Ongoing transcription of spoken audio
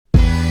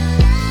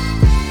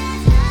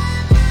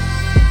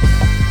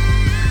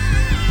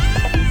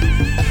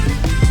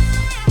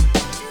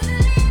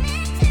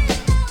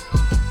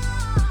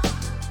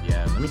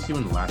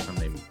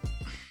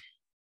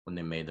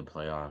made the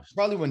playoffs.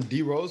 Probably when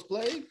D Rose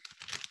played.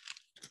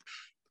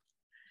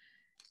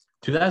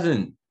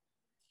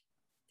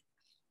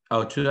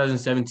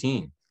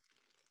 2017.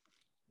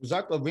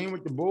 Zach LaVine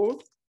with the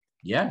Bulls?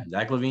 Yeah,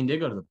 Zach LaVine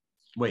did go to the.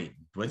 Wait,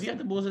 was he at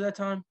the Bulls at that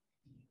time?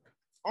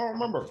 I don't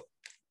remember.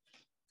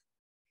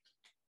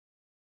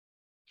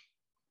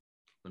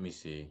 Let me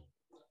see.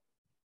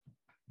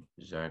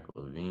 Zach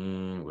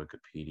LaVine,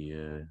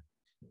 Wikipedia.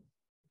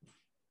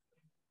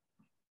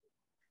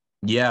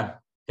 Yeah,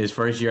 his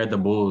first year at the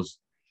Bulls.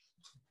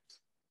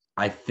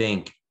 I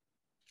think.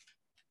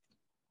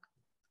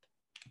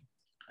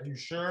 Are you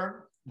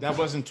sure? That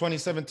wasn't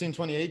 2017,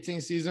 2018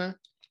 season?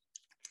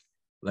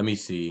 Let me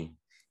see.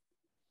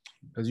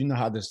 Because you know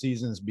how the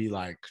seasons be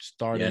like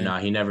starting. Yeah, no,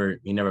 he never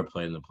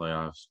played in the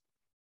playoffs.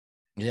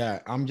 Yeah,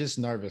 I'm just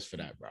nervous for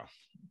that, bro.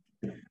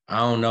 I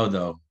don't know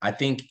though. I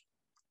think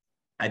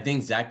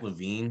Zach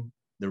LaVine,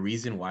 the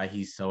reason why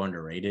he's so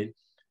underrated,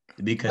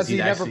 because he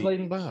never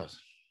played in playoffs.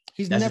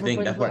 He's that's never the thing.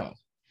 played in That's playoffs. what.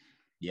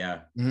 Yeah.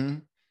 Mm-hmm.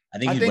 I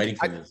think he's waiting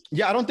for this.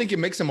 Yeah, I don't think it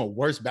makes him a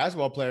worse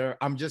basketball player.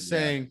 I'm just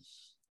saying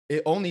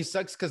it only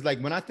sucks because, like,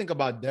 when I think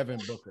about Devin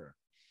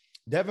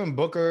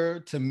Booker,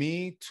 to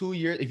me, 2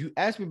 years, if you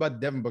asked me about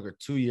Devin Booker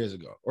 2 years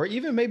ago, or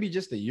even maybe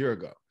just a year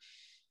ago,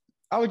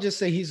 I would just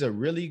say he's a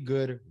really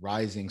good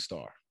rising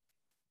star.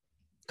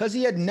 Because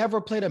he had never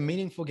played a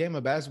meaningful game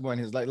of basketball in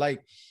his life.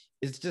 Like,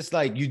 it's just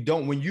like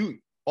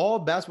all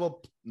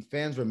basketball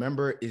fans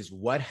remember is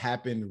what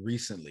happened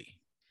recently.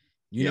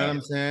 You know what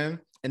I'm saying?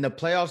 And the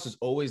playoffs is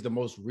always the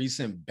most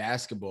recent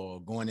basketball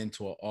going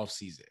into an off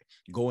season,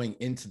 going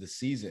into the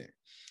season.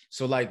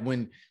 So like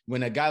when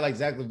a guy like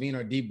Zach LaVine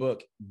or D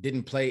Book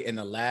didn't play in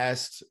the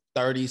last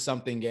 30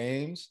 something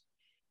games,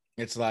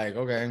 it's like,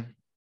 okay,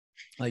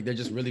 like they're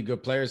just really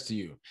good players to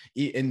you.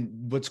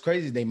 And what's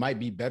crazy, they might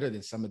be better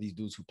than some of these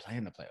dudes who play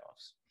in the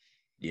playoffs.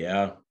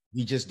 Yeah.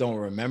 We just don't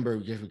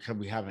remember just because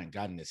we haven't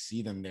gotten to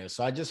see them there.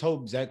 So I just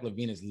hope Zach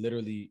LaVine is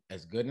literally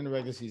as good in the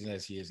regular season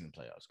as he is in the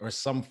playoffs, or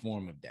some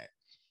form of that.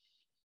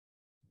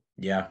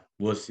 Yeah,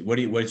 we'll see.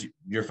 What's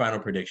your final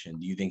prediction?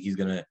 Do you think he's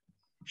gonna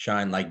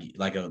shine like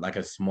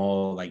a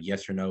small like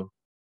yes or no?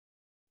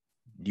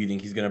 Do you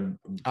think he's gonna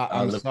live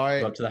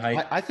up to the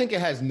hype? I think it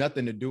has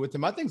nothing to do with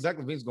him. I think Zach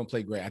LaVine's gonna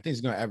play great. I think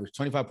he's gonna average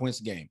 25 points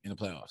a game in the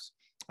playoffs.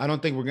 I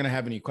don't think we're gonna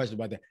have any question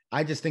about that.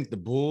 I just think the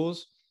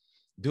Bulls,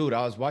 dude.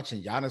 I was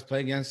watching Giannis play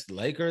against the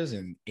Lakers,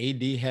 and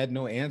AD had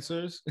no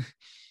answers.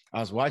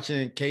 I was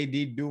watching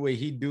KD do what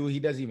he do.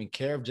 He doesn't even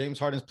care if James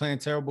Harden's playing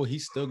terrible.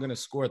 He's still gonna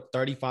score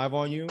 35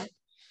 on you.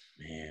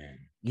 Man,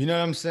 you know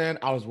what I'm saying?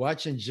 I was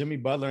watching Jimmy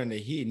Butler in the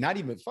Heat. Not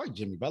even fuck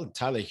Jimmy Butler.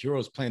 Tyler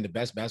Hero's playing the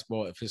best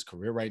basketball of his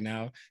career right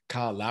now.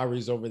 Kyle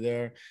Lowry's over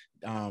there.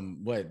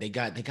 They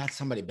got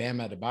somebody. Bam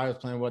Adebayo's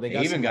playing well. They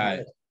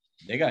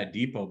got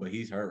Depot, but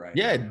he's hurt right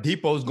now. Yeah,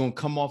 Depot's gonna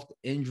come off the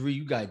injury.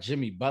 You got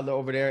Jimmy Butler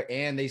over there,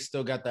 and they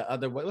still got the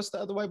other. What's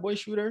the other white boy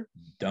shooter?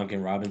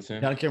 Duncan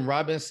Robinson.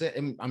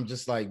 And I'm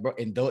just like, bro,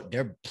 and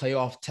they're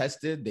playoff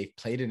tested. They've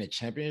played in a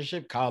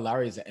championship. Kyle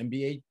Lowry is an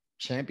NBA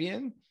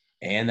champion.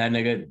 And that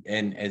nigga,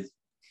 and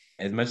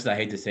as much as I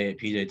hate to say it,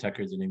 PJ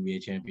Tucker's an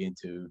NBA champion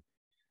too.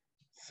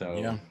 So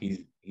yeah,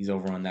 he's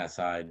over on that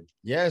side.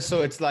 Yeah,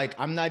 so it's like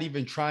I'm not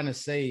even trying to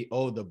say,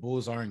 oh, the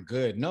Bulls aren't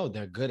good. No,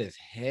 they're good as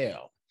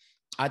hell.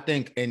 I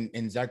think,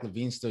 and Zach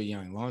LaVine's still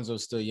young.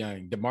 Lonzo's still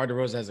young. DeMar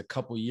DeRozan has a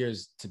couple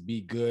years to be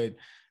good.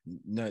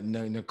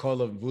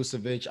 Nikola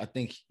Vucevic, I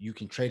think you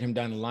can trade him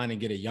down the line and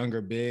get a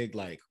younger big.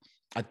 Like,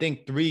 I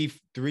think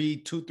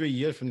 2-3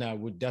 years from now,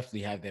 we'll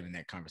definitely have them in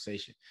that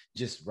conversation.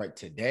 Just right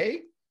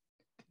today,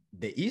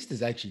 the East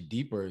is actually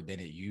deeper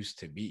than it used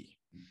to be.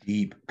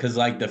 Deep. Because,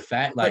 like, the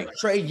fact, like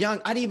Trae Young,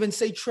 I didn't even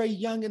say Trae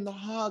Young in the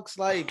Hawks.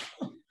 Like,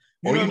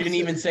 you didn't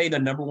even say the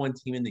number one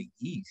team in the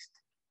East.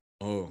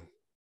 Oh,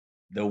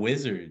 the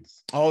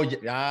Wizards. Oh,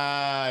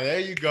 yeah. There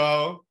you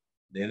go.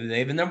 They're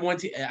the number one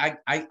team.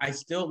 I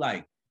still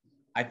like,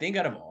 I think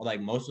out of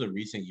like most of the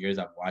recent years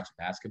I've watched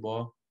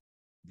basketball,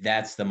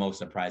 that's the most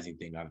surprising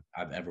thing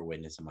I've ever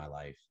witnessed in my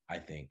life. I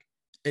think,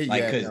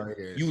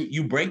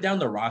 you break down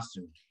the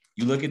roster,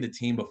 you look at the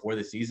team before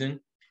the season,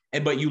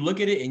 but you look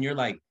at it and you're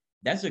like,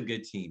 that's a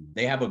good team.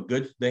 They have a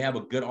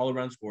good all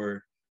around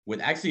scorer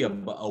with actually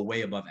a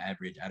way above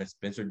average out of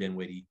Spencer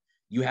Dinwiddie.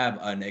 You have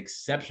an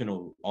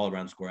exceptional all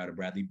around scorer out of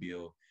Bradley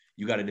Beal.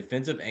 You got a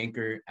defensive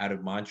anchor out of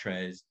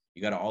Montrez.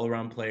 You got an all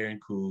around player in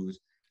Kuz,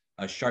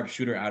 a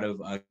sharpshooter out of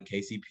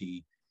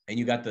KCP, and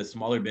you got the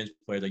smaller bench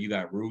players. Like you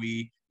got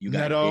Rui, you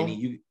got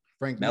Danny,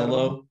 Frank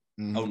Melo.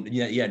 Mm-hmm. Oh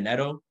yeah,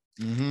 Neto.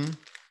 Mm-hmm.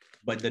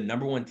 But the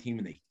number one team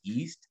in the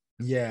East,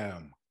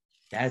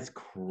 that's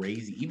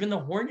crazy. Even the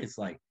Hornets,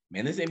 like,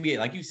 man, this NBA,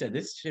 like you said,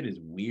 this shit is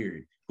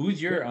weird. Who's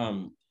your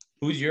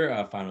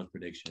finals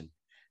prediction?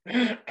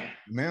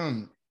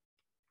 Man,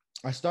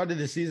 I started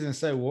the season and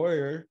said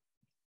Warrior.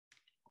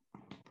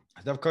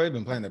 Steph Curry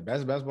been playing the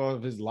best basketball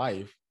of his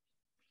life.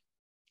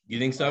 You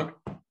think so?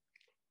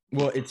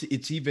 Well,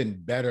 it's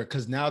even better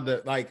because now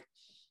that, like,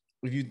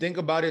 if you think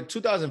about it,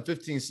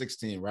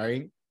 2015-16,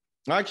 right?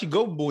 I actually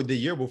go the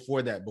year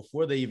before that,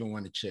 before they even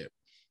won the chip.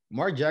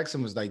 Mark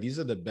Jackson was like, these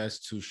are the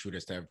best two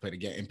shooters to ever play the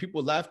game. And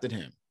people laughed at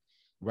him,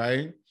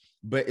 right?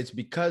 But it's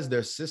because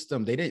their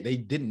system, they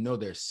didn't know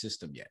their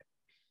system yet.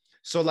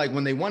 So like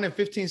when they won in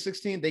 15,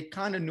 16, they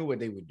kind of knew what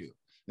they would do.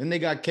 Then they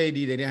got KD,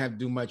 they didn't have to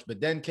do much, but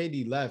then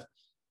KD left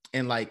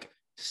and like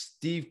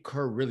Steve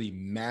Kerr really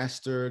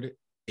mastered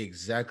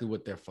exactly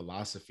what their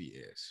philosophy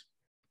is.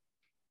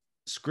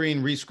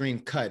 Screen,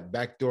 rescreen, cut,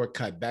 backdoor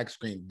cut, back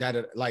screen,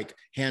 that like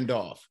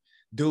handoff.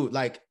 Dude,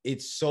 like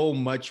it's so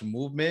much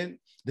movement.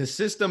 The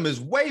system is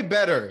way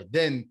better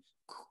than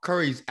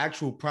Curry's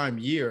actual prime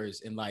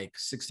years in like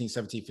 16,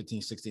 17,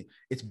 15, 16.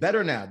 It's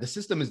better now. The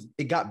system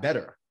it got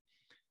better.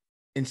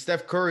 And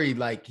Steph Curry,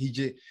 like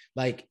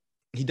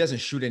he doesn't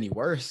shoot any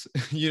worse.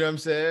 You know what I'm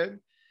saying?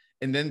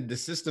 And then the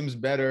system's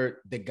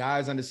better. The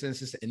guys understand the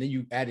system. And then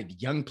you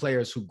added young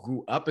players who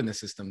grew up in the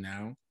system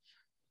now.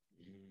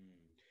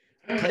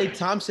 Klay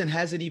Thompson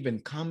hasn't even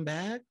come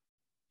back.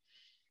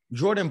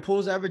 Jordan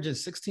Poole's averaging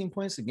 16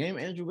 points a game.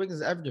 Andrew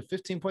Wiggins is averaging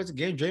 15 points a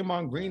game.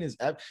 Draymond Green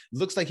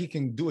looks like he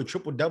can do a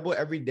triple-double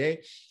every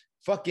day.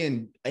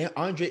 Fucking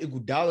Andre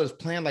Iguodala is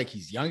playing like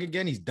he's young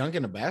again. He's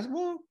dunking the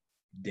basketball.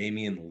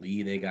 Damian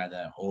Lee, they got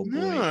that old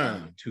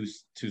boy,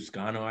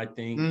 Toscano, I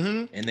think.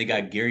 Mm-hmm. And they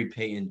got Gary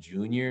Payton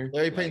Jr.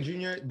 Payton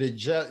Jr.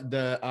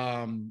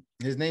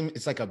 His name,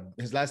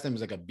 his last name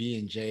is like a B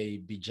and J,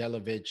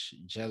 Bjelavic,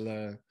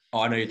 Jella. Oh,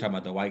 I know you're talking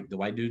about the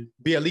white dude.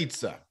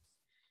 Bielitsa.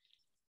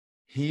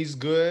 He's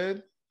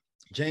good.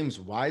 James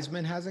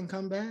Wiseman hasn't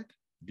come back.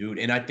 Dude,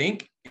 and I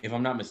think, if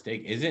I'm not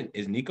mistaken,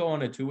 is Nico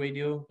on a two-way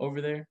deal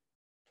over there?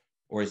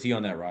 Or is he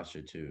on that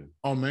roster too?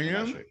 Oh,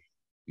 Mannion? Sure.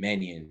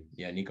 Mannion.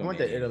 Yeah, Nico. He went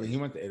to Italy. He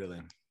went to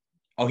Italy.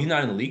 Oh, he's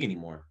not in the league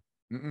anymore.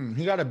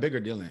 He got a bigger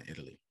deal in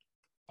Italy.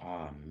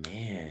 Oh,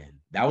 man.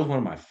 That was one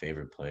of my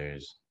favorite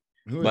players.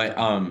 But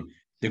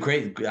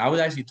I was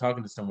actually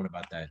talking to someone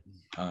about that.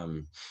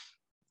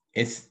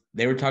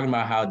 They were talking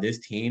about how this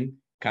team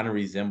kind of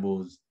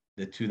resembles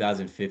the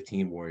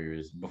 2015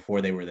 Warriors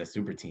before they were the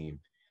super team.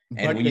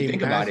 And when you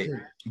think about it,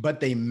 but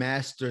they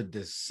mastered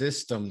the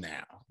system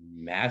now.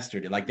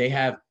 Mastered it. Like they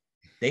have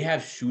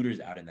shooters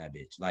out in that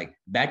bitch. Like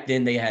back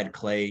then they had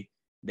Klay,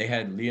 they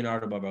had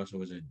Leonardo Barbosa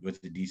was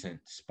a decent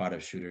spot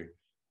up shooter,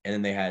 and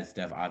then they had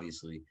Steph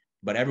obviously,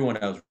 but everyone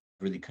else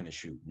really couldn't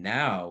shoot.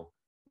 Now,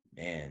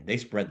 man, they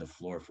spread the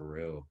floor for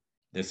real.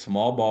 The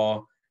small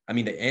ball. I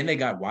mean, and they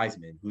got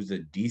Wiseman, who's a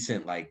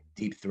decent, like,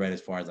 deep threat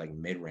as far as, like,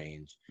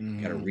 mid-range.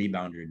 Got a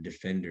rebounder,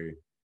 defender.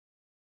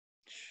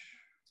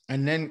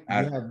 And then you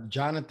have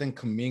Jonathan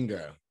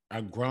Kuminga,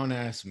 a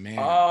grown-ass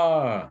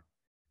man.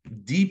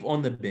 Deep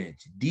on the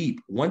bench.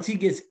 Deep. Once he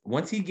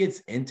gets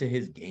into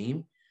his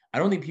game, I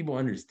don't think people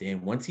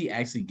understand. Once he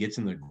actually gets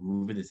in the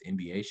groove of this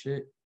NBA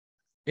shit,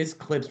 it's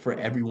clips for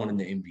everyone in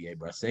the NBA,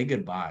 bro. Say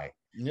goodbye.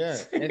 Yeah,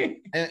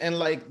 and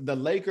like the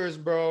Lakers,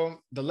 bro,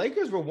 the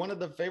Lakers were one of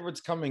the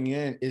favorites coming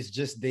in. It's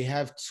just they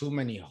have too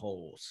many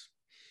holes.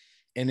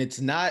 And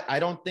it's not, I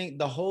don't think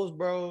the holes,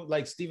 bro,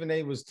 like Stephen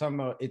A was talking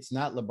about, it's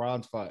not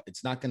LeBron's fault.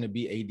 It's not going to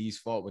be AD's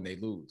fault when they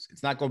lose.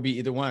 It's not going to be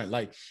either one.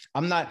 Like,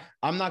 I'm not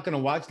going to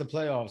watch the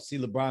playoffs, see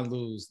LeBron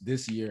lose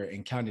this year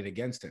and count it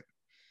against him.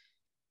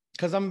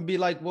 Because I'm going to be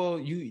like, well,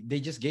 they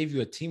just gave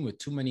you a team with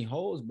too many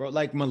holes, bro.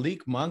 Like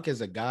Malik Monk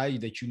is a guy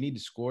that you need to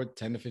score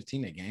 10 to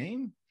 15 a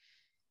game.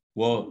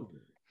 Well,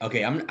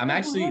 okay, I'm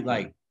actually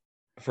like,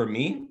 for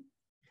me,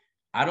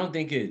 I don't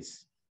think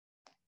it's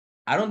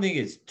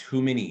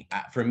too many.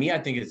 For me, I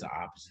think it's the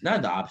opposite.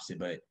 Not the opposite,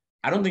 but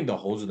I don't think the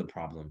holes are the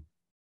problem.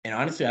 And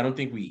honestly, I don't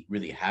think we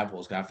really have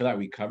holes because I feel like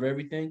we cover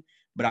everything.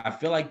 But I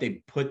feel like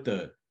they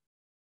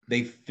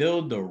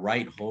filled the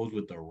right holes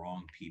with the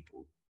wrong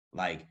people.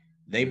 Like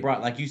they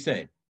brought, like you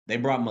said, they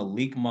brought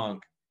Malik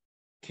Monk,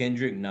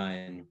 Kendrick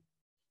Nunn,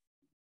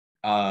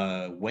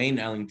 Wayne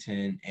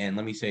Ellington, and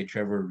let me say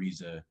Trevor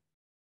Ariza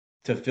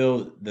to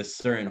fill the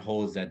certain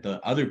holes that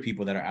the other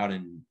people that are out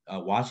in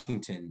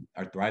Washington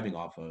are thriving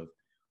off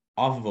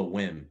of a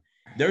whim.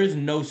 There is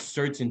no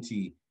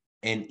certainty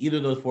in either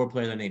of those four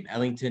players are named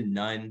Ellington,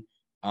 Nunn,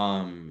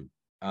 Monk,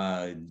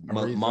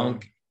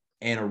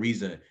 and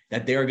Ariza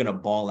that they're going to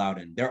ball out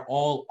in. They're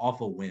all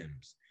off of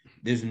whims.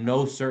 There's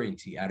no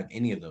certainty out of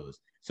any of those.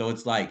 So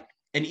it's like,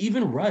 and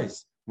even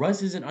Russ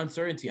is an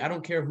uncertainty. I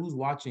don't care who's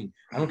watching.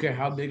 I don't care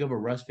how big of a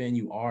Russ fan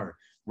you are.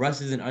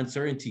 Russ is an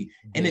uncertainty,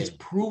 and it's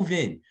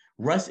proven.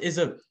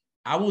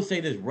 I will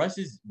say this, Russ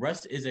is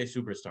a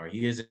superstar.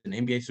 He is an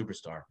NBA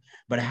superstar.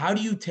 But how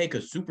do you take a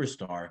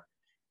superstar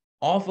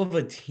off of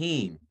a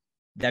team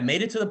that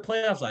made it to the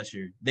playoffs last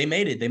year? They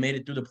made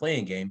it through the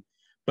play-in game.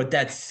 But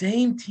that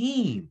same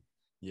team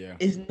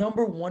is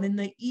number one in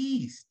the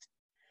East.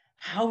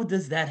 How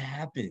does that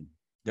happen?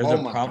 There's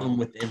a problem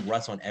within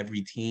Russ on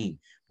every team.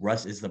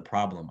 Russ is the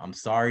problem. I'm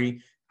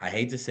sorry. I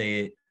hate to say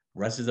it.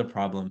 Russ is a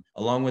problem,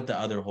 along with the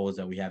other holes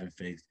that we haven't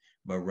fixed.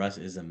 But Russ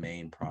is a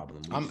main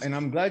problem.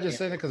 I'm glad you're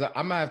saying it because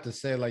I'm gonna have to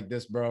say it like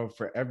this, bro.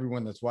 For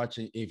everyone that's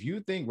watching, if you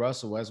think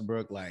Russell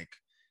Westbrook, like,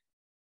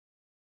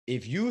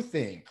 if you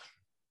think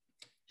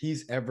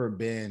he's ever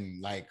been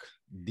like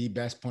the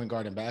best point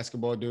guard in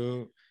basketball,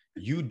 dude,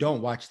 you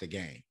don't watch the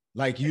game.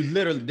 Like, you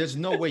literally, there's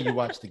no way you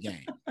watch the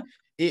game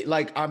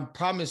I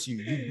promise you,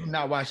 you do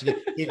not watch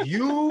it.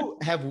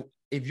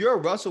 If you're a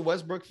Russell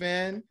Westbrook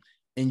fan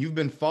and you've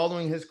been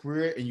following his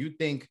career and you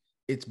think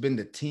it's been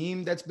the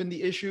team that's been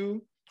the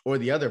issue or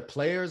the other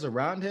players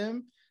around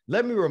him,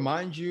 let me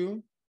remind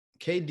you,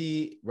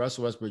 KD,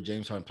 Russell Westbrook,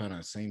 James Harden playing on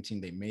the same team.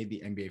 They made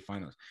the NBA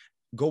Finals.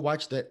 Go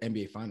watch that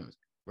NBA Finals.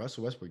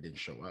 Russell Westbrook didn't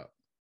show up.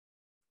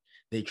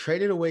 They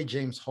traded away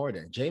James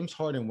Harden. James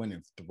Harden went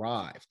and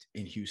thrived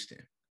in Houston.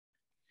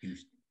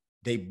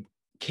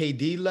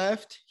 KD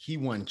left, he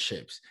won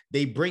chips.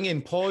 They bring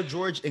in Paul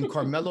George and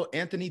Carmelo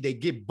Anthony. They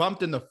get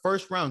bumped in the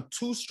first round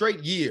 2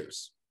 straight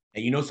years.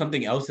 And you know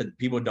something else that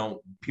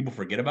people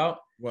forget about?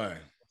 What?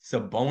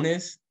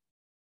 Sabonis,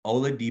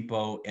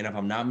 Oladipo, and if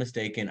I'm not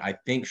mistaken, I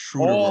think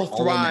Schroeder all were thrived.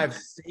 All on the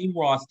same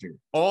roster.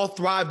 All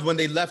thrived when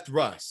they left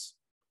Russ.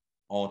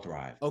 All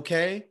thrived.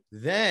 Okay.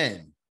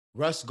 Then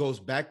Russ goes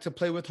back to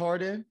play with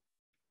Harden,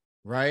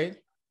 right?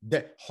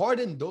 That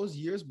Harden, those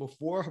years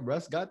before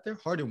Russ got there,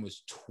 Harden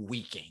was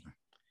tweaking.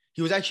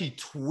 He was actually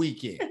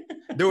tweaking.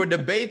 There were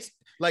debates,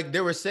 like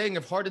they were saying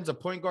if Harden's a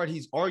point guard,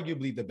 he's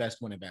arguably the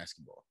best one in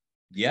basketball.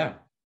 Yeah.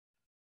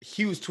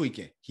 He was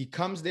tweaking. He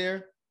comes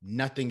there,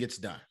 nothing gets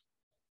done.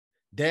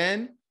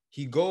 Then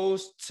he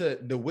goes to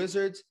the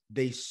Wizards.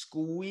 They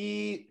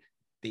squeeze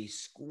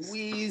into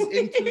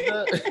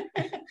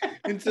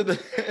the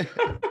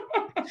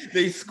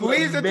they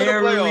squeeze into the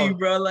playoffs,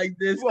 bro, like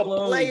this to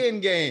a playing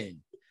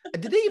game.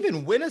 Did they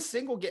even win a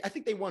single game? I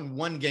think they won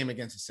one game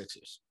against the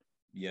Sixers.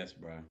 Yes,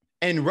 bro.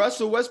 And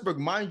Russell Westbrook,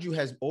 mind you,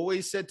 has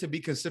always said to be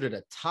considered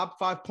a top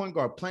 5 point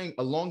guard, playing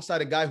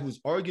alongside a guy who's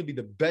arguably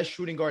the best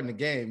shooting guard in the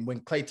game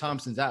when Klay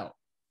Thompson's out.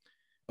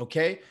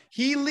 Okay.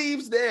 He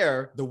leaves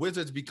there. The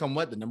Wizards become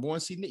what? The number 1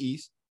 seed in the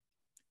East.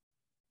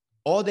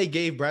 All they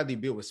gave Bradley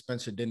Beal was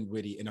Spencer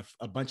Dinwiddie and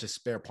a bunch of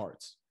spare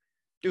parts.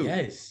 Dude.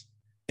 Yes.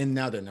 And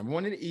now they're number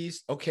 1 in the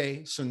East.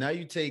 Okay. So now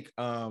you take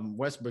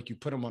Westbrook, you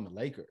put him on the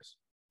Lakers,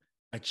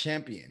 a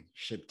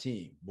championship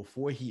team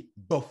before he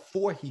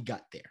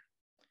got there.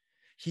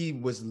 He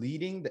was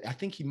leading. I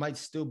think he might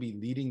still be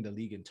leading the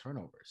league in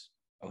turnovers.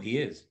 Oh, he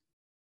is.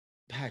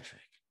 Patrick.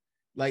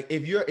 Like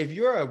if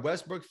you're a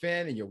Westbrook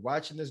fan and you're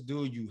watching this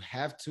dude, you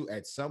have to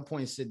at some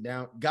point sit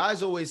down.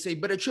 Guys always say,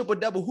 but a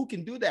triple-double, who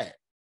can do that?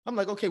 I'm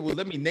like, okay, well,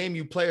 let me name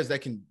you players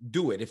that can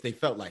do it if they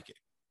felt like it.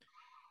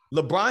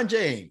 LeBron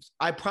James,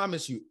 I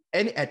promise you,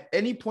 at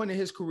any point in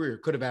his career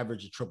could have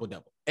averaged a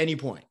triple-double. Any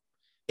point,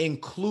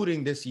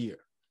 including this year.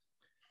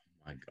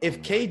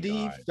 If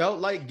KD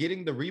felt like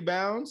getting the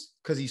rebounds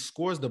because he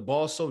scores the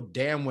ball so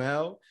damn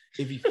well,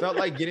 if he felt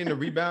like getting the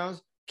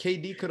rebounds,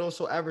 KD could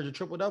also average a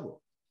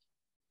triple-double.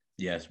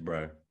 Yes,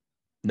 bro.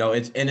 No,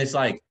 it's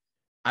like,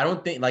 I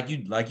don't think, like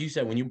you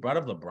said, when you brought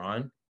up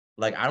LeBron,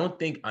 like, I don't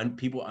think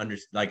people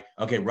understand, like,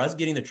 okay, Russ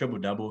getting the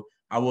triple-double,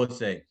 I will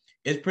say,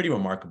 it's pretty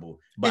remarkable.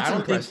 But I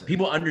don't think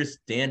people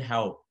understand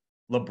how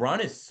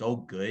LeBron is so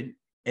good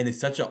and is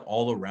such an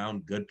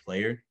all-around good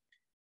player.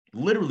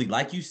 Literally,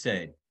 like you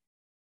said,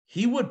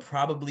 he would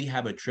probably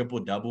have a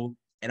triple-double,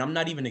 and I'm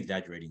not even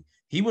exaggerating.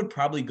 He would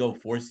probably go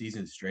 4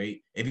 seasons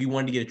straight if he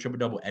wanted to get a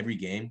triple-double every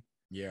game.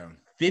 Yeah.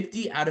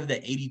 50 out of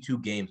the 82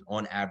 games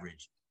on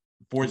average,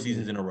 4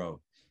 seasons in a row,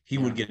 he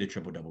would get a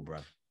triple-double, bro.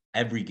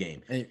 Every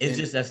game. It's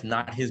just that's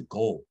not his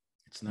goal.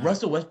 It's not.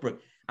 Russell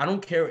Westbrook, I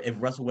don't care if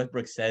Russell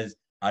Westbrook says,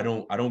 I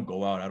don't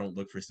go out, I don't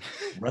look for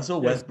Russell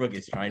Westbrook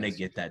is trying to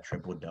get that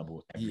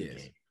triple-double every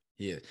game.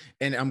 He is.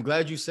 And I'm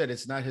glad you said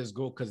it's not his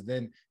goal, because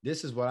then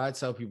this is what I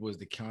tell people is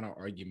the counter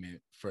argument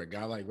for a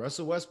guy like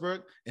Russell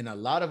Westbrook and a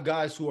lot of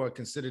guys who are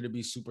considered to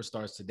be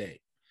superstars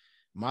today.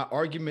 My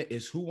argument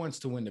is who wants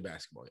to win the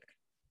basketball game?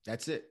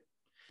 That's it.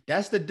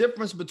 That's the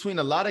difference between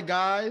a lot of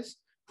guys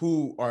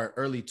who are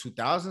early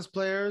 2000s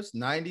players,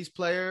 90s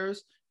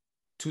players,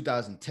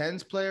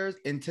 2010s players,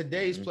 and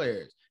today's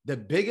players. The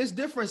biggest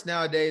difference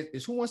nowadays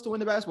is who wants to win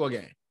the basketball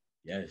game.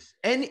 Yes.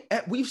 And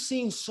we've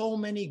seen so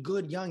many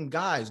good young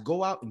guys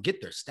go out and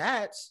get their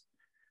stats.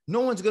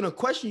 No one's going to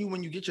question you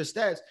when you get your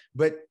stats,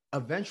 but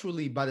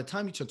eventually by the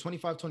time you turn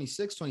 25,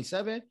 26,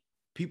 27,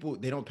 people,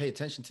 they don't pay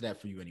attention to that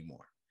for you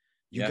anymore.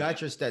 You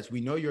got your stats. We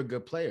know you're a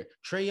good player.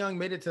 Trae Young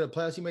made it to the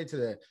playoffs. He made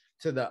it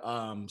to the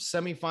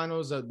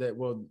semifinals of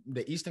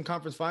the Eastern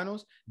Conference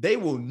Finals. They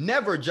will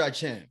never judge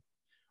him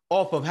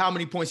off of how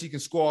many points he can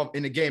score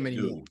in the game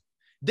anymore.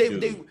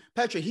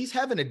 Patrick, he's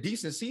having a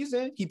decent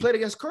season. He played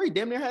against Curry,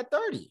 damn near had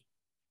 30.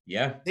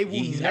 Yeah,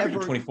 he's never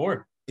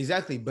 24.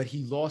 Exactly, but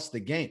he lost the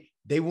game.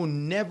 They will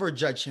never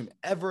judge him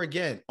ever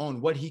again on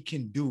what he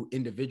can do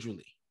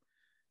individually.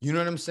 You know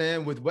what I'm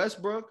saying? With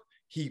Westbrook,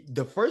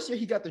 the first year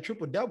he got the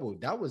triple-double,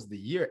 that was the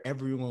year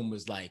everyone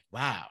was like,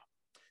 wow.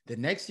 The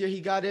next year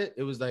he got it,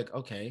 it was like,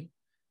 okay,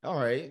 all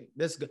right,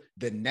 that's good.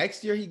 The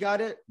next year he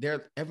got it,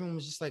 everyone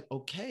was just like,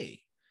 okay,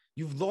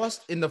 you've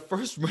lost in the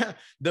first round.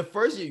 The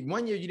first year,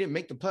 1 year you didn't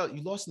make the playoff.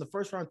 You lost in the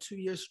first round 2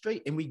 years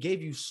straight, and we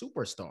gave you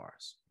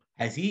superstars.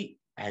 Has he?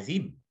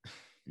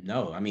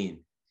 No, I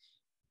mean,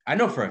 I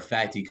know for a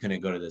fact he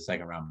couldn't go to the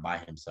second round by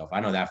himself. I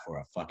know that for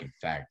a fucking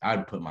fact.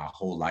 I'd put my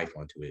whole life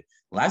onto it.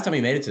 Last time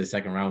he made it to the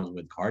second round was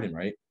with Harden,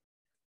 right?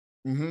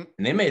 Mm-hmm.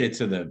 And they made it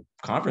to the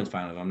conference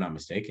finals, if I'm not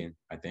mistaken,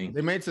 I think.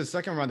 They made it to the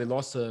second round. They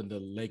lost to the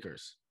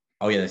Lakers.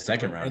 Oh, yeah, the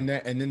second round.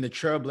 And then the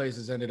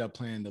Trailblazers ended up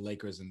playing the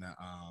Lakers in the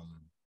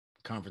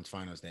conference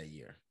finals that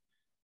year.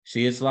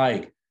 See, it's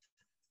like,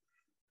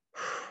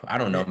 I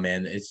don't know,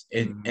 man.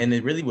 And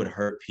it really would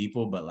hurt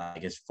people, but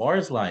like as far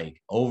as like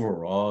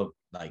overall,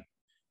 like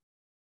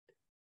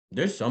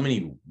there's so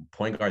many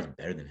point guards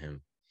better than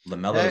him.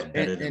 LaMelo is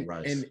better than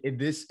Russ. And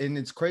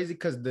it's crazy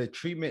because the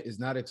treatment is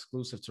not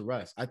exclusive to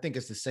Russ. I think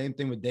it's the same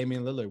thing with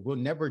Damian Lillard. We'll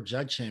never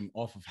judge him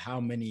off of how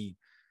many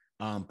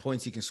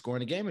points he can score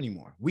in a game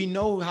anymore. We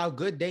know how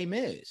good Dame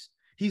is.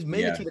 He's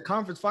made it to the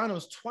conference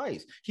finals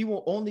twice. He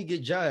will only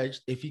get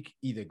judged if he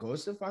either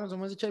goes to the finals or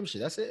wins a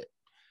championship. That's it.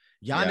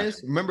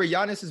 Giannis, remember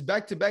Giannis is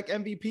back-to-back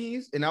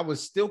MVPs, and I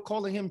was still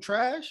calling him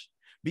trash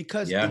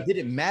because it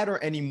didn't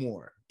matter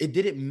anymore. It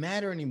didn't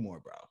matter anymore,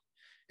 bro.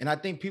 And I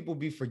think people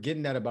be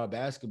forgetting that about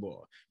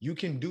basketball. You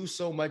can do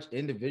so much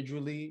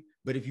individually,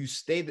 but if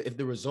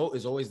the result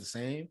is always the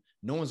same,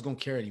 no one's gonna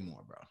care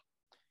anymore, bro.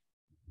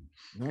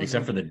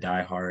 Except for the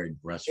diehard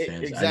Russ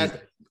fans. Exactly.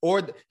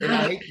 And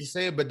I hate to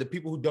say it, but the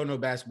people who don't know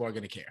basketball are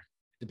gonna care.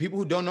 The people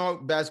who don't know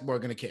basketball are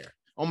gonna care.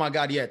 Oh my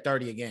God, he had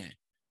 30 again.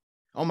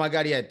 Oh my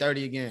God, he had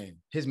 30 again.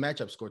 His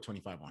matchup scored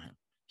 25 on him.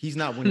 He's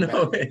not winning.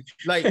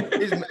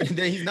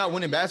 He's not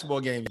winning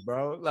basketball games,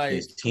 bro. Like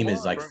his team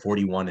is like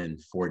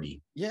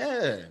 41-40.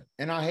 Yeah,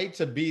 and I hate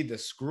to be the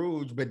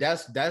Scrooge, but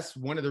that's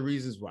one of the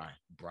reasons why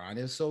Bron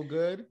is so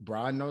good.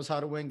 Bron knows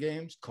how to win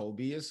games.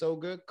 Kobe is so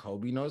good.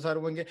 Kobe knows how to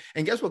win games.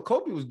 And guess what?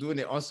 Kobe was doing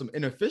it on some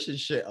inefficient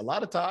shit a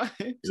lot of times.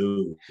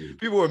 Dude.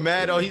 People were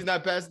mad. Oh, he's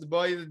not passing the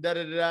ball. He's da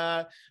da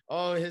da.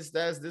 Oh, his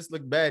stats this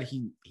look bad.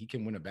 He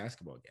can win a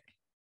basketball game.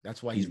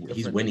 That's why he's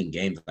winning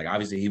games. Like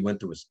obviously he went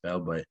through a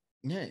spell, but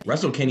yeah,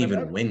 Russell can't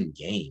even win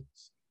games.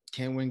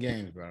 Can't win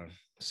games, bro.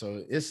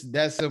 So it's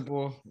that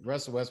simple.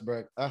 Russell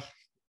Westbrook.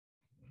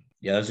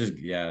 Yeah, let's just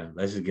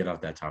get off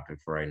that topic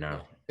for right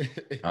now.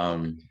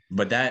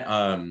 But that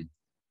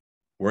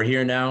we're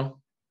here now.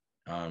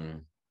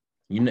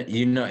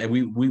 You know, and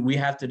we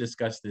have to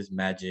discuss this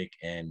Magic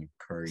and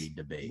Curry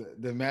debate.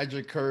 The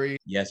Magic Curry.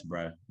 Yes,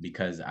 bro,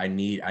 because I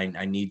need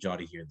y'all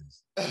to hear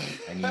this.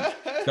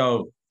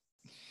 So.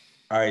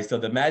 All right, so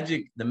the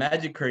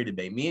Magic Curry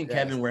debate. Me and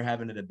Kevin were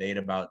having a debate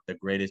about the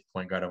greatest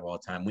point guard of all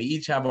time. We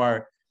each have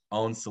our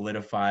own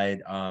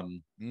solidified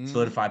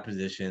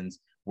positions.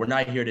 We're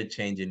not here to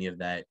change any of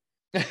that.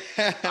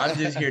 I'm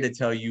just here to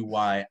tell you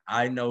why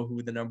I know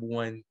who the number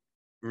one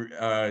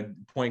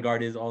point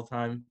guard is all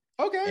time.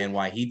 Okay. And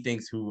why he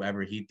thinks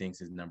whoever he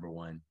thinks is number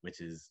one, which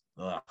is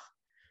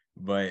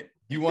But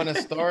you want to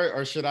start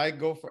or should I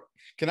go for?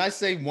 Can I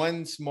say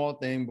one small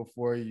thing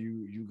before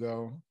you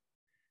go?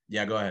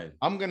 Yeah, go ahead.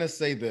 I'm gonna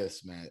say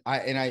this, man.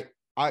 I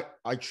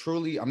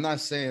truly, I'm not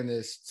saying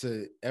this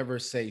to ever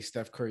say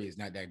Steph Curry is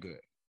not that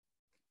good.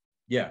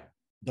 Yeah.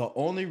 The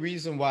only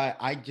reason why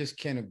I just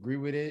can't agree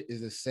with it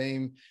is the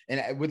same.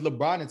 And with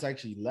LeBron, it's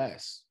actually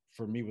less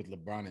for me with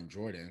LeBron and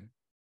Jordan.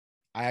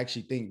 I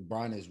actually think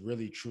Bron is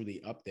really, truly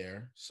up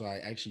there. So I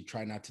actually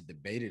try not to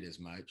debate it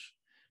as much.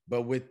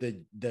 But with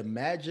the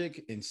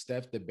Magic and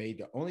Steph debate,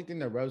 the only thing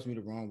that rubs me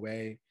the wrong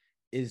way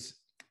is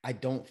I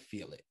don't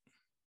feel it.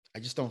 I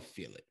just don't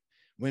feel it.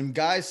 When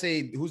guys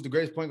say who's the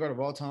greatest point guard of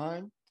all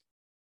time,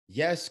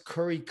 yes,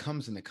 Curry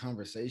comes in the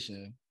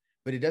conversation,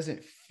 but it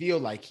doesn't feel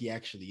like he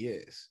actually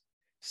is.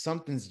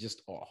 Something's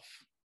just off.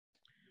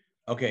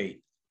 Okay,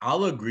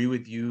 I'll agree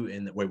with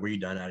you. Were you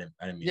done? I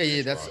didn't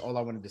yeah. That's all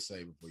I wanted to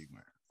say before you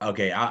went.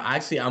 Okay,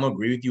 I'm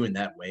agree with you in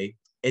that way.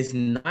 It's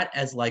not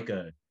as like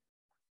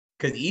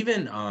because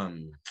even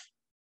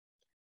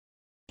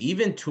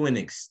to an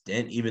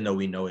extent, even though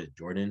we know it's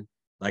Jordan,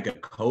 like a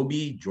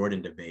Kobe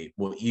Jordan debate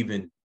will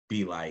even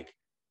be like.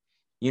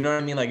 You know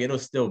what I mean? Like it'll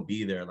still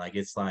be there. Like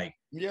it's like,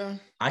 yeah,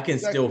 I can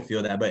still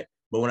feel that. But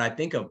when I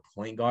think of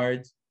point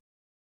guards,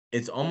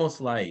 it's almost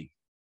like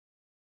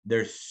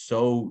they're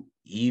so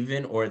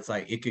even, or it's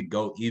like it could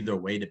go either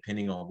way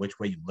depending on which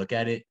way you look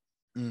at it.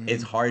 Mm-hmm.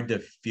 It's hard to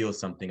feel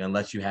something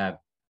unless you have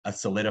a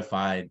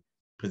solidified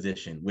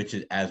position, which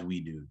is as we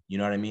do. You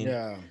know what I mean?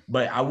 Yeah.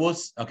 But I will.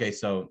 Okay,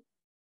 so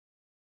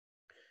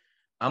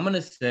I'm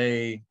gonna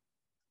say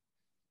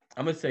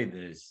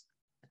this.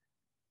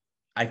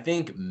 I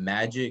think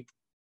Magic.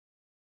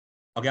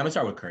 Okay, I'm gonna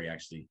start with Curry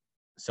actually.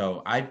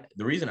 So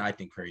the reason I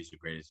think Curry's the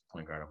greatest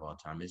point guard of all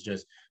time is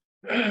just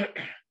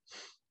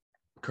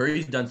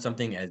Curry's done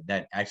something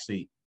that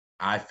actually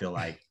I feel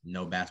like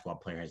no basketball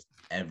player has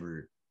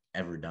ever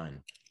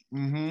done.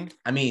 Mm-hmm.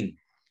 I mean,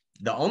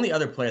 the only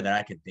other player that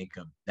I could think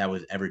of that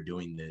was ever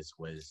doing this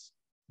was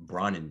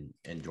Bron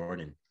and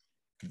Jordan.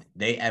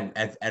 They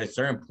at a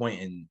certain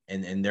point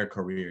in their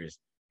careers,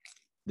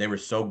 they were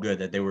so good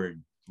that they were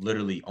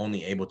literally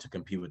only able to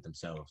compete with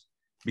themselves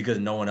because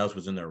no one else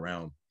was in their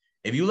realm.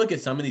 If you look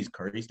at some of these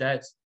Curry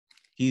stats,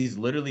 he's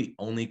literally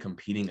only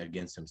competing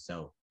against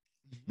himself.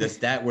 The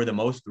stat where the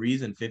most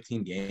threes in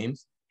 15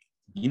 games,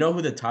 you know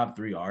who the top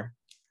three are?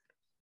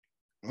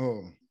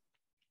 Oh.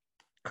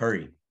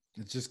 Curry.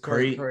 It's just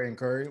Curry.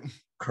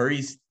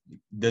 Curry's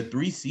the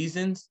 3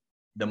 seasons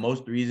the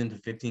most threes into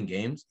 15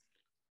 games,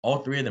 all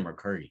 3 of them are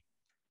Curry.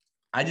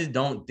 I just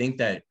don't think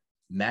that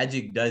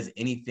Magic does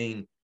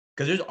anything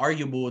because there's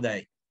arguable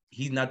that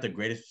he's not the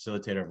greatest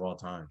facilitator of all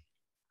time.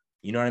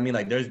 You know what I mean?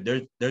 Like there's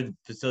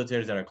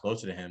facilitators that are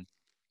closer to him.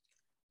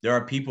 There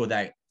are people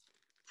that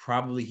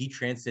probably he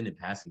transcended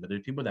passing, but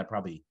there's people that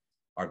probably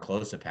are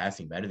close to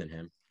passing better than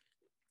him.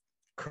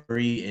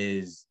 Curry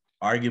is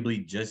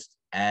arguably just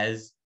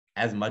as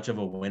much of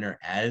a winner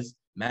as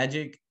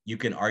Magic. You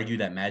can argue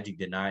that Magic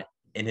did not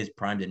in his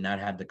prime did not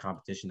have the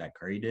competition that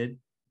Curry did.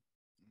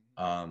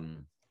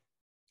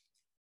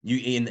 You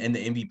in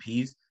the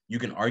MVPs, you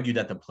can argue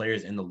that the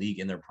players in the league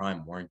in their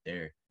prime weren't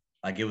there.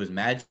 Like it was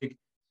Magic,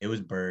 it was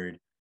Bird,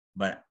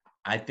 but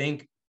I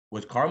think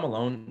was Karl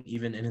Malone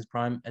even in his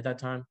prime at that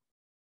time?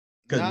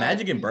 Because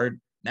Magic and Bird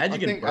were.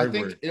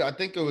 I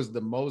think it was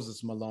the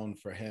Moses Malone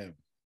for him.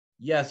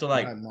 Yeah, so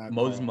like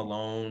Moses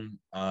Malone,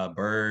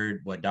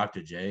 Bird,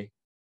 Dr. J,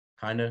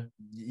 kind of.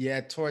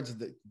 Yeah, towards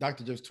the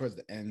Dr. J was towards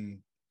the end.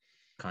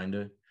 Kind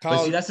of.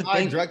 But see, that's the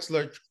thing.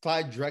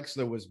 Clyde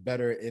Drexler was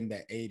better in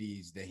the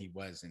 80s than he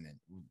was in it,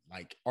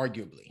 like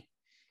arguably.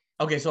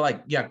 Okay, so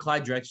like, yeah,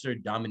 Clyde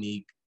Drexler,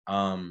 Dominique.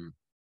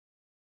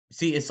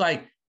 See, it's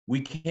like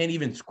we can't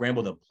even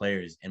scramble the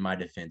players in my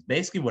defense.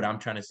 Basically, what I'm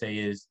trying to say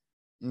is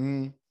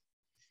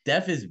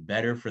Steph is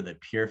better for the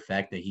pure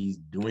fact that he's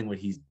doing what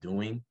he's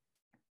doing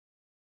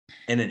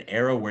in an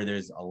era where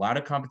there's a lot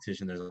of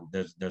competition.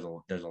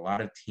 There's a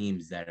lot of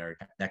teams that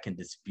can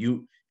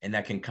dispute and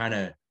that can kind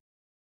of.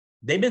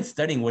 They've been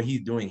studying what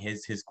he's doing,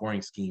 his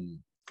scoring scheme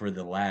for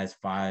the last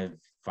five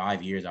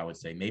years, I would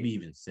say, maybe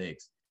even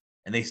 6,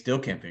 and they still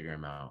can't figure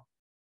him out.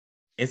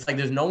 It's like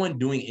there's no one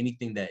doing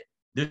anything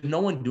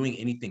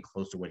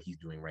close to what he's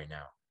doing right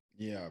now.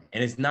 Yeah,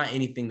 and it's not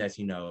anything that's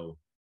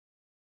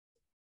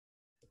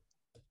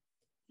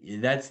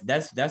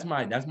that's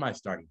my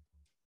starting.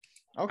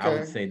 Okay, I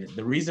would say that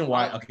the reason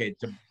why. Okay,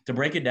 to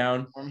break it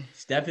down,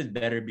 Steph is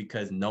better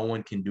because no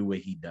one can do what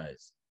he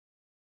does.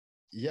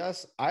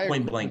 Yes, I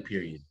point agree. Blank.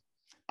 Period.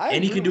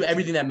 And he can do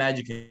everything that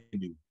Magic can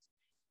do.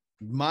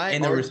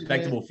 In the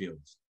respectable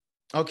fields.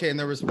 Okay, in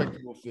the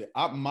respectable field.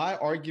 My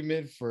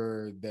argument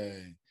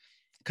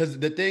because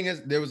the thing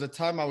is, there was a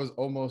time I was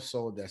almost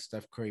sold that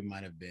Steph Curry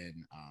might have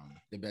been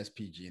the best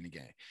PG in the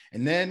game.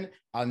 And then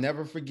I'll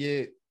never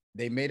forget,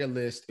 they made a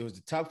list. It was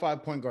the top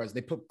 5 point guards.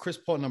 They put Chris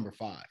Paul number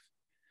 5.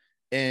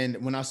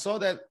 And when I saw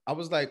that, I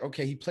was like,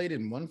 okay, he played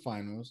in 1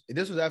 finals.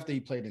 This was after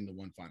he played in the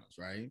 1 finals,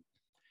 right?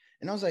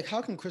 And I was like,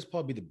 how can Chris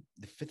Paul be the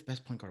 5th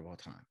best point guard of all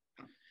time?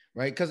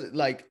 Right? Because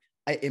like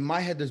in my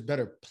head, there's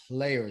better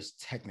players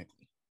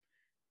technically.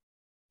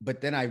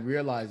 But then I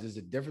realized there's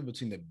a difference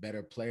between the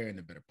better player and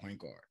the better point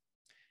guard.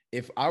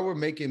 If I were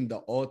making the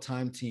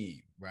all-time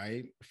team,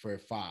 right, for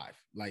 5,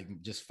 like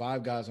just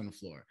 5 guys on the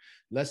floor,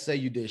 let's say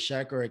you did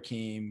Shaq or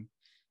Hakeem,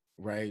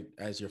 right,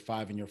 as your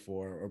 5 and your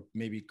 4, or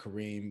maybe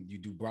Kareem, you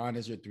do Bron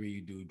as your 3,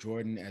 you do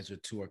Jordan as your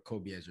 2, or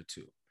Kobe as your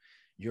 2.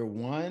 Your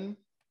 1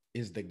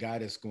 is the guy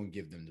that's going to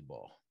give them the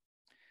ball.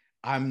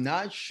 I'm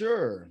not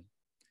sure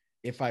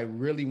if I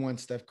really want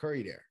Steph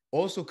Curry there.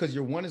 Also, because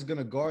your 1 is going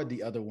to guard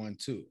the other 1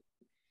 too.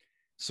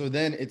 So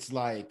then it's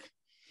like,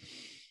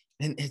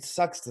 and it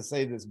sucks to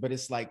say this, but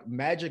it's like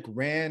Magic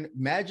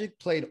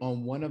played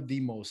on one of the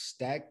most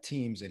stacked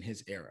teams in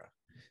his era.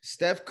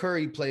 Steph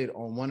Curry played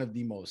on one of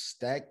the most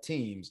stacked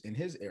teams in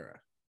his era.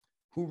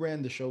 Who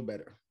ran the show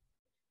better?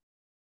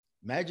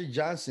 Magic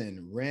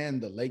Johnson ran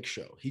the Lake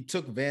Show. He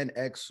took Van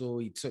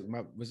Exel. He took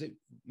not Van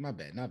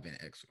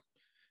Exel.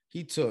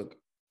 He took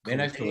Van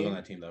Exel was on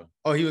that team though.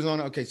 Oh, he was on.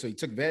 Okay, so he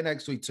took Van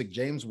Exel. He took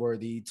James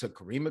Worthy. He took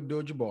Kareem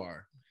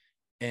Abdul-Jabbar,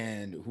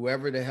 and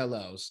whoever the hell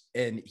else.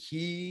 And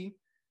he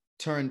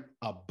turned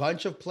a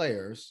bunch of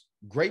players,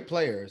 great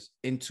players,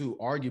 into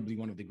arguably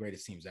one of the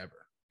greatest teams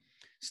ever.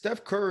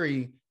 Steph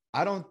Curry,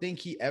 I don't think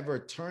he ever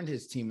turned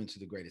his team into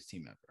the greatest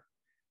team ever.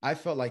 I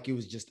felt like it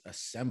was just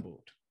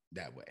assembled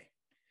that way.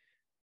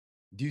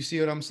 Do you see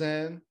what I'm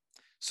saying?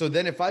 So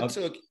then if I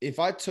took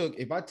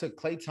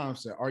Klay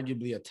Thompson,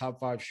 arguably a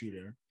top 5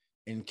 shooter,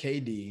 and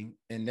KD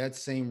in that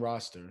same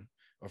roster,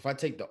 or if I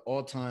take the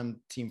all-time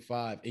team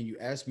 5 and you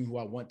ask me who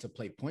I want to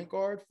play point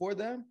guard for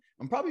them,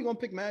 I'm probably going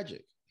to pick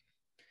Magic.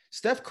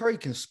 Steph Curry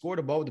can score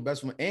the ball with the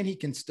best one, and he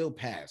can still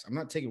pass. I'm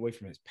not taking away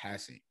from his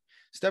passing.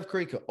 Steph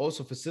Curry could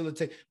also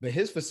facilitate, but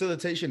his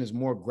facilitation is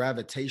more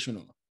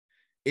gravitational.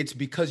 It's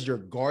because you're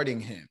guarding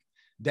him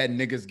that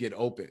niggas get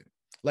open.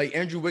 Like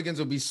Andrew Wiggins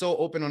will be so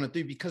open on a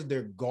 3 because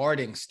they're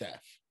guarding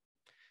Steph.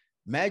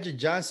 Magic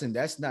Johnson,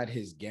 that's not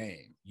his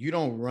game. You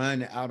don't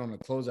run out on a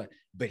closeout,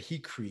 but he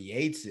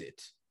creates it.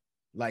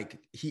 Like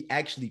he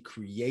actually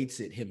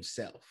creates it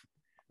himself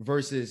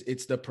versus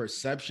it's the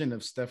perception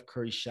of Steph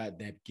Curry's shot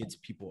that gets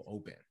people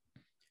open.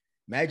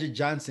 Magic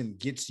Johnson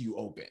gets you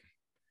open.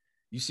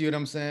 You see what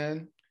I'm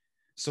saying?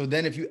 So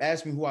then if you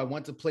ask me who I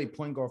want to play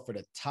point guard for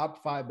the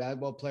top 5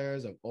 basketball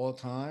players of all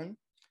time,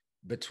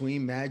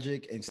 between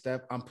Magic and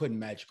Steph, I'm putting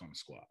Magic on the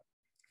squad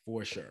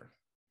for sure.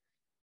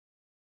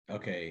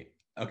 Okay.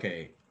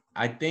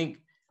 I think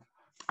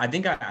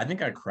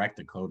I cracked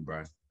the code,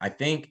 bro. I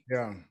think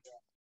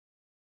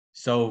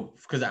So,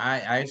 because I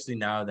actually,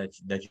 now that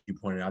you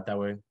pointed out that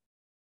way,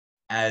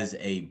 as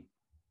a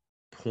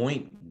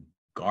point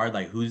guard,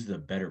 like who's the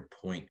better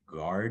point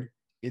guard?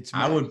 It's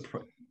I Max.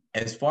 would,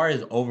 as far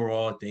as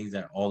overall things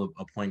that all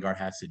a point guard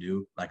has to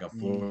do, like a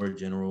floor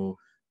general,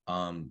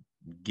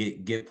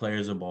 get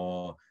players a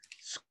ball,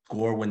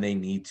 score when they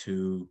need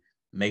to,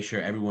 make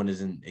sure everyone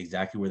isn't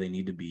exactly where they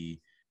need to be.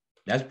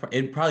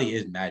 It probably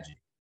is Magic,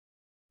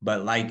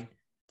 but like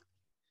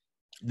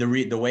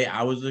the way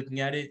I was looking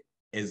at it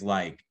is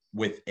like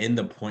within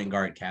the point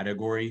guard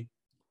category,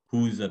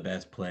 who's the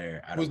best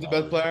player out Who's of the all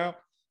best of them? player?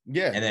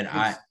 Yeah,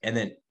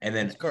 And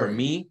then for Curry.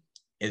 me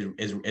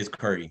is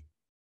Curry.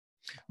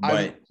 I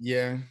But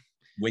yeah.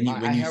 when you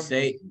I have.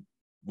 say,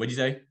 what'd you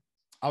say?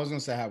 I was gonna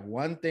say I have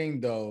one thing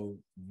though,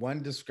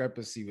 one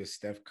discrepancy with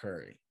Steph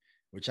Curry,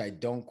 which I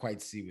don't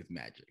quite see with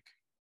Magic.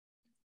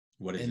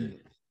 What is And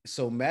it?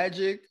 so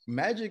Magic,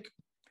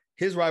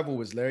 his rival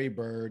was Larry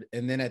Bird,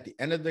 and then at the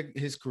end of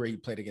his career, he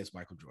played against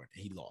Michael Jordan.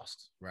 He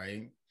lost,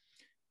 right?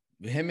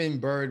 Him and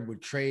Bird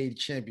would trade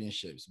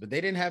championships, but they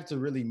didn't have to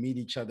really meet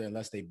each other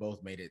unless they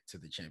both made it to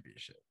the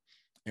championship,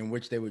 in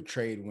which they would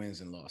trade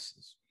wins and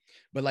losses.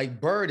 But like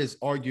Bird is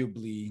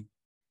arguably,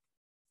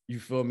 you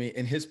feel me,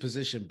 in his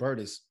position, Bird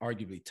is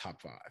arguably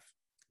top 5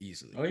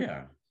 easily. Oh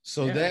yeah.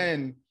 So yeah.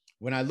 then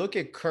when I look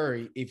at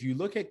Curry, if you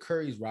look at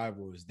Curry's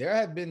rivals, there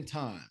have been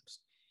times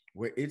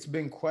where it's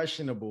been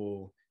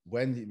questionable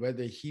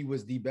whether he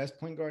was the best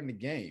point guard in the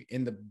game.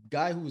 And the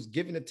guy who was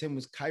giving it to him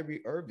was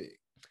Kyrie Irving.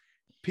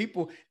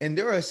 People, and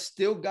there are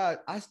still guys,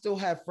 I still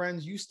have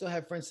friends, you still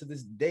have friends to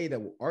this day that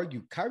will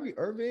argue Kyrie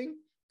Irving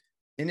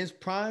in his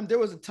prime, there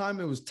was a time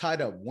it was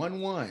tied up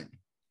 1-1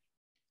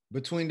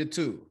 between the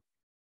two.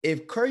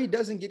 If Curry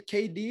doesn't get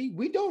KD,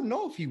 we don't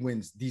know if he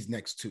wins these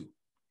next 2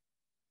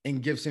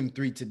 and gives him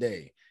 3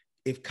 today.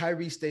 If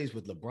Kyrie stays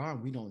with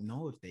LeBron, we don't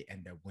know if they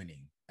end up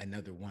winning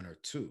another 1 or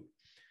 2.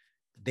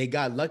 They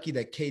got lucky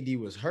that KD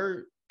was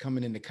hurt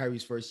coming into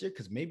Kyrie's first year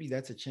because maybe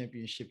that's a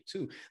championship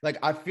too. Like,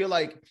 I feel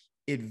like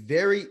it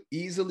very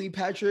easily,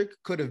 Patrick,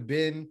 could have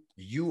been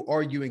you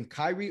arguing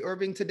Kyrie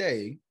Irving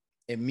today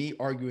and me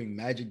arguing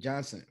Magic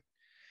Johnson.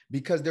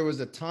 Because there was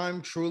a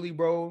time, truly,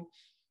 bro,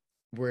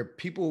 where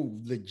people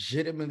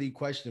legitimately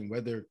questioned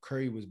whether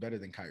Curry was better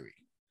than Kyrie.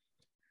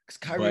 Because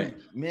Kyrie,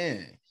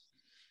 man.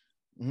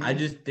 I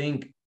just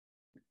think,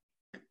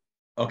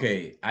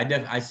 okay, I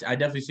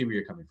definitely see where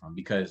you're coming from,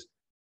 because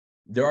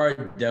there are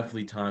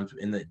definitely times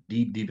in the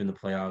deep in the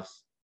playoffs,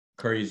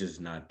 Curry's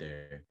just not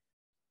there.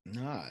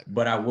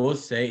 But I will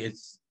say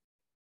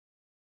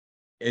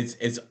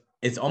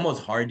it's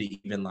almost hard to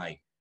even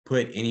like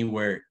put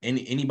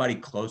anybody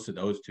close to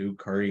those two,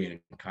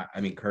 Curry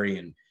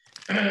and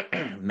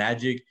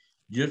Magic,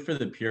 just for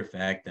the pure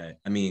fact that,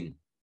 I mean,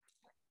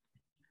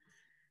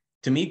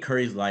 to me,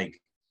 Curry's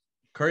like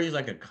a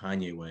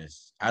Kanye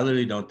West. I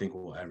literally don't think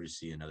we'll ever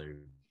see another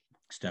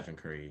Stephen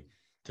Curry.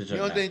 You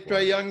don't think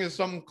Trae Young is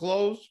something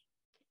close?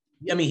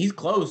 I mean, he's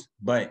close,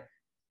 but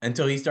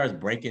until he starts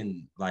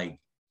breaking like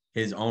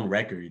his own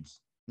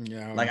records,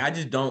 like I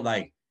just don't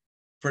like,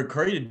 for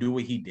Curry to do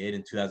what he did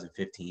in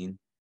 2015.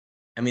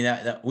 I mean,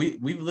 that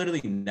we've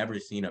literally never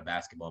seen a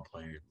basketball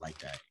player like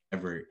that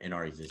ever in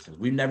our existence.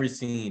 We've never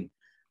seen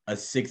a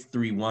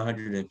 6'3",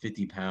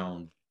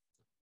 150-pound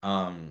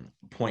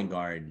point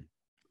guard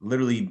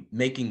literally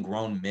making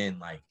grown men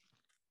like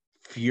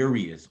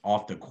furious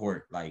off the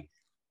court. Like,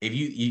 if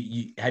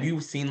you have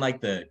you seen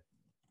like the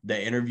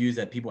interviews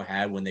that people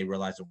had when they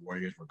realized the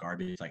Warriors were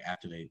garbage, like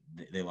after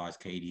they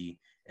lost KD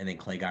and then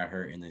Clay got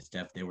hurt and then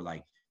Steph, they were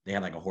like, they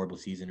had like a horrible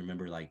season.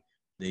 Remember, like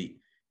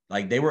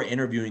they were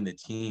interviewing the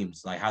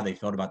teams, like how they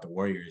felt about the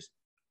Warriors,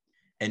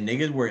 and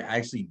niggas were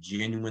actually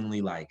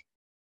genuinely like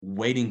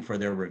waiting for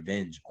their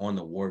revenge on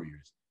the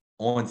Warriors,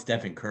 on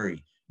Stephen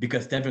Curry,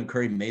 because Stephen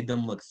Curry made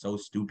them look so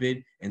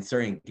stupid in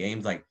certain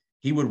games. Like,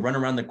 he would run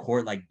around the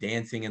court like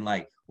dancing and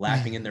like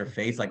laughing in their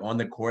face, like on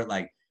the court.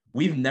 Like,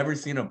 we've never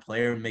seen a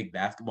player make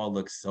basketball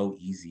look so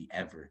easy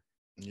ever.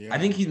 Yeah. I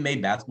think he's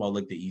made basketball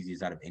look the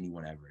easiest out of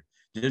anyone ever,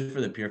 just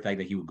for the pure fact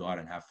that he would go out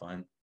and have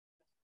fun.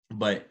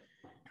 But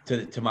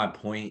to my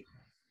point,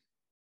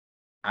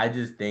 I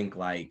just think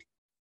like,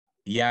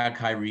 yeah,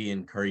 Kyrie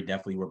and Curry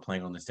definitely were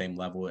playing on the same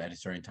level at a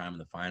certain time in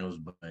the finals.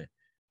 But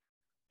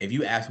if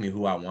you ask me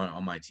who I want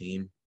on my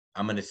team,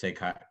 I'm gonna say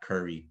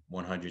Curry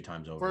 100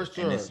 times over. For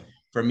sure. And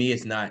for me,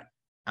 it's not.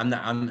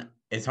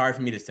 It's hard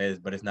for me to say this,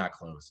 but it's not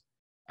close.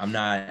 I'm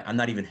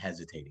not even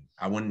hesitating.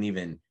 I wouldn't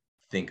even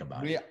think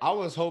about it. I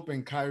was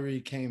hoping Kyrie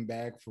came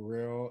back for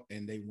real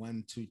and they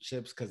won 2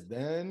 chips, because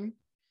then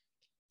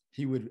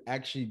he would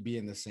actually be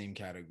in the same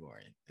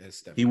category as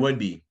Steph. He would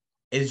be.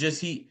 It's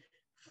just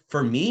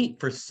for me,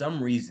 for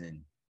some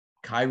reason,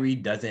 Kyrie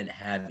doesn't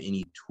have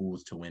any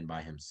tools to win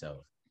by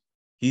himself.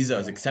 He's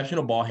an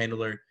exceptional ball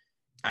handler.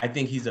 I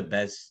think he's the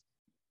best.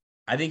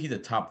 I think he's a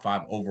top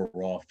 5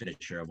 overall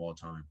finisher of all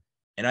time.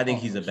 And I think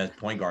he's the best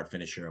point guard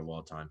finisher of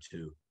all time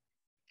too.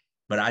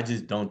 But I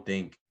just don't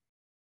think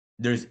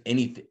there's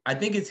anything. I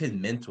think it's his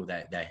mental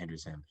that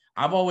hinders him.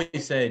 I've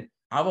always said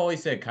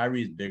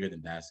Kyrie is bigger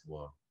than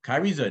basketball.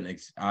 Kyrie's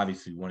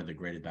obviously one of the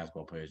greatest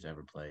basketball players to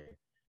ever play.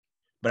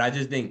 But I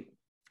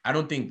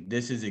don't think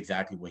this is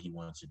exactly what he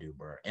wants to do,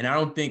 bro. And I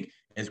don't think,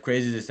 as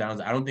crazy as it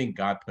sounds, I don't think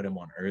God put him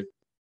on earth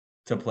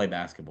to play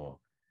basketball.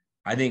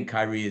 I think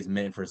Kyrie is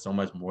meant for so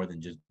much more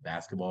than just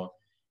basketball.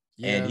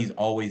 And Yeah. he's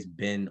always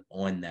been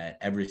on that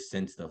ever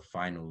since the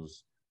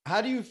finals.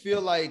 How do you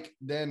feel like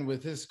then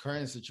with his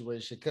current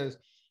situation? Because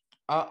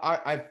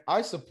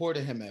I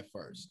supported him at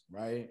first,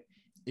 right?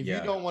 If you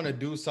Yeah. don't want to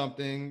do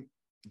something,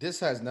 this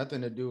has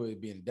nothing to do with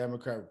being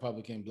Democrat,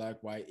 Republican,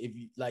 black, white. If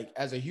you like,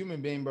 as a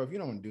human being, bro, if you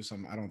don't want to do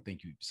something, I don't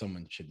think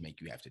someone should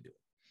make you have to do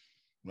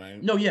it,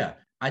 right? No, yeah,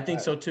 I think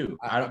so too.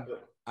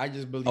 I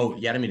just believe. Oh,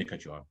 yeah, I didn't mean to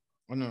cut you off.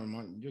 Oh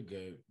no, you're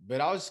good.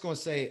 But I was just gonna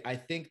say, I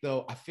think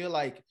though, I feel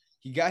like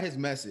he got his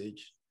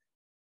message,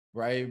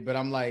 right? But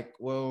I'm like,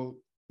 well,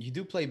 you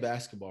do play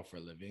basketball for a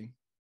living,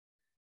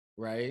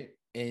 right?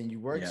 And you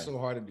work Yeah. so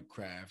hard at the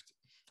craft.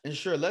 And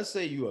sure, let's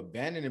say you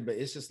abandon it, but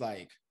it's just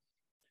like,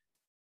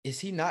 is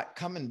he not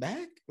coming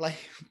back? Like,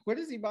 what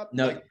is he about?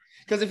 No, Like,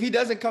 because if he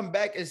doesn't come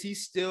back, is he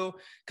still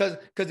because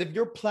if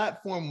your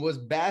platform was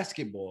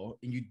basketball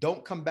and you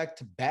don't come back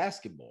to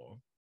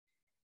basketball,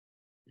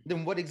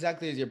 then what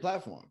exactly is your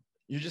platform?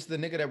 You're just the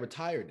nigga that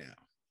retired now.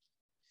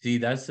 see,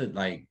 that's it.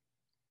 Like,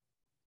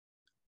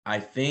 I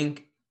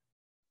think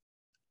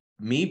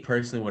me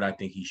personally, what I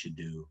think he should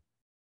do,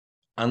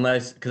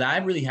 unless because I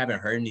really haven't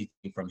heard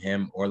anything from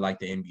him or like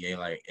the NBA,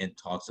 like in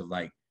talks of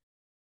like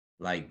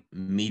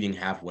meeting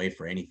halfway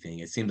for anything.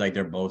 It seems like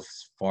they're both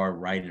far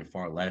right and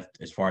far left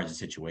as far as the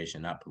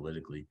situation, not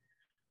politically.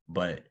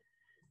 But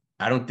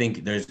I don't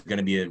think there's going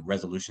to be a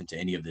resolution to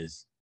any of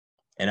this.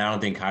 And I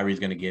don't think Kyrie's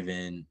going to give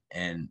in.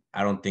 And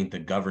I don't think the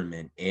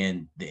government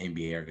and the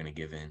NBA are going to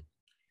give in.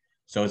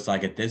 So it's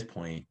like at this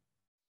point,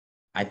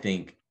 I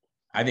think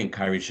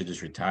Kyrie should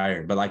just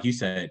retire. But like you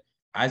said,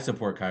 I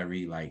support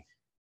Kyrie. Like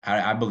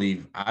I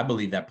believe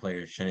that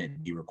players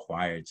shouldn't be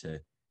required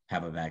to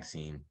have a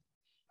vaccine.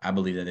 I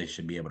believe that they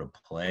should be able to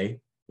play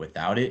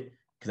without it.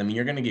 Because I mean,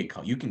 you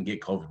can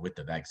get COVID with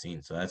the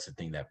vaccine. So that's the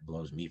thing that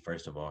blows me.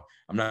 First of all,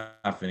 I'm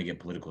not going to get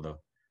political though,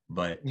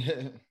 but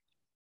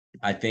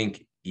I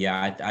think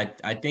yeah,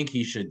 I think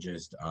he should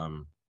just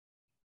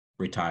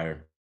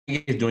retire.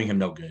 It's doing him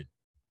no good.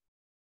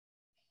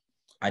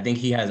 I think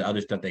he has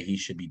other stuff that he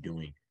should be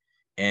doing,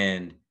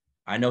 and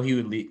I know he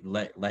would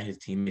let his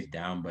teammates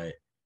down, but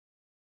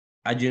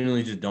I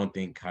genuinely just don't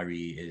think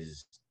Kyrie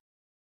is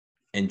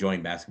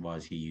enjoying basketball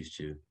as much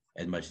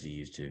as he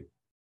used to.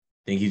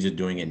 I think he's just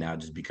doing it now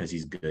just because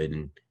he's good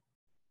and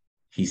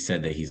he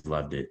said that he's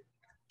loved it.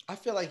 I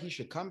feel like he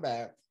should come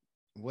back,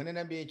 win an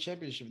NBA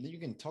championship, then you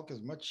can talk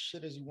as much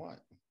shit as you want.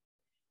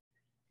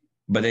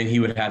 But then he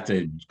would have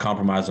to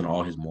compromise on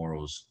all his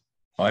morals,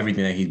 all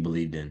everything that he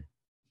believed in.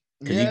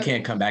 Because he Yeah,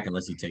 can't come back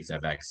unless he takes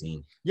that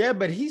vaccine. yeah,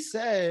 but he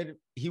said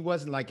he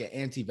wasn't like an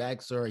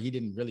anti-vaxxer. He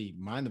didn't really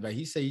mind the vaccine.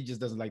 He said he just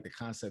doesn't like the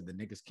concept that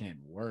niggas can't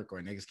work or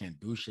niggas can't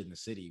do shit in the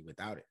city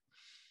without it.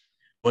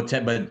 But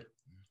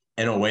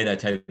in a way that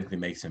technically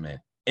makes him it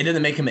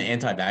doesn't make him an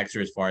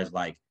anti-vaxxer as far as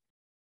like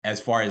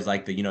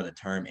the the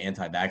term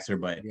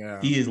anti-vaxxer, but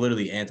Yeah. he is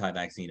literally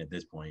anti-vaccine at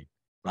this point.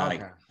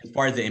 Like Okay. as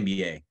far as the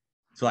NBA.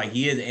 So like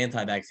he is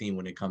anti-vaccine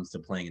when it comes to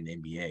playing in the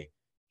NBA.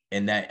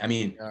 And that I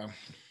mean, Yeah.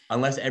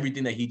 unless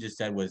everything that he just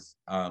said was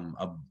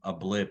a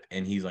blip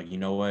and he's like, you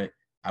know what,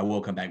 I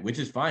will come back, which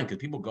is fine because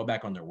people go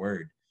back on their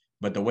word.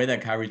 But the way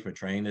that Kyrie's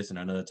portraying this and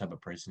I know the type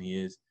of person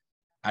he is,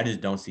 I just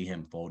don't see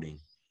him folding,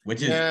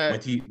 which is Yeah.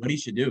 what he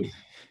should do.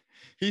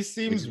 He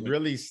seems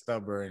really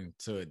stubborn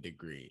to a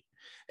degree.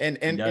 And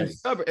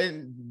stubborn,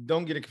 and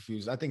don't get it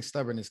confused. I think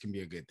stubbornness can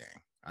be a good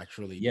thing. I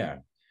truly yeah.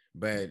 do.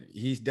 But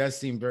he does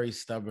seem very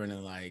stubborn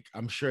and like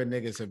I'm sure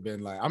niggas have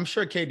been like, I'm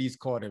sure KD's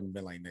called him and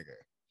been like, nigga,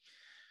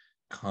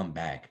 come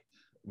back.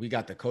 We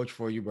got the coach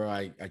for you, bro.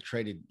 I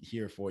traded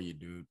here for you,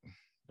 dude.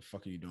 The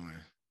fuck are you doing?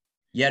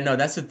 Yeah, no,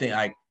 that's the thing.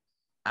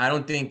 I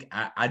don't think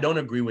I don't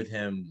agree with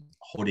him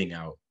holding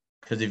out.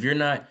 Because if you're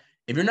not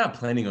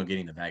planning on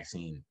getting the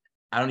vaccine,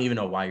 I don't even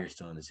know why you're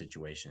still in the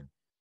situation.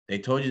 They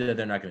told you that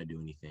they're not going to do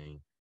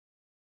anything.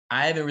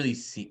 I haven't really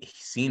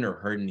seen or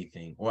heard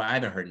anything, or I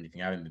haven't heard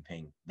anything. I haven't been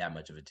paying that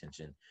much of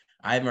attention.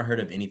 I haven't heard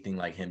of anything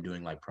like him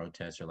doing like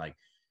protests or like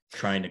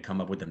trying to come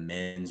up with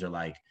amends or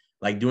like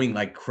doing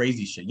like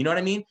crazy shit. You know what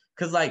I mean?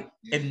 Because like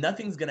if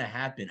nothing's gonna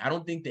happen, I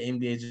don't think the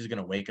NBA is just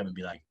gonna wake up and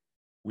be like,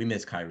 we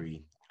miss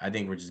Kyrie. I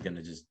think we're just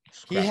gonna just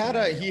he had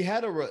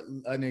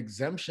an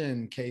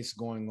exemption case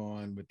going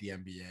on with the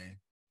NBA.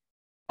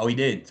 Oh, he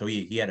did. So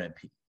he had a.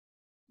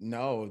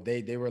 No,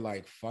 they were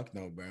like, fuck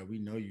no, bro. We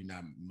know you're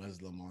not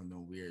Muslim on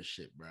no weird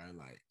shit, bro.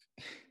 Like,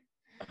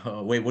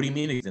 Wait, what do you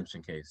mean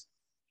exemption case?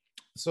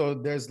 So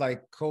there's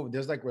like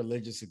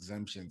religious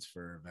exemptions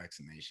for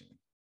vaccination.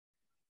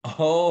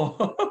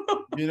 Oh,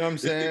 you know what I'm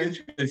saying?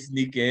 To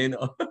sneak in.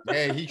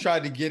 Yeah, he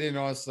tried to get in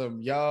on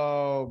some,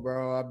 yo,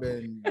 bro, I've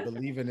been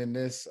believing in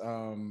this,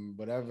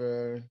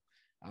 whatever.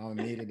 I don't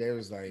need it. They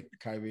was like,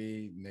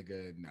 Kyrie,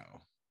 nigga, no.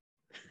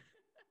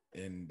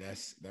 And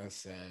that's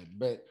sad.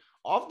 But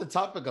off the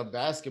topic of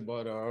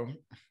basketball, though,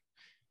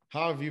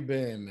 how have you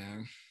been,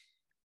 man?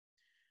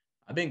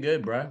 I've been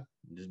good, bro.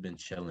 Just been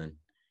chilling.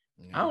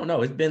 Yeah. I don't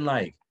know. It's been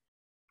like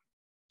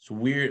it's a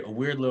weird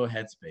little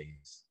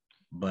headspace.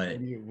 What But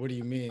do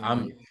you mean?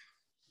 I'm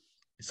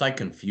it's like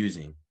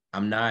confusing.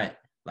 I'm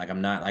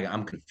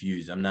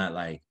confused. I'm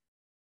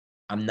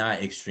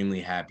not extremely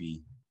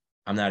happy.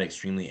 I'm not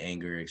extremely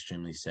angry,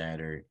 extremely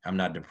sad, or I'm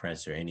not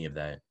depressed or any of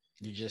that.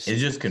 You just It's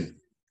just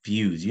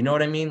confused. You know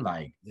what I mean?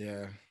 Like,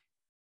 yeah.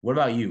 what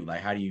about you? Like,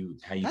 how you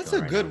That's feeling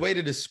a right good now? way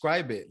to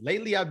describe it.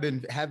 Lately, I've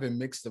been having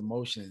mixed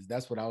emotions.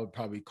 That's what I would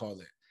probably call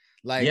it.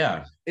 Like,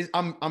 Yeah,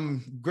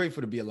 I'm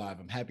grateful to be alive.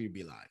 I'm happy to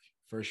be alive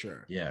for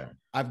sure. yeah.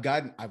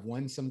 I've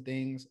won some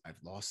things.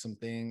 I've lost some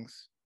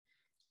things,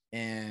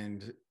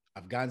 and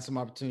I've gotten some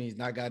opportunities,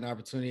 not gotten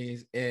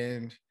opportunities,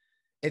 and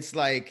it's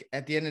like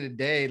at the end of the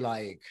day,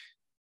 like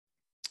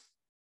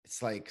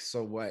it's like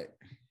so what?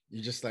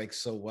 You're just like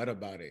so what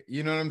about it?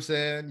 You know what I'm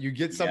saying? You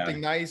get Yeah. something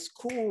nice,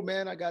 cool,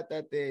 man. I got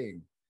that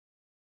thing.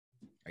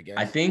 I I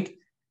guess. think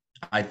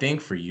I think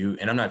for you,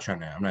 and I'm not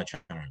trying to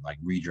like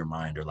read your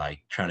mind or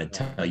like trying to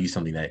tell you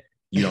something that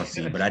you don't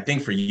see. But I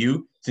think for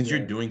you, since you're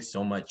Yeah. doing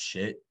so much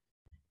shit,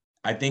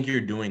 I think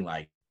you're doing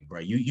like, bro,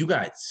 you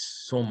got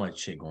so much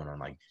shit going on.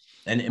 Like,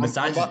 and I'm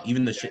besides just about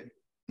even the shit,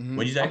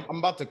 what'd you say? I'm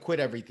about to quit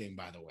everything,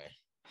 by the way.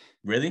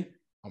 Really?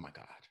 Oh my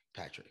God,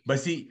 Patrick.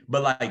 But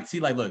like,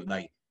 look,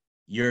 like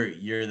you're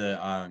the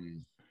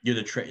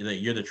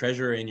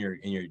treasurer in your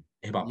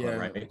hip hop club, Yeah,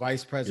 right?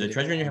 vice You're the president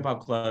treasurer in your hip now.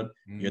 hop club.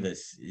 Mhm.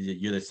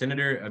 You're the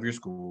senator of your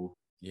school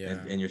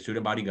Yeah. and your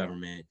student body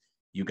government.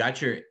 You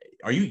got your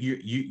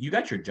you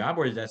got your job,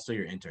 or is that still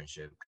your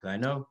internship? Because I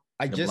know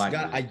the black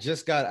I dude.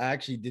 just got I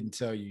actually didn't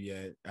tell you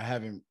yet. I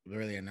haven't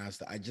really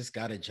announced it. I just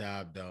got a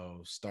job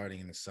though starting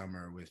in the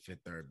summer with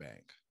Fifth Third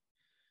Bank.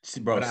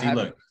 Bro, But see,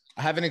 look,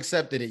 I haven't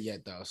accepted it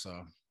yet though,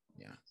 so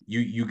yeah.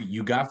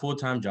 you got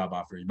full-time job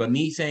offers, but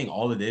me saying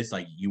all of this,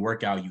 like you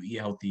work out, you eat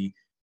healthy,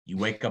 you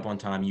wake up on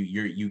time,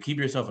 you keep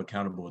yourself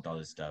accountable with all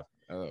this stuff.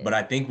 But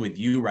I think with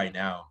you right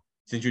now,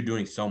 since you're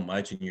doing so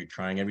much and you're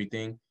trying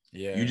everything,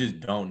 you Yeah. just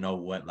don't know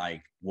what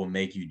like will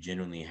make you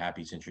genuinely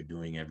happy since you're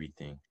doing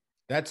everything.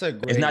 That's a It's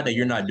great not that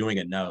you're way. not doing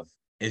enough.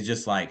 It's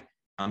just like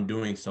I'm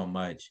doing so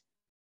much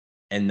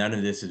and none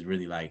of this is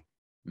really like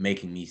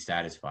making me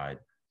satisfied.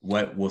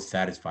 What will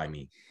satisfy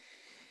me?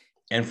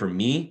 And for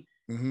me,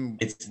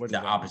 it's What is the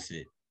that?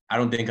 opposite. I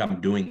don't think I'm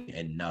doing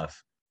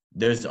enough.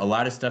 There's a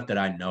lot of stuff that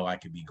I know I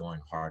could be going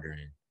harder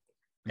in.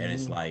 And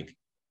it's Mhm. like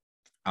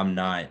I'm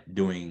not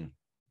doing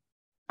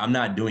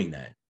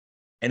that.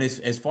 And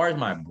as far as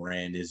my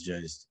brand is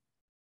just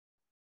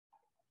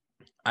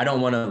I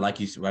don't want to like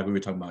we were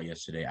talking about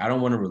yesterday. I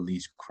don't want to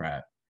release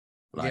crap.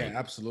 Yeah, Like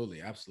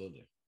absolutely,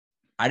 absolutely.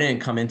 I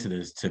didn't come into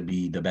this to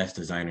be the best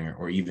designer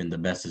or even the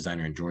best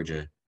designer in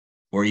Georgia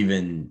or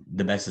even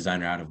the best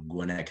designer out of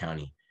Gwinnett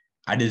County.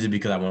 I did it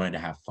because I wanted to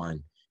have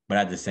fun. But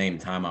at the same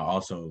time, I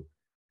also,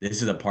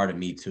 this is a part of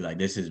me too. Like,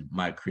 this is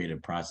my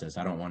creative process.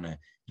 I don't want to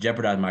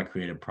jeopardize my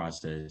creative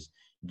process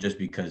just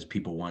because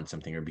people want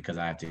something or because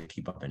I have to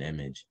keep up an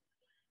image.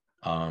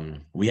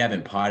 We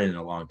haven't potted in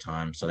a long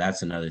time. So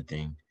that's another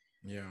thing.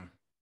 Yeah.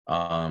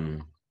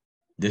 Um,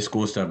 this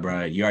school stuff,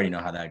 bro, you already know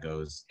how that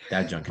goes.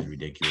 That junk is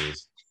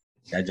ridiculous.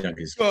 That junk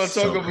is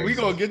so We crazy.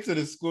 gonna get to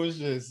the school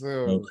shit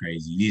So soon.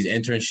 crazy. These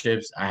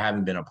internships, I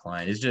haven't been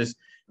applying. It's Yeah.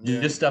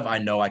 just stuff I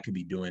know I could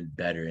be doing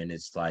better. And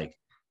it's like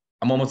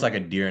I'm almost like a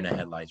deer in the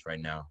headlights right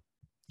now.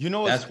 You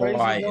know what's That's crazy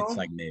why it's though?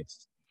 like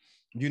mixed.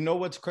 You know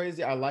what's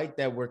crazy? I like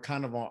that we're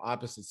kind of on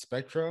opposite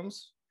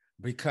spectrums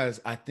because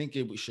I think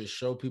it should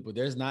show people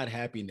there's not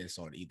happiness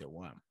on either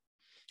one.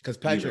 Because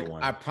Either Patrick,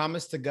 I one.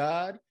 promise to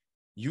God,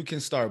 you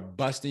can start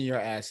busting your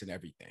ass in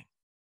everything.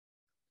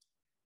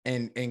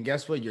 And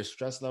guess what? Your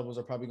stress levels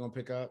are probably gonna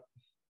pick up.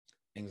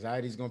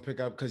 Anxiety is gonna pick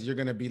up because you're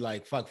gonna be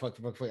like, fuck, fuck,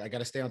 fuck, fuck. I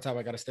gotta stay on top.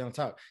 I gotta stay on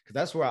top. Because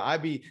that's where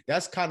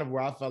that's kind of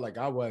where I felt like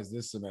I was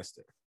this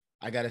semester.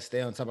 I gotta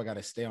stay on top. I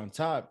gotta stay on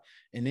top.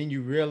 And then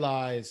you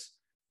realize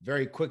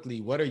very quickly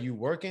what are you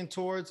working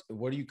towards,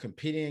 what are you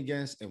competing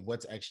against, and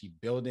what's actually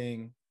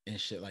building and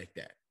shit like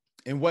that.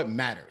 And what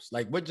matters,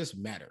 like what just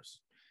matters,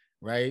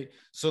 right?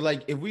 So,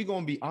 like, if we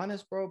gonna be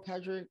honest, bro,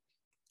 Patrick,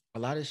 a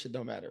lot of shit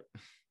don't matter.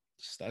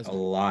 Just A doesn't.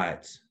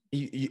 lot.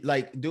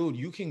 Like, dude,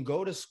 you can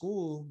go to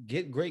school,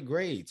 get great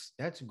grades.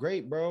 That's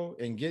great, bro.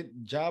 And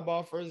get job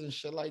offers and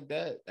shit like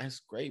that. That's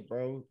great,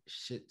 bro.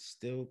 Shit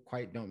still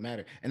quite don't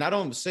matter. And I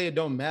don't say it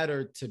don't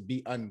matter to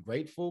be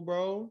ungrateful,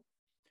 bro.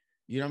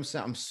 You know what I'm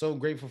saying? I'm so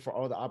grateful for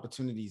all the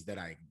opportunities that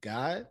I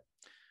got,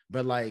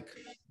 but like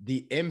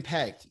the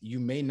impact, you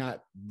may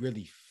not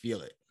really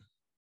feel it.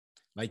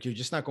 Like you're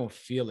just not going to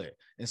feel it.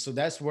 And so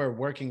that's where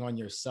working on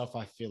yourself,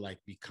 I feel like,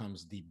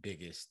 becomes the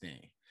biggest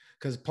thing.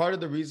 Because part of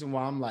the reason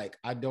why I'm like,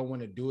 I don't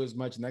want to do as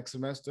much next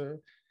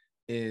semester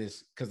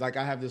is because like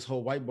I have this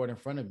whole whiteboard in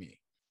front of me.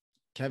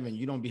 Kevin,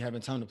 you don't be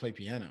having time to play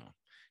piano.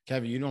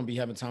 Kevin, you don't be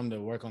having time to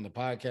work on the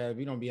podcast.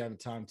 We don't be having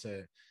time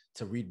to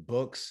read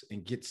books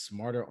and get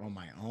smarter on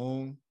my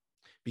own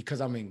because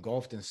I'm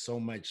engulfed in so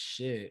much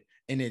shit.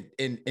 And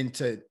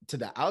to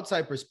the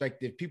outside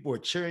perspective, people are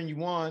cheering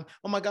you on.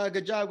 Oh my God,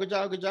 good job, good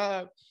job, good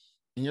job.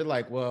 And you're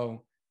like,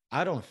 well,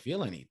 I don't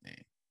feel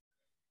anything.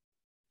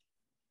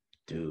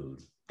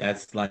 dude,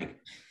 that's like,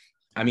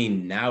 I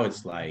mean, now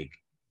it's like,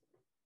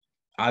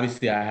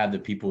 obviously I have the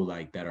people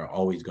like that are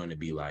always going to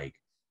be like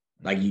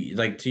you,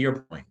 like to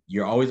your point,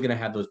 you're always going to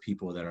have those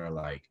people that are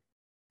like,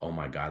 oh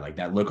my God, like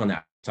that look on the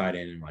outside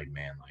end and like,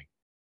 man, like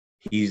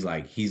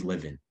he's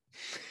living.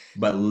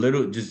 But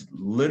just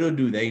little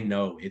do they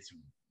know it's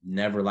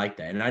never like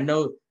that. And I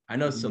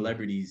know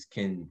celebrities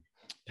can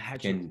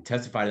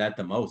testify to that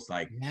the most.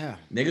 Like Yeah.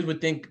 niggas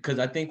would think, because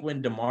I think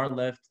when DeMar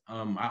left,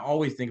 I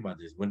always think about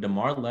this. When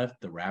DeMar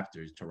left the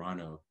Raptors,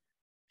 Toronto,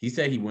 he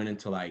said he went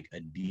into like a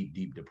deep,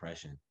 deep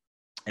depression.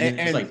 And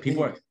it's like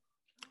people are,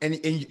 and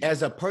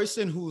as a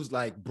person who's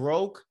like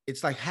broke,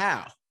 it's like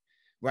how?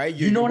 Right?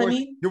 you know what I worth,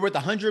 mean? You're worth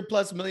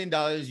 $100+ million.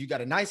 You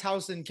got a nice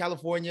house in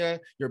California.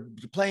 You're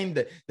playing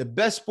the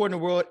best sport in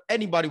the world.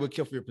 Anybody would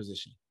kill for your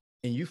position.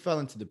 And you fell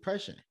into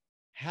depression.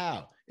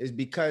 How? Is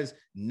because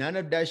none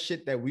of that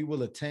shit that we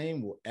will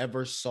attain will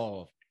ever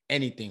solve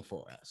anything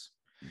for us.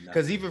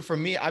 Because even for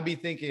me, I'd be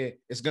thinking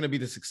it's going to be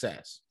the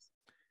success,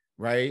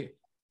 right?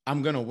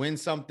 I'm going to win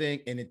something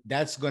and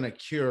that's going to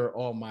cure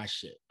all my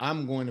shit.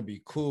 I'm going to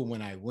be cool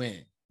when I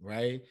win,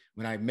 right?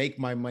 When I make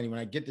my money, when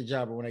I get the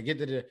job, or when I get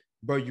to the,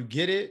 bro, you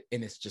get it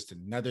and it's just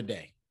another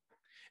day.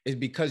 It's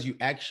because you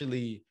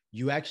actually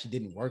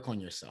didn't work on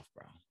yourself,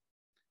 bro.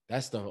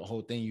 That's the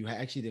whole thing. You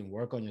actually didn't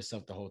work on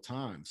yourself the whole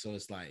time. So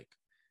it's like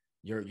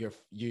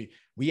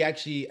we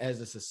actually as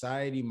a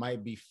society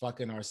might be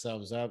fucking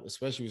ourselves up,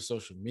 especially with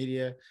social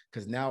media,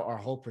 because now our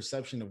whole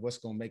perception of what's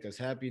going to make us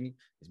happy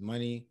is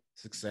money,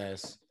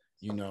 success,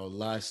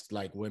 lust,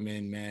 like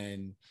women,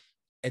 men.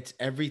 It's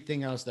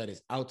everything else that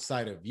is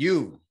outside of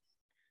you,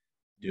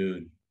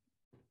 dude.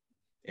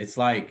 It's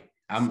like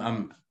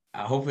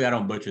hopefully I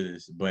don't butcher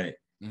this, but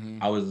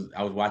I was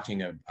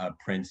watching a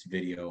Prince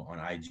video on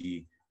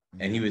IG,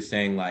 and he was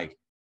saying like,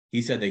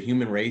 he said the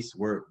human race,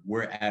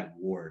 we're at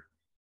war.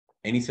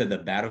 And he said the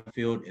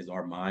battlefield is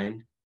our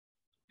mind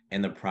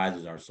and the prize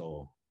is our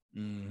soul.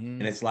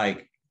 And it's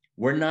like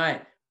we're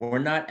not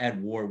at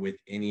war with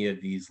any of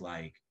these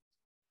high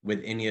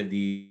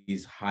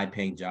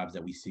paying jobs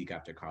that we seek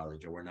after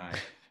college, or we're not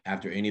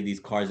after any of these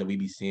cars that we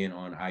be seeing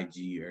on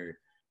IG, or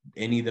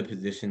any of the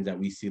positions that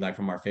we see like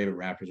from our favorite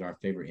rappers or our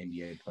favorite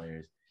NBA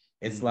players.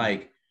 It's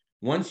like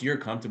once you're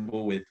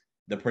comfortable with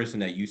the person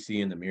that you see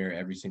in the mirror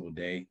every single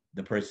day,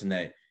 the person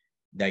that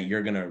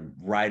you're gonna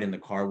ride in the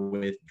car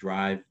with,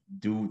 drive,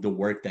 do the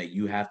work that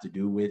you have to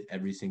do with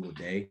every single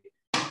day,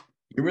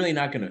 you're really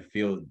not gonna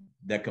feel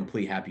that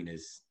complete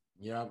happiness.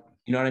 Yep.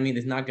 You know what I mean?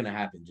 It's not gonna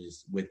happen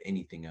just with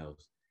anything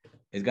else.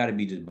 It's got to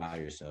be just by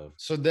yourself.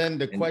 So then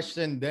the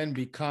question then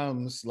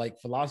becomes, like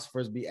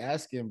philosophers be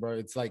asking, bro,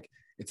 it's like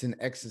it's an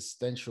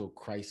existential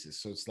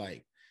crisis. So it's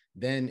like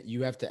then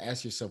you have to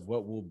ask yourself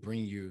what will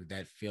bring you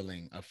that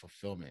feeling of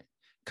fulfillment.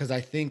 Because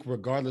I think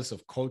regardless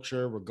of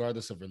culture,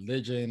 regardless of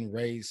religion,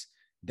 race,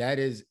 that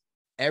is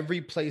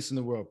every place in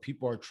the world,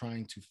 people are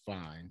trying to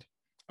find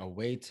a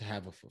way to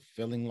have a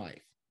fulfilling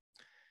life.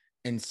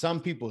 And some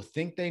people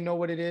think they know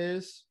what it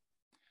is.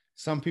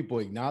 Some people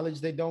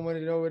acknowledge they don't want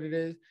to know what it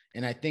is.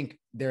 And I think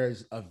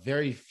there's a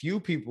very few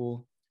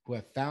people who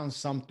have found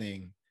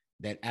something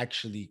that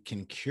actually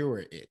can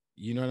cure it.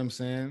 You know what I'm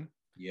saying?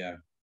 Yeah.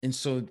 And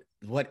so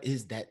what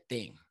is that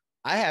thing?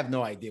 I have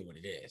no idea what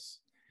it is.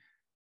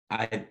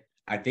 I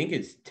think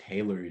it's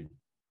tailored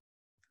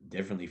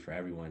differently for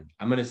everyone.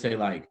 I'm gonna say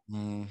like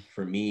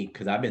for me,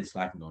 because I've been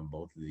slacking on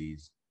both of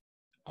these.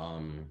 I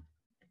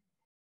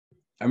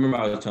remember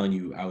I was telling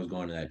you I was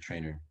going to that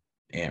trainer,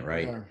 Ant,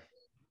 right?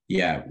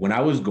 Yeah. When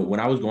I was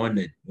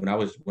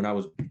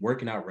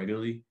working out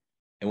regularly,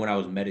 and when I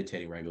was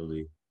meditating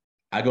regularly,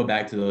 I go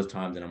back to those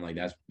times and I'm like,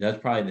 that's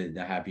probably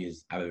the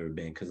happiest I've ever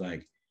been. Cause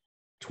like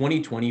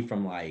 2020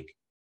 from like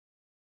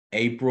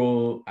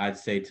April, I'd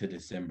say, to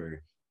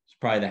December, it's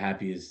probably the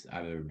happiest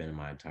I've ever been in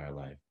my entire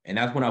life. And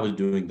that's when I was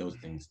doing those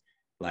things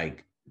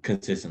like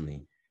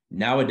consistently.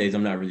 Nowadays,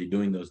 I'm not really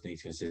doing those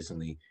things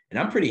consistently. And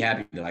I'm pretty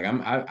happy. Like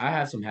I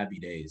have some happy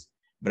days,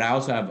 but I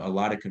also have a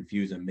lot of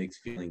confused and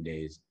mixed feeling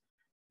days.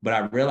 But I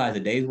realize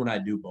the days when I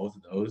do both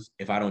of those,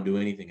 if I don't do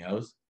anything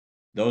else,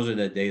 those are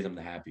the days I'm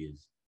the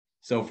happiest.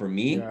 So for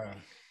me,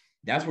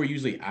 that's where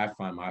usually I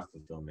find my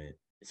fulfillment.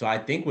 So I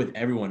think with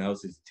everyone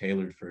else, it's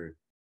tailored for,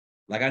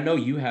 like, I know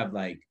you have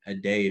like a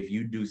day, if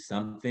you do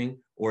something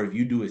or if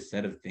you do a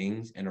set of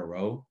things in a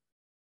row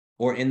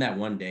or in that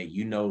one day,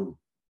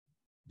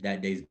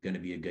 that day's going to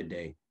be a good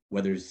day.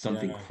 Whether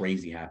something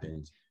crazy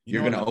happens,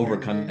 you're going to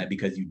overcome that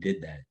because you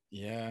did that.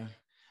 Yeah.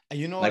 And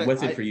you know like,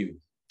 what's it for you?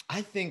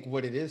 I think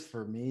what it is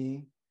for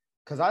me,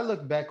 because I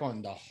look back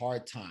on the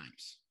hard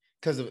times,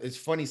 because it's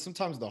funny,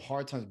 sometimes the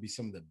hard times be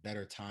some of the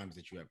better times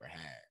that you ever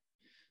had.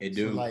 It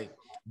do. So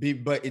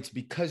but it's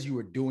because you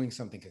were doing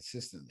something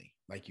consistently,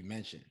 like you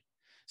mentioned.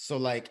 So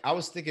like I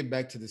was thinking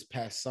back to this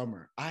past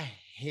summer. I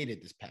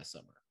hated this past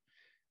summer.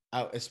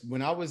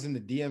 When I was in the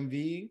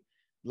DMV,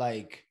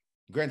 like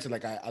granted,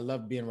 like I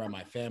love being around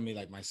my family,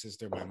 like my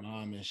sister, my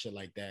mom, and shit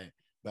like that.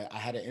 But I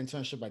had an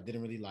internship I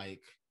didn't really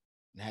like.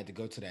 And I had to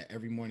go to that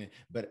every morning.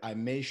 But I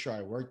made sure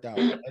I worked out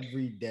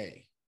every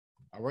day.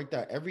 I worked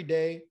out every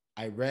day.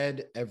 I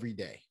read every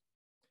day,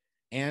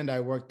 and I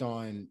worked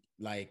on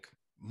like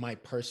my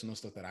personal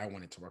stuff that I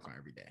wanted to work on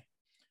every day,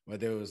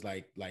 whether it was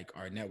like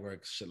our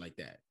network, shit like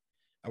that.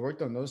 I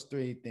worked on those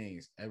three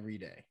things every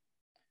day: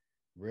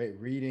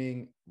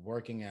 reading,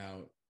 working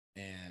out,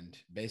 and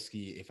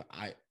basically if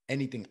I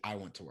anything I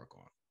want to work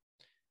on.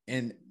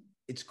 And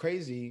it's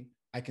crazy.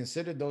 I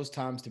considered those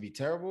times to be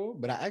terrible,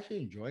 but I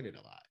actually enjoyed it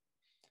a lot.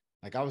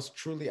 Like I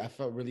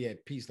felt really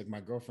at peace. Like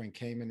my girlfriend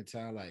came into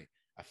town, like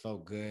I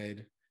felt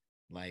good.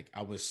 Like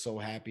I was so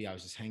happy. I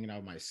was just hanging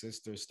out with my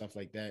sister, stuff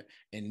like that.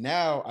 And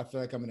now I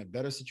feel like I'm in a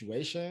better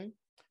situation.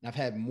 And I've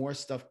had more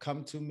stuff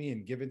come to me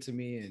and given to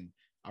me and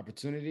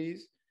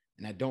opportunities.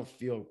 And I don't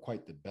feel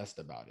quite the best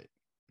about it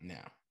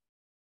now.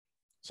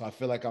 So I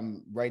feel like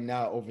I'm right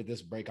now over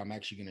this break, I'm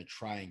actually going to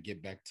try and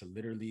get back to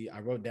literally,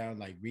 I wrote down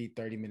like read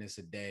 30 minutes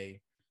a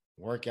day,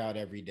 work out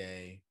every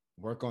day,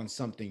 work on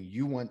something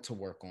you want to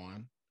work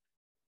on,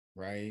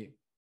 right?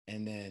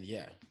 And then,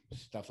 yeah,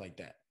 stuff like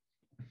that.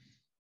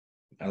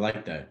 I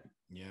like that.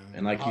 Yeah.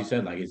 And like you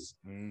said, like it's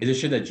a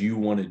shit that you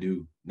want to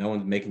do. No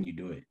one's making you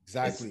do it.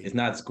 Exactly. It's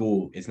not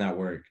school. It's not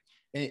work.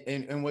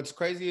 And what's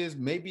crazy is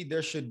maybe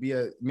there should be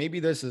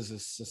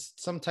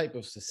some type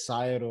of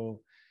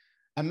societal.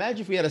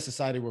 Imagine if we had a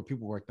society where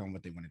people worked on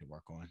what they wanted to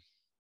work on.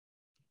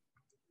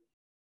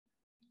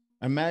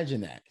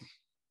 Imagine that.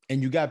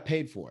 And you got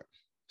paid for it.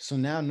 So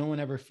now no one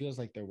ever feels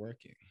like they're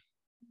working.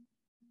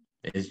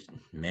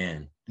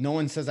 No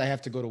one says I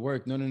have to go to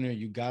work. No.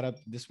 You got up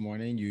this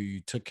morning,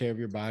 you took care of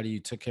your body, you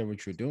took care of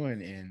what you're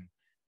doing, and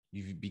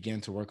you began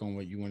to work on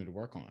what you wanted to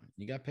work on.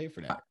 You got paid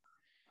for that.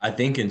 I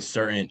think in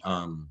certain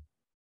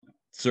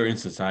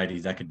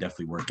societies that could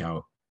definitely work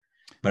out.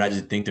 But I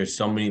just think there's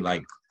so many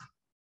like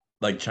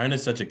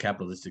China's such a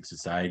capitalistic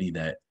society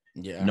that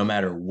no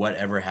matter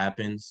whatever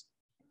happens,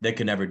 they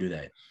could never do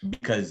that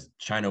because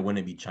China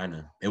wouldn't be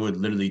China. It would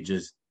literally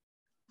just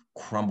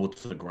crumble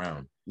to the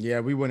ground.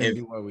 Yeah, we wouldn't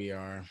be where we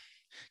are.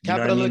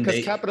 Capitalism,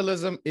 because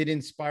capitalism, it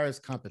inspires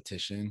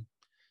competition.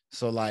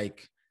 So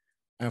like,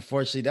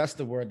 unfortunately, that's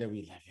the world that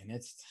we live in.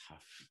 It's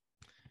tough.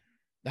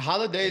 The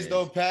holidays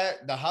though,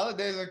 Pat, the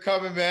holidays are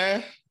coming,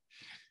 man.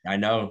 I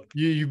know.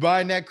 You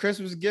buying that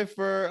Christmas gift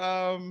for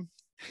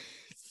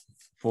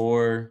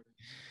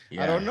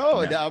I don't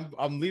know. No.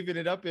 I'm leaving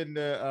it up in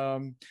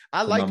the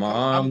I like my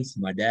mom's,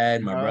 my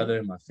dad, my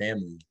brother, my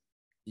family.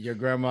 Your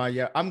grandma,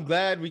 yeah. I'm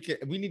glad we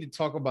need to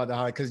talk about the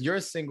holiday because you're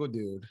a single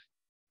dude.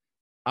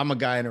 I'm a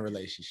guy in a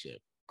relationship.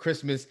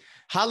 Christmas,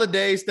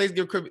 holidays,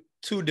 Thanksgiving,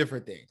 two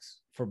different things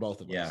for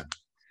both of us. Yeah.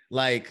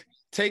 Like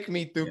take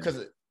me through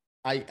because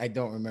I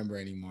don't remember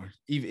anymore.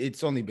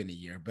 It's only been a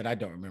year, but I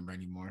don't remember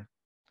anymore.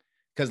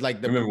 Because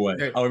like remember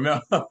what? I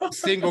remember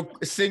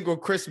single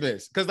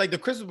Christmas. Because like the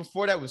Christmas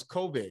before that was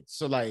COVID.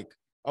 So like,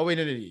 oh wait,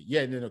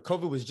 no.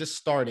 COVID was just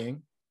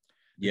starting.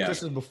 The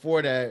Christmas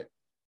before that,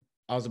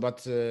 I was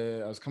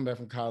coming back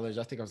from college.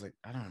 I think I was like,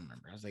 I don't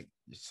remember. I was like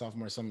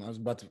sophomore or something. I was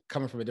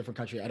coming from a different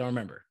country. I don't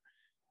remember.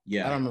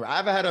 Yeah. I don't remember. I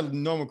haven't had a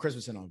normal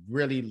Christmas in a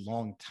really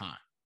long time.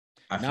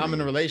 Now I'm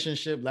in a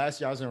relationship. Last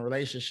year I was in a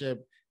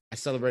relationship. I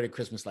celebrated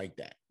Christmas like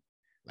that.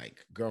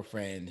 Like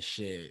girlfriend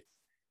shit.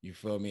 You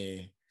feel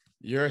me?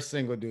 You're a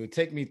single dude.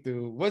 Take me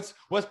through what's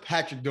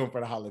Patrick doing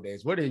for the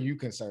holidays? What are you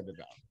concerned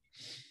about?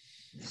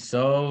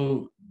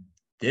 So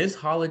this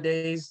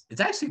holidays, it's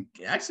actually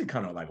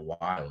kind of like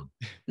wild.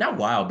 Not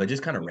wild, but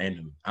just kind of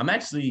random. I'm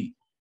actually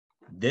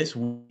this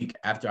week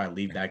after I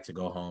leave back to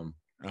go home.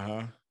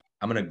 I'm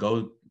gonna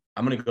go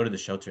to the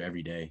shelter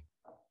every day.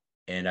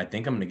 And I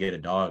think I'm gonna get a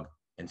dog.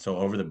 And so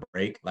over the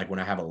break, like when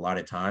I have a lot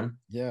of time,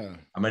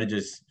 I'm gonna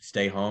just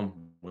stay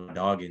home with a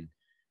dog. And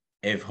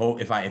if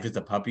it's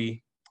a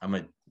puppy, I'm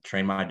gonna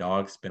train my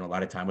dog, spend a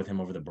lot of time with him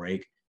over the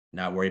break,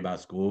 not worry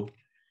about school.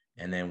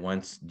 And then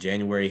once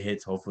January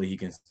hits, hopefully he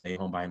can stay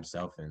home by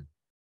himself. And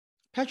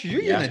Patrick,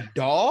 you're getting a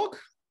dog?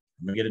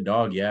 I'm gonna get a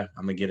dog. Yeah,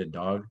 I'm gonna get a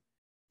dog.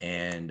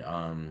 And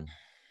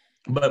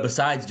but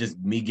besides just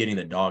me getting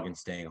the dog and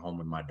staying home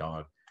with my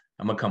dog,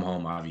 I'm gonna come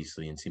home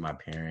obviously and see my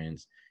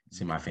parents,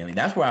 see my family.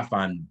 That's where I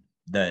find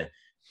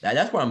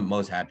that's where I'm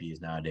most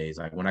happiest nowadays.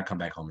 Like when I come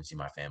back home and see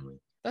my family.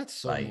 That's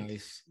so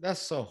nice.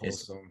 That's so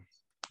wholesome.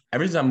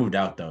 Ever since I moved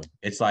out though,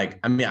 it's like,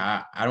 I mean,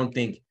 I don't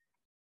think,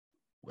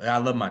 I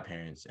love my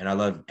parents and I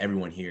love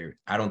everyone here.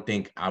 I don't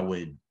think I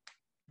would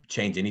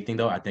change anything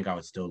though. I think I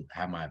would still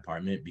have my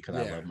apartment because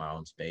I love my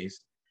own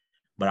space.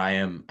 But I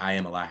am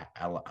a lot,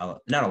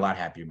 not a lot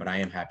happier, but I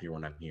am happier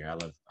when I'm here.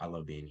 I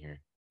love being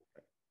here.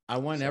 I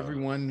want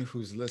everyone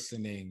who's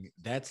listening,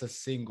 that's a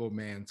single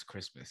man's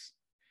Christmas.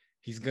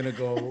 He's gonna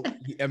go.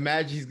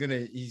 Imagine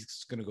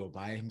he's gonna go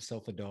buy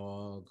himself a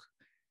dog,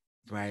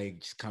 right?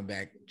 Just come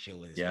back, chill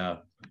with his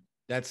family.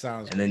 That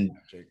sounds. And then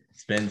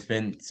spend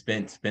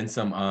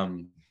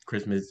some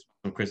Christmas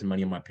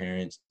money on my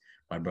parents,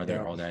 my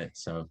brother, all that.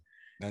 So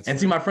and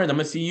see my friends. I'm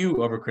gonna see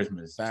you over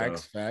Christmas.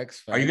 Facts.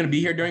 Are you gonna be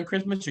here during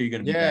Christmas, or are you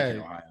gonna be back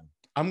in Ohio?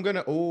 I'm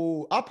gonna.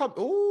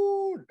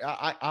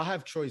 I'll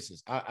have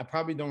choices. I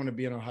probably don't want to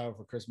be in Ohio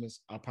for Christmas.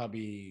 I'll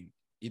probably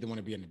either want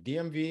to be in the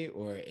DMV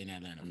or in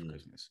Atlanta for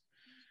Christmas.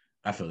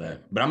 I feel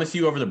that. But I'm gonna see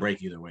you over the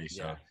break either way.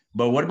 So, Yeah.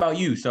 but what about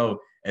you?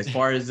 So as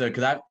far as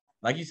because I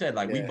like you said,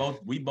 like Yeah.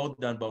 we both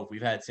done both.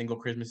 We've had single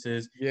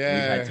Christmases and we've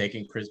had Yeah.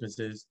 taken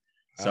Christmases.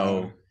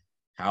 So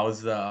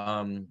how's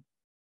the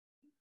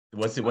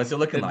what's it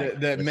looking like?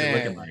 What's it looking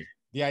Man, like?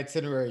 the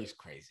itinerary is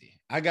crazy.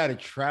 I gotta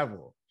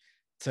travel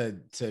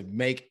to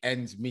make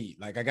ends meet.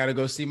 Like I gotta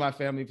go see my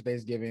family for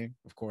Thanksgiving,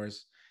 of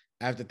course.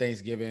 After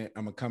Thanksgiving,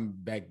 I'm gonna come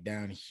back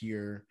down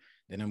here.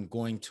 Then I'm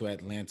going to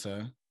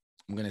Atlanta.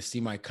 I'm gonna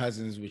see my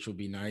cousins, which will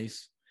be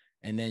nice.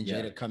 And then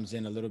Jada comes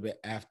in a little bit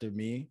after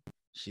me.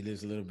 She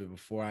lives a little bit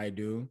before I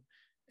do.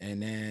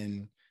 And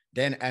then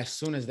as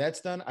soon as that's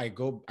done, I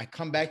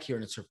come back here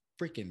and it's her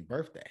freaking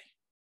birthday.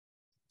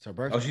 It's her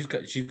birthday. Oh, she's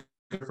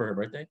good for her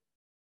birthday?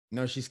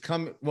 No, she's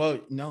coming. Well,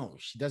 no,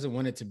 she doesn't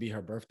want it to be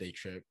her birthday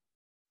trip.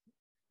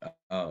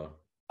 Oh.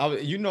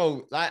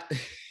 Like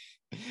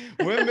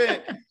women,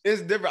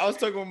 it's different. I was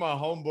talking with my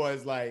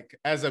homeboys, like,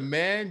 as a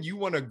man, you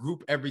want to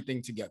group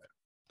everything together.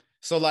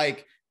 So,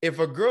 like, if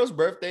a girl's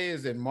birthday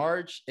is in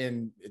March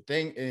and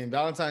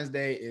Valentine's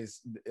Day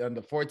is on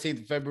the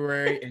 14th of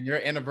February and your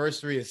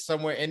anniversary is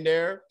somewhere in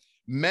there,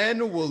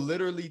 men will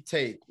literally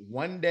take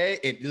one day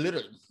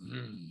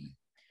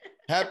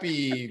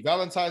happy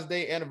Valentine's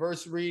Day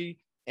anniversary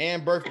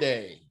and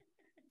birthday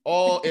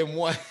all in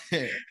one.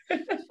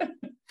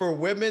 For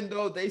women,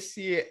 though, they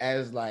see it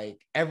as like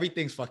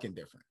everything's fucking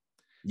different.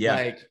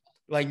 Yeah.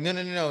 Like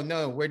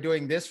no. We're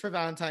doing this for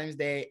Valentine's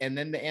Day, and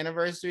then the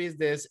anniversary is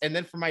this, and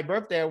then for my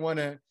birthday, I want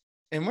to.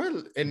 And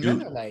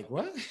men are like,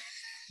 what?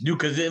 Dude,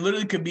 because it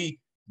literally could be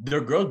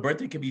their girl's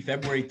birthday could be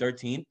February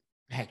 13th,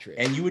 Patrick,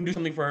 and you would do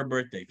something for her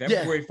birthday.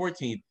 February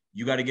 14th,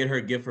 you got to get her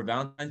a gift for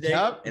Valentine's Day.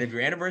 Yep. And if your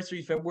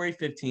anniversary is February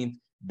 15th,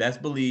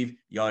 best believe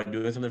y'all are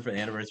doing something for the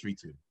anniversary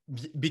too.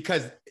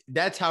 Because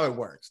that's how it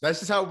works. That's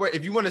just how it works.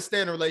 If you want to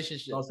stay in a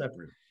relationship, all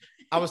separate.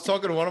 I was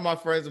talking to one of my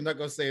friends. I'm not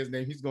going to say his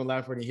name. He's going to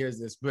laugh when he hears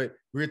this. But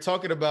we were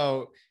talking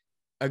about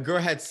a girl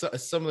had a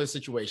similar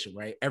situation,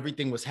 right?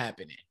 Everything was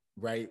happening,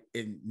 right?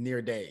 In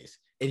near days.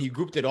 And he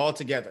grouped it all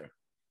together.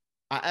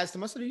 I asked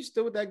him, I said, are you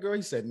still with that girl?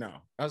 He said, no.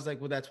 I was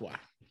like, well, that's why.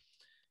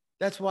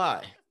 That's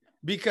why.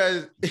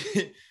 Because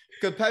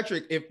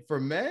Patrick, if for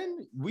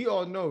men, we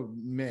all know,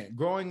 man,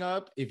 growing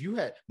up, if you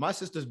had, my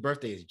sister's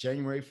birthday is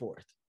January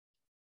 4th.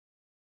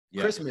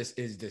 Yeah. Christmas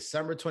is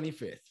December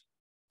 25th.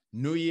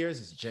 New Year's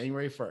is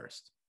January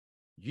 1st.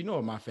 You know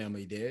what my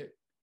family did.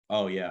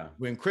 Oh, yeah.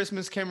 When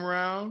Christmas came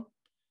around,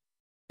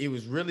 it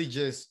was really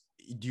just,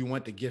 do you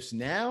want the gifts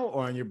now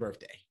or on your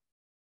birthday?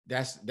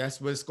 That's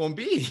what it's going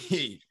to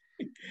be.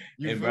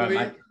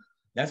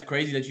 That's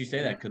crazy that you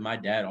say that, because my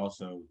dad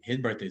also, his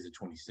birthday is the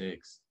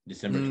 26th,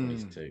 December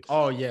 26th.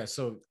 Oh, yeah.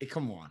 So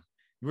come on.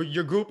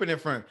 You're grouping it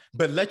from,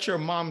 but let your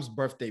mom's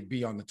birthday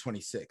be on the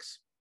 26th.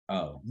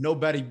 Oh,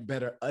 nobody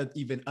better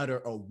even utter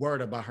a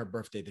word about her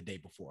birthday the day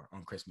before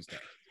on Christmas Day.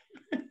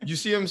 You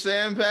see what I'm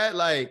saying, Pat?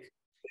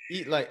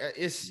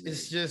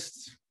 It's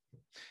just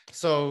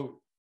so.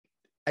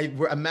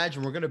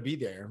 Imagine we're gonna be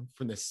there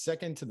from the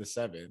 2nd to the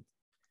 7th,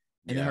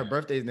 and then her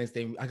birthday is the next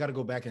day. I got to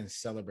go back and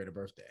celebrate a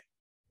birthday.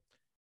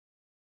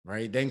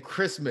 Right then,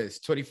 Christmas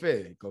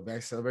 25th, go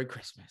back celebrate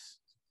Christmas.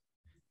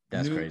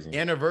 That's crazy.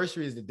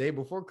 Anniversary is the day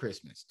before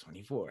Christmas,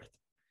 24th.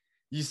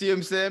 You see what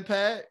I'm saying,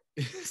 Pat?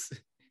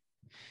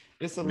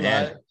 It's a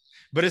lot,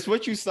 but it's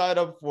what you sign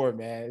up for,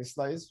 man. It's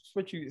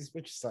what you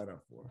sign up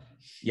for.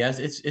 Yes,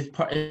 it's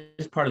part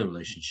of the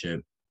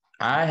relationship.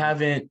 I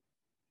haven't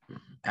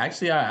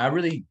actually. I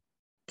really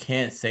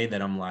can't say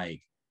that I'm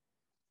like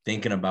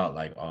thinking about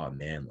like, oh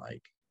man,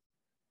 like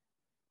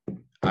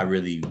I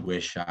really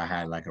wish I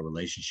had like a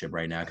relationship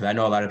right now, because I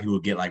know a lot of people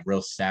get like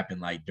real sapping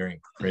like during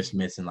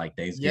Christmas and like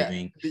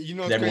Thanksgiving. Yeah, you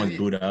know, everyone's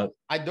booed up.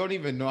 I don't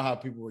even know how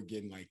people were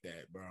getting like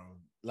that, bro.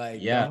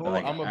 Like, yeah,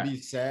 I'm gonna be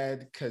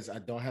sad because I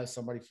don't have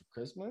somebody for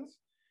Christmas.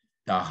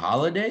 A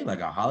holiday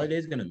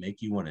is gonna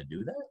make you want to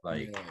do that.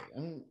 Like,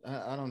 yeah,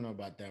 I don't know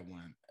about that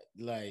one.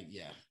 Like,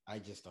 yeah, I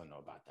just don't know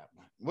about that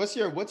one. What's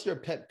your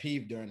pet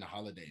peeve during the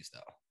holidays,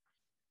 though?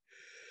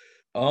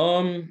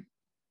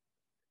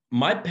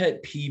 My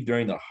pet peeve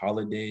during the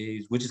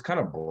holidays, which is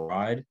kind of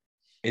broad,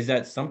 is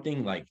that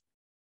something like,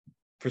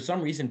 for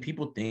some reason,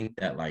 people think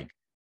that like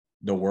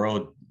the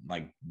world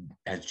like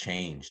has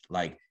changed.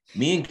 Like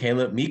me and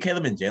Caleb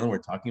and Jalen were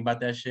talking about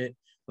that shit.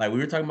 Like we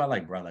were talking about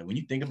like, bro, like when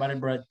you think about it,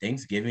 bro,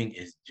 Thanksgiving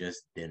is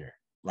just dinner.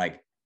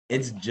 Like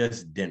it's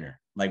just dinner.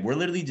 Like we're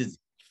literally just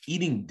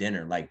eating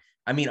dinner. Like,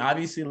 I mean,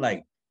 obviously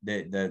like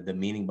the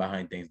meaning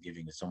behind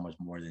Thanksgiving is so much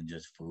more than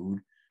just food.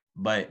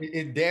 But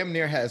it damn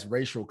near has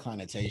racial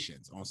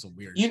connotations on some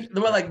weird shit.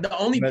 Like the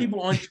only people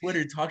on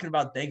Twitter talking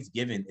about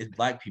Thanksgiving is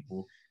Black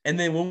people. And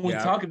then when we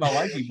talk about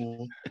white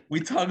people, we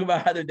talk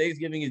about how their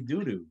Thanksgiving is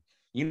doo-doo.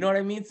 You know what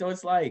I mean? So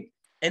it's like,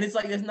 and it's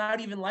like, it's not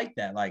even like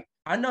that. Like,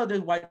 I know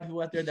there's white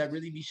people out there that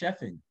really be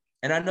chefing.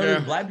 And I know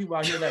there's Black people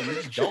out here that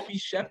really don't be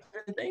chefing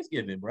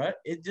Thanksgiving, bro.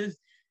 It's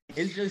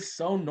just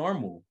so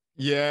normal.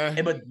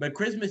 Yeah. But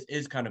Christmas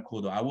is kind of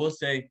cool though. I will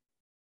say,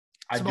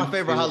 it's my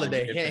favorite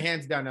holiday.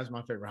 Hands down, that's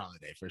my favorite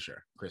holiday for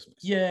sure. Christmas.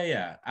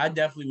 Yeah. I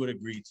definitely would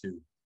agree too.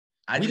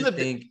 I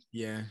think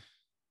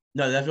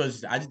No, that's what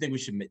I just think we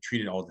should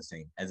treat it all the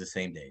same as the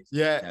same days.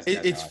 Yeah, That's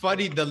it's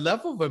funny the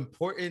level of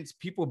importance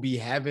people be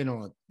having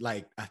on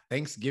like a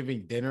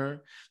Thanksgiving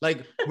dinner.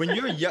 Like when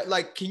you're young,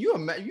 like can you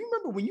imagine? You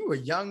remember when you were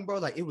young, bro?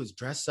 Like it was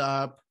dress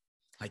up,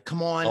 like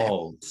come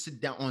on,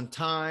 sit down on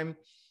time,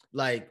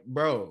 like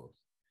bro.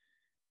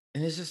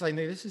 And it's just like,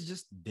 nigga, this is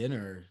just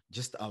dinner,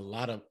 just a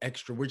lot of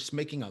extra. We're just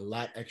making a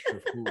lot extra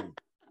food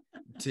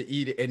to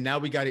eat it, and now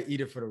we got to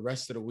eat it for the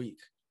rest of the week.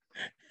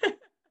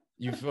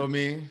 You feel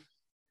me?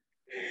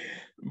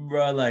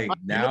 Bro, like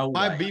now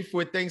my beef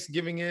with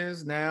Thanksgiving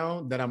is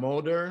now that I'm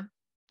older,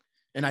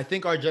 and I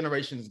think our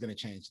generation is going to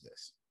change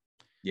this.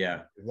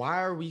 Yeah.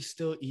 Why are we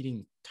still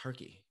eating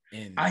turkey?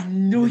 And I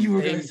knew you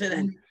were going to say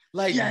that.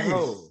 Like, yes.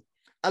 Bro,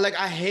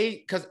 I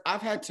hate because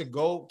I've had to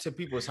go to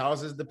people's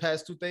houses the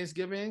past 2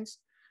 Thanksgivings.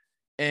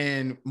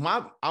 And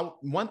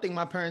one thing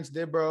my parents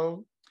did,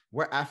 bro,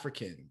 we're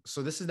African.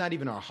 So this is not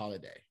even our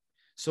holiday.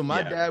 So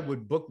my dad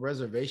would book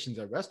reservations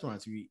at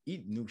restaurants. We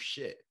eat new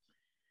shit.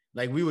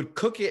 Like we would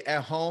cook it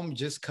at home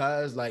just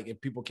cause like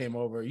if people came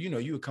over, you know,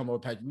 you would come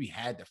over, we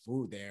had the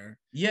food there.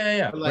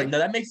 Yeah. But no,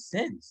 that makes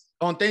sense.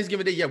 On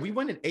Thanksgiving Day, we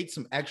went and ate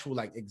some actual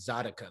like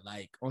exotica,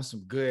 like on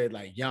some good,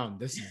 like yum,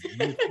 this is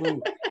new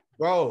food.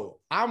 Bro,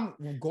 I'm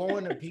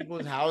going to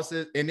people's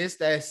houses and it's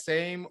that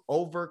same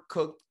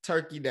overcooked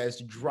turkey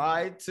that's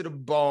dried to the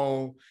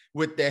bone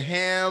with the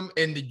ham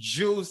and the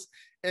juice.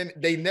 And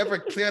they never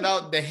cleared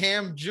out the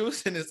ham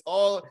juice and it's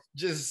all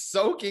just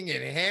soaking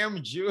in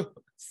ham juice.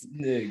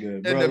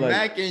 Nigga, bro, and the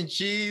mac and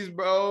cheese,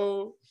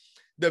 bro.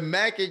 The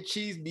mac and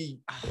cheese be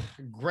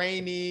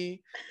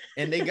grainy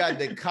and they got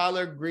the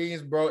collard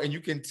greens, bro. And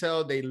you can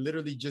tell they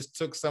literally just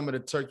took some of the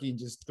turkey and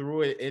just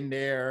threw it in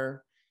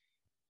there.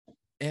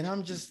 And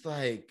I'm just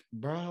like,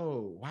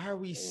 bro, why are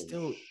we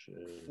still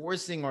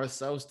forcing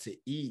ourselves to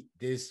eat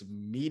this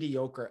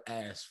mediocre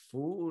ass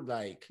food?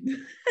 Like,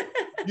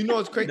 you know,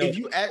 it's crazy.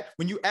 No.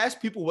 When you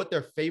ask people what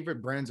their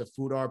favorite brands of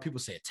food are, people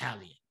say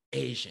Italian,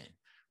 Asian,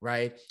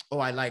 right? Oh,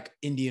 I like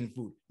Indian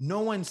food. No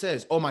one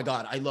says, oh my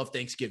God, I love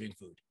Thanksgiving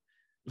food.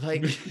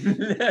 Like,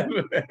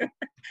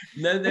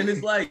 then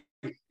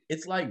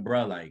it's like,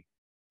 bro, like,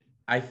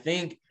 I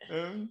think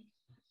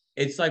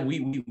it's like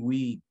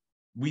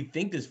we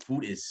think this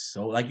food is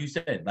so, like you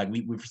said, like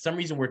we for some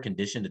reason we're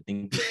conditioned to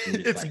think this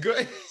food is it's like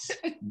good,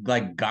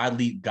 like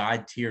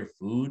god tier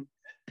food.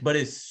 But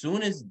as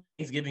soon as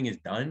Thanksgiving is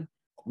done,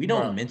 we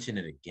don't mention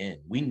it again.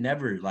 We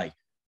never like.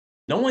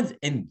 No one's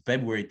in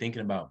February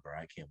thinking about, bro,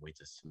 I can't wait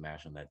to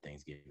smash on that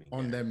Thanksgiving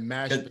on them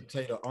mashed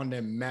potato, on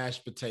them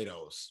mashed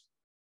potatoes.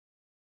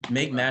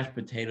 Make mashed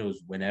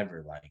potatoes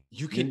whenever, like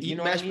you can eat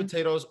mashed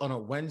potatoes on a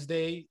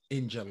Wednesday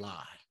in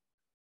July.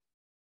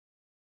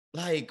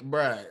 Like,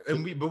 bro,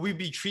 and we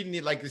be treating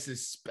it like this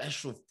is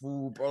special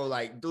food, bro.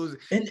 Like, those,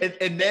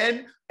 and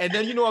then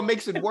you know what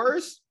makes it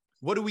worse?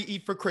 What do we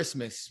eat for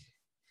Christmas?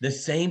 The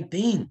same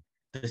thing.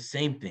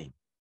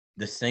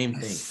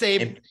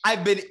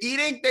 I've been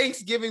eating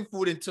Thanksgiving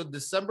food until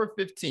December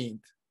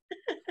 15th,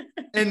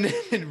 and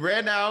then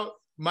ran out.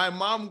 My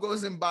mom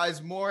goes and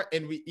buys more,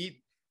 and we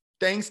eat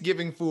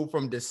Thanksgiving food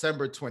from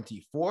December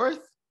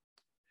 24th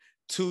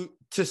to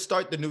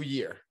start the new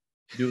year.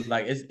 Dude,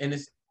 like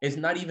it's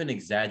not even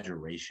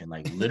exaggeration.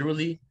 Like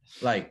literally,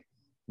 like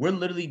we're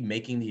literally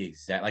making the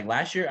exact, like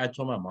last year I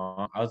told my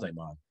mom, I was like,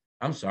 Mom,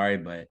 I'm sorry,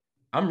 but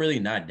I'm really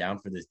not down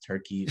for this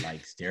turkey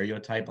like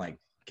stereotype. Like,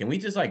 can we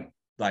just like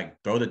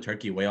throw the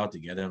turkey away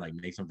altogether and like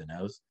make something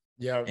else?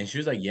 Yeah. And she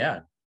was like,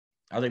 yeah.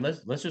 I was like,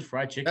 let's just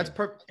fry chicken. That's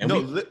perfect.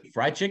 And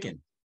fried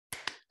chicken.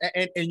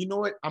 And you know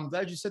what? I'm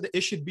glad you said that.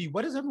 It should be,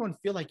 what does everyone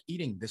feel like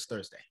eating this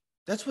Thursday?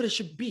 That's what it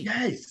should be.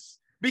 Yes.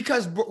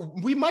 Because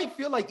we might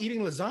feel like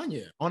eating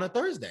lasagna on a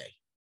Thursday.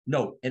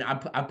 No, and I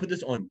put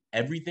this on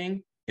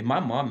everything. If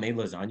my mom made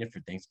lasagna for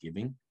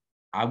Thanksgiving,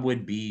 I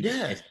would be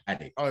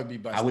ecstatic.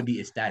 I would be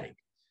ecstatic.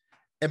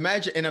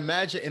 Imagine,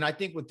 and I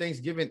think with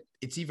Thanksgiving,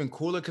 it's even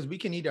cooler because we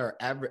can eat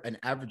an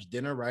average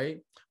dinner, right?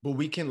 But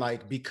we can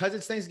because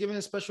it's Thanksgiving,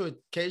 a special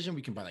occasion,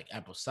 we can buy like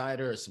apple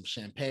cider or some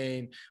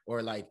champagne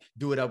or like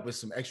do it up with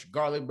some extra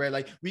garlic bread.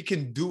 Like we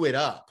can do it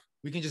up.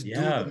 We can just do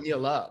the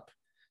meal up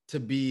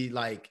to be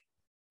like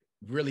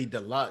really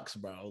deluxe,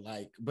 bro.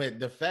 Like, but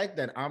the fact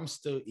that I'm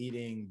still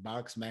eating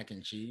boxed mac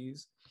and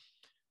cheese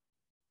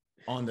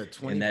on the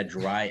 20th and that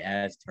dry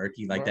ass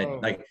turkey, like bro.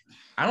 That, like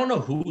I don't know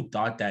who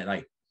thought that,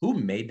 like who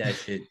made that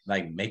shit,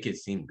 like make it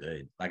seem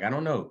good. Like I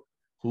don't know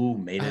who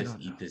made us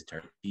eat this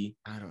turkey.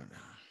 I don't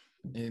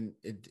know, and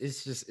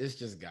it's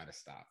just gotta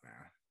stop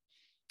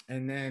now.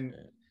 And then,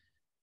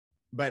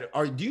 but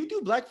do you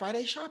do Black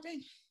Friday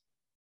shopping?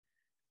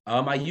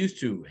 I used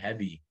to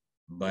heavy,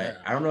 but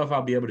I don't know if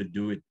I'll be able to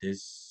do it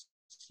this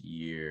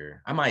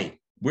year. I might.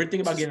 We're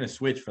thinking about getting a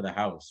Switch for the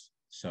house.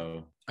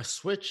 So a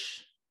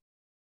Switch,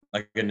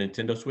 like a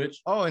Nintendo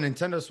Switch. Oh, a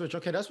Nintendo Switch.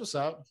 Okay, that's what's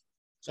up.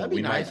 So that'd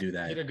be nice. Might do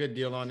that. Get a good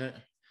deal on it.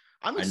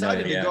 I'm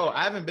excited to go.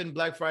 I haven't been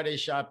Black Friday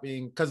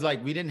shopping because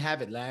like we didn't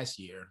have it last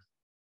year.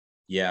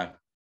 Yeah.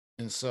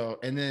 And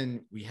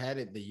then we had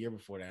it the year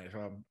before that.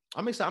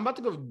 I'm excited. I'm about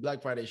to go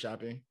Black Friday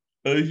shopping.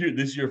 Oh,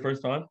 this is your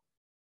first time?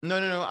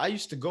 No. I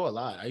used to go a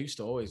lot. I used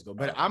to always go,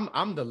 but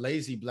I'm the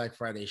lazy Black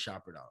Friday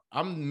shopper though.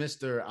 I'm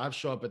Mr. I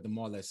show up at the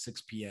mall at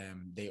 6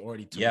 p.m. They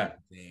already took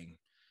everything.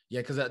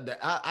 Yeah, because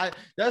I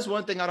that's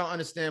one thing I don't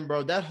understand,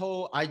 bro. That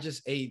whole I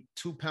just ate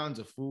 2 pounds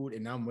of food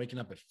and now I'm waking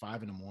up at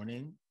 5 in the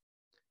morning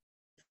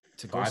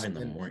to go 5 in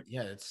the morning.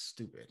 Yeah, it's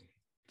stupid.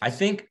 I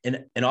think,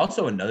 and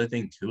also another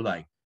thing too,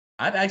 like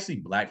I've actually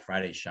Black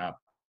Friday shopped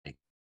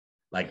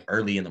like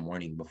early in the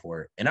morning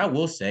before, and I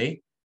will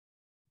say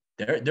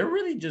they're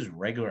really just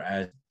regular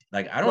as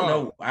like I don't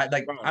know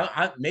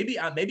I maybe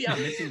I'm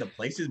missing the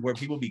places where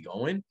people be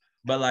going,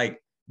 but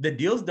like the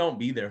deals don't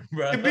be there,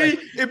 bro.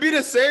 It'd be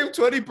the same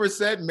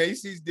 20%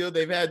 Macy's deal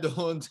they've had the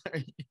whole entire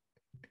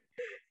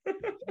year.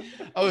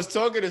 I was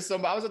talking to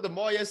somebody. I was at the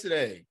mall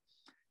yesterday,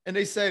 and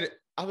they said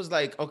I was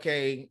like,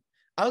 okay.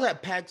 I was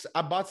at PAX.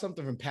 I bought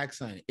something from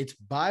PacSun. It's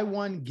buy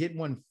one get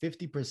one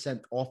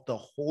 50% off the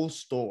whole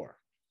store.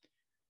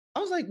 I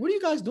was like, what are you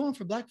guys doing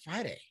for Black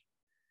Friday?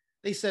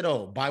 They said,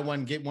 oh, buy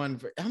one, get one.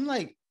 I'm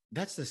like,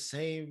 that's the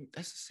same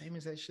as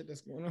that shit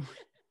that's going on.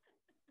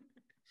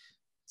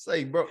 It's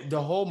like, bro,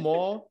 the whole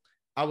mall,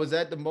 I was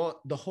at the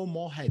mall, the whole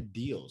mall had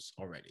deals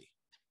already.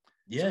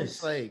 Yes. So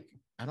it's like,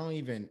 I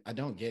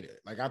don't get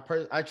it. Like,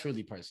 I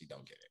truly personally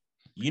don't get it.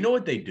 You know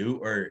what they do,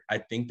 or I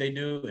think they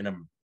do, and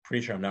I'm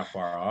pretty sure I'm not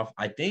far off.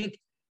 I think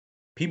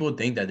people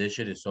think that this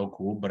shit is so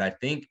cool, but I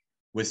think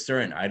with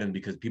certain items,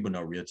 because people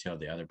know retail,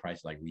 the other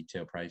price, like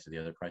retail price of the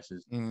other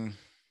prices,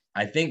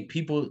 I think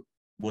people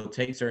will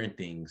take certain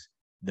things,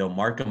 they'll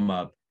mark them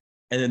up,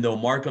 and then they'll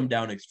mark them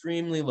down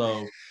extremely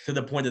low to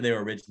the point that they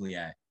were originally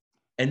at.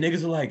 And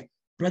niggas are like,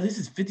 bro, this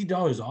is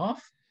 $50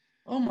 off?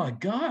 Oh my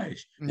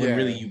gosh. When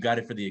really you got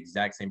it for the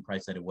exact same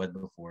price that it was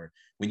before.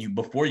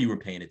 Before you were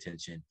paying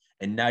attention,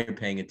 and now you're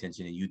paying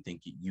attention and you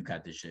think you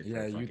got this shit.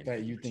 Yeah,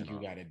 you think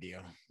you got a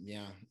deal.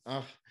 Yeah.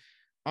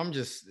 I'm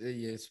just,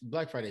 it's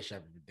Black Friday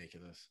shopping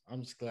ridiculous.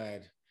 I'm just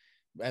glad.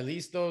 At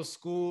least those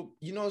school,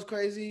 you know, it's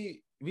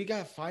crazy. We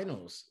got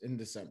finals in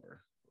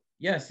December.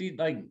 Yeah, see,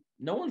 like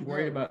no one's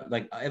worried about,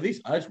 like, at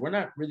least us, we're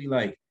not really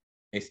like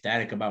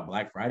ecstatic about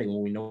Black Friday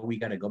when we know we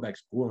got to go back to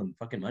school on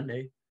fucking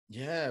Monday.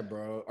 Yeah,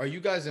 bro. Are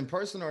you guys in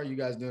person or are you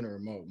guys doing a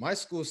remote? My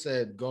school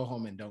said go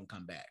home and don't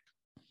come back.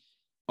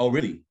 Oh,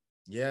 really?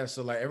 Yeah.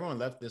 So like everyone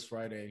left this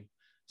Friday.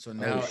 So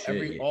now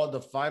all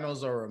the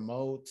finals are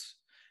remote.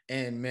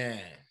 And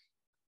man,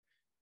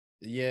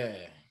 yeah.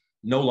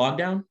 No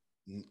lockdown?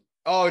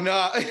 Oh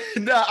no,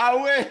 no,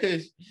 I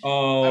wish.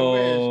 Oh,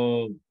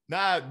 I wish.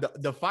 Nah,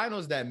 the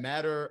finals that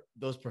matter,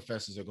 those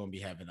professors are gonna be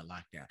having a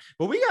lockdown.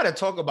 But we gotta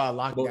talk about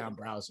lockdown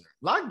browser.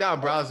 Lockdown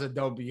browser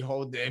don't be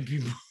holding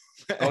people.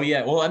 Oh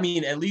yeah, well, I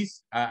mean, at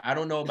least I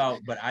don't know about,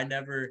 but I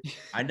never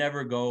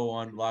go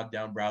on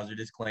lockdown browser.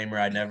 Disclaimer: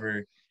 I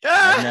never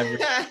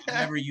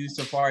use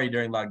Safari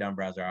during lockdown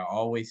browser. I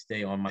always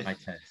stay on my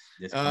test.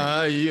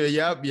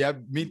 Yep.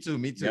 Me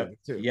too.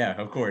 Yeah,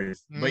 of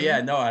course. Mm-hmm. But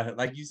yeah, no,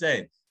 like you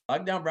said,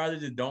 lockdown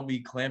browsers just don't be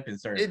clamping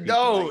certain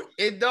people.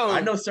 It don't.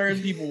 I know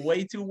certain people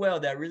way too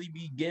well that really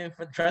be getting.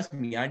 Trust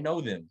me, I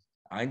know them.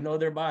 I know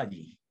their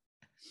body,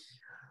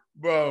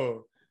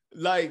 bro.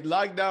 Like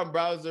lockdown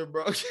browser,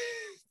 bro.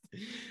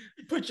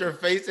 Put your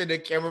face in the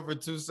camera for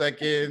 2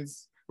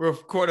 seconds.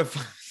 Record a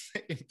 5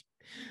 seconds.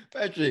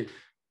 Patrick,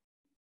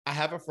 I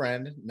have a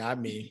friend, not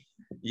me.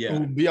 Yeah.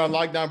 Who be on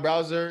lockdown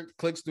browser,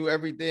 clicks through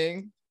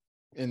everything,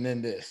 and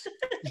then this.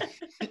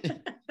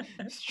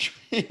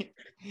 You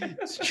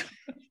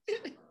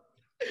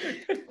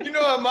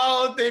know what my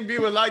whole thing be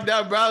with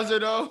lockdown browser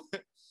though?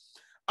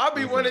 I'll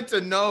be wanting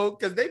to know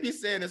because they be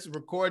saying it's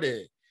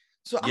recorded.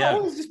 So I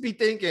always just be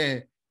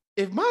thinking,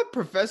 if my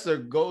professor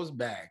goes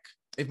back,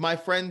 if my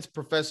friend's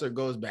professor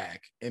goes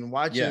back and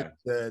watches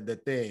the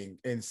thing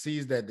and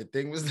sees that the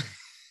thing was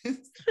and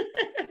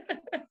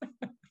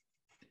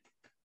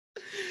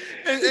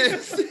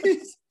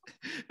sees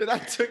that I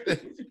took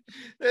that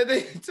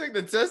they took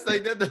the test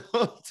like that the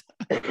whole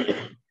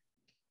time.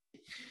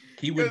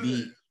 He would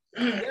be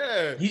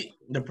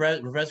the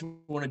professor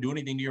want to do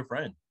anything to your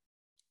friend.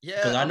 Yeah,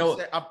 because I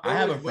know I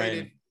have a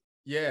friend.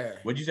 Yeah.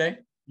 What'd you say?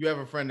 You have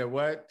a friend that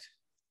what?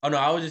 Oh no,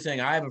 I was just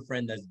saying I have a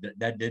friend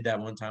that did that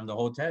one time the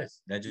whole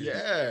test. That just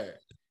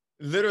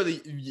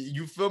literally,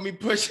 you feel me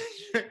pushing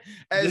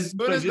as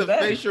soon as the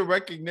facial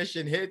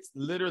recognition hits,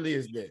 literally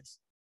is this.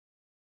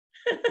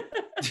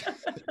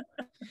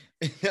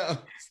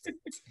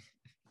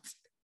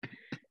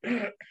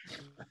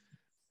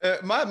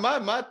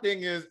 My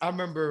thing is, I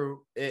remember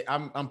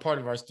I'm part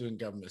of our student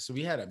government, so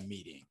we had a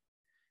meeting,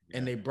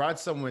 and they brought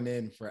someone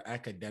in for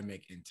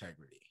academic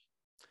integrity.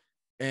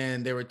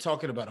 And they were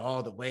talking about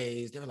all the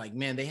ways. They were like,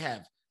 man, they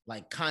have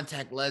like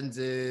contact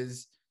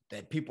lenses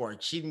that people are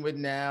cheating with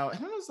now.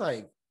 And I was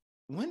like,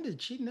 when did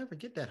cheating ever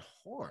get that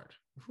hard?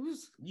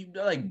 Who's cheating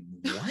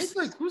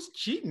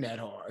that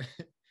hard?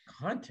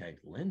 Contact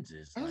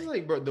lenses. I was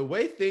like, bro, the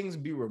way things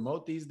be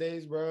remote these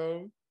days,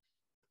 bro.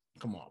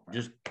 Come on, bro.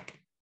 Just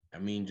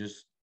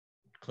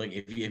click.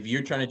 If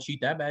you're trying to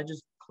cheat that bad,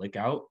 just click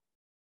out,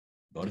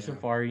 go to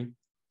Safari,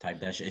 Type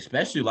that shit,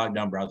 especially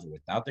lockdown browser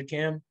without the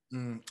cam.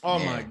 Oh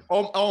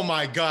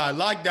my God.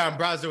 Lockdown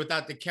browser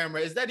without the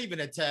camera. Is that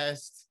even a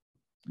test?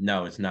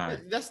 No, it's not.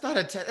 That's not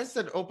a test. That's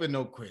an open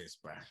no quiz,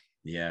 bro.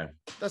 Yeah.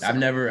 I've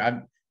never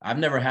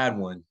had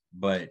one,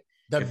 but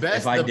the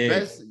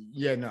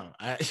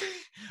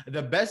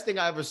best thing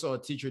I ever saw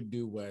a teacher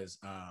do was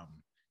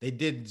they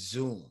did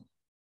Zoom.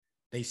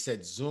 They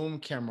said Zoom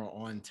camera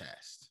on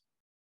test.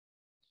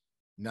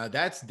 Now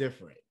that's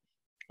different.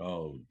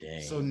 Oh,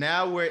 dang. So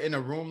now we're in a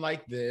room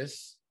like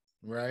this,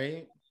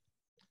 right?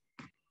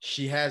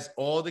 She has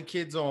all the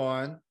kids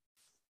on.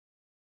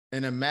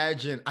 And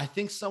imagine, I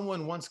think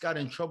someone once got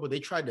in trouble.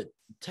 They tried to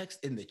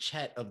text in the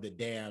chat of the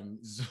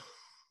damn Zoom.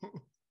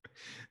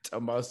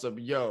 Talking about some,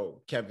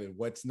 yo, Kevin,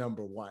 what's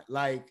number one?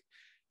 Like,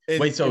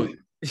 wait, so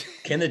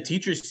can the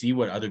teachers see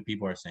what other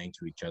people are saying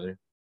to each other?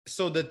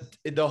 So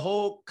the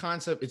whole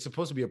concept, it's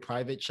supposed to be a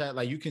private chat.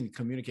 Like you can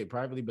communicate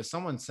privately, but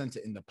someone sent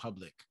it in the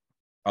public.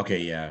 Okay,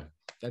 yeah.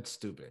 That's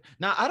stupid.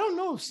 Now, I don't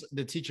know if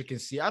the teacher can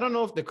see. I don't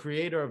know if the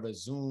creator of a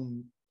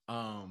Zoom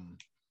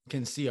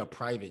can see a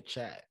private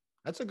chat.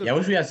 That's a good. Yeah, I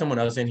wish we had someone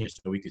else in here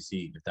so we could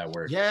see if that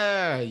works.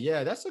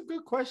 Yeah, that's a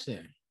good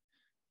question.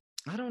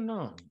 I don't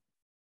know.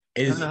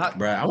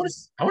 Bro, I want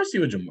to see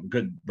what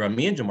bro.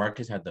 Me and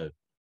Jamarcus had the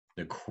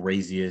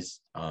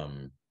craziest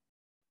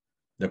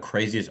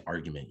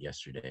argument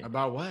yesterday.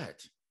 About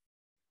what?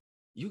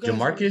 You guys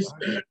Jamarcus,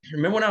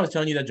 remember when I was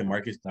telling you that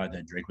Jamarcus thought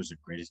that Drake was the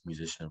greatest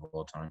musician of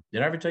all time?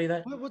 Did I ever tell you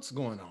that? What's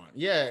going on?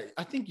 Yeah,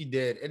 I think you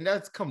did. And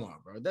that's, come on,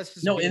 bro. That's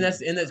just and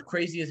that's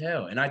crazy as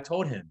hell. And I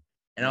told him,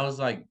 and I was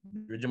like,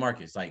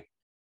 Jamarcus, like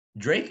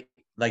Drake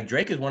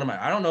is one of my.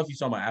 I don't know if you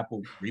saw my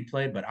Apple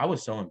replay, but I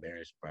was so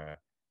embarrassed, bro. I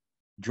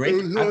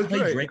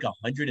played Drake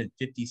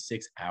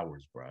 156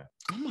 hours, bro.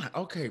 Oh my,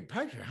 okay,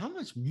 Patrick, how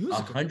much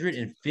music?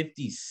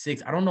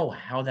 156. I don't know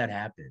how that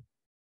happened.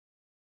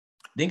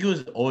 I think it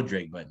was old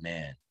Drake, but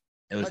man,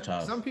 it was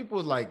tough. Some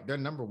people like their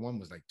number one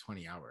was like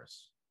 20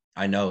 hours.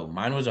 I know.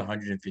 Mine was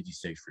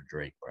 156 for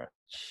Drake, bro.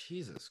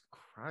 Jesus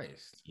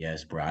Christ.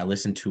 Yes, bro. I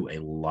listened to a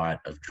lot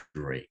of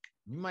Drake.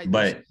 You might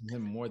listen to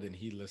him more than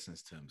he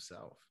listens to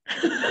himself.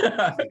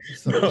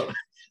 Bro,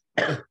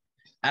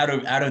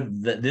 out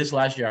of this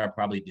last year, I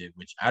probably did,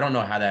 which I don't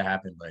know how that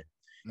happened, but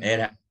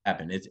it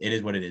happened. It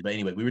is what it is. But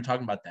anyway, we were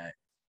talking about that,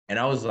 and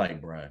I was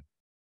like, bro,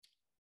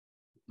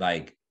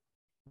 like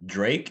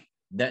Drake,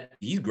 that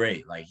he's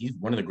great. Like he's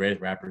one of the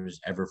greatest rappers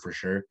ever for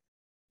sure.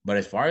 But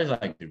as far as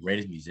like the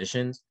greatest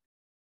musicians,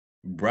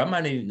 bro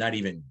might not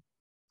even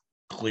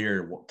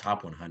clear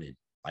top 100.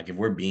 Like if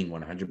we're being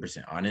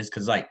 100% honest,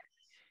 because like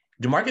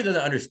Jamarcus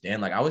doesn't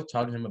understand. Like I was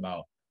talking to him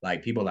about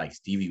like people like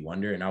Stevie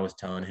Wonder, and I was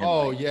telling him,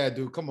 oh like, yeah,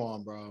 dude, come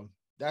on, bro.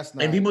 That's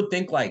not. And people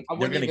think like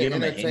they're gonna give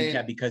him a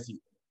handicap because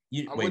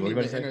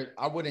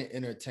I wouldn't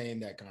entertain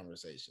that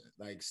conversation.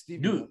 Like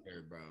Stevie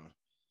Wonder, bro.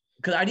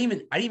 Because I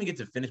didn't even get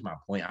to finish my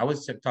point. I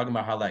was talking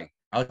about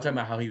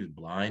how he was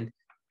blind,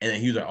 and then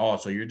he was like, "Oh,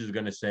 so you're just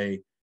gonna say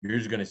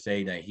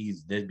that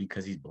he's this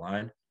because he's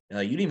blind?" And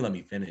like, you didn't even let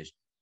me finish.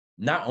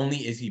 Not only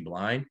is he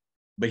blind,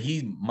 but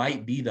he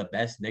might be the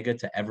best nigga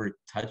to ever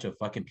touch a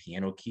fucking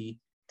piano key,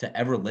 to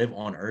ever live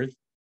on earth.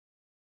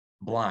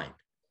 Blind,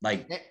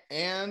 like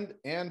and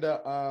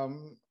the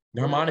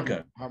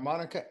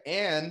harmonica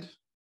and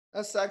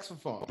a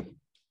saxophone.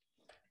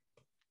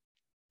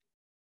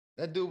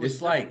 That dude was.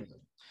 It's like.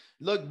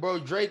 Look, bro,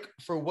 Drake,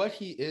 for what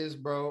he is,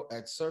 bro,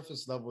 at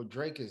surface level,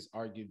 Drake is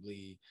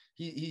arguably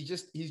he's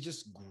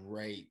just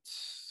great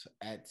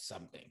at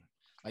something.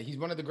 Like he's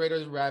one of the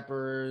greatest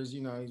rappers, you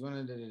know, he's one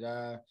of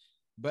the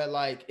but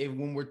like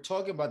when we're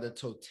talking about the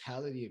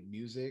totality of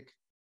music,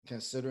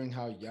 considering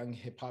how young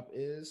hip hop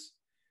is,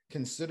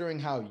 and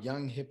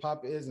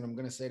I'm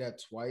gonna say that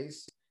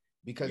twice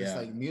because it's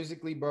like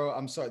musically, bro.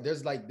 I'm sorry,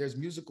 there's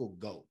musical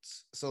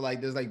goats. So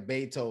like there's like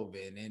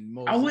Beethoven and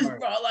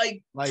Mozart.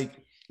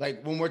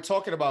 Like when we're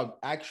talking about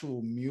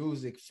actual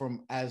music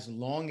from as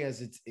long as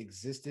it's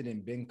existed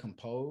and been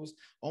composed,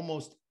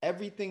 almost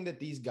everything that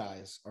these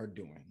guys are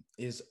doing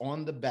is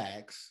on the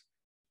backs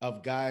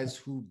of guys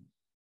who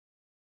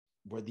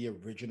were the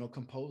original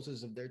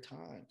composers of their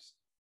times.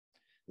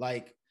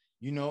 Like,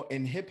 you know,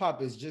 and hip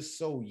hop is just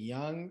so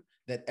young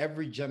that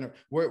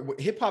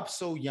hip hop's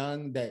so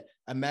young that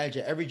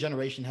imagine every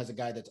generation has a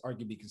guy that's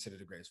arguably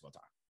considered the greatest of all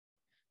time.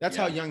 That's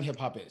how young hip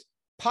hop is.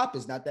 Pop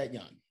is not that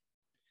young.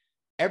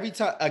 Every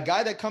time a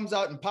guy that comes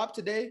out in pop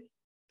today,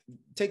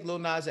 take Lil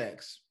Nas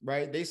X,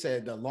 right? They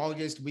said the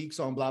longest weeks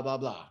on blah, blah,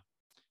 blah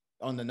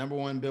on the number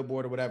one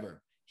Billboard or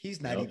whatever. He's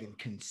not even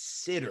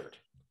considered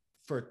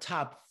for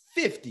top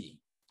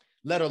 50,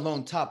 let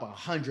alone top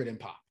 100 in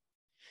pop.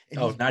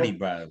 And not even,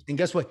 bro. And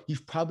guess what? He's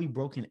probably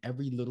broken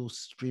every little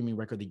streaming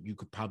record that you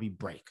could probably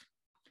break.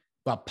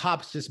 But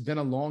pop's just been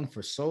along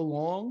for so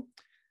long.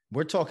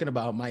 We're talking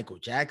about Michael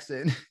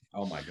Jackson.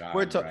 Oh my God.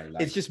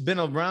 It's just been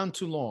around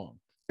too long.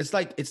 It's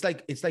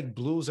like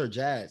blues or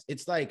jazz.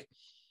 It's like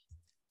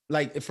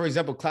for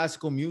example,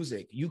 classical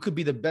music. You could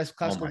be the best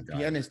classical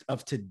pianist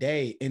of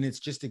today, and it's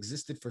just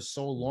existed for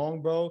so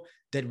long, bro,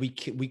 that we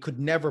could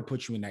never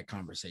put you in that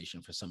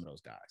conversation for some of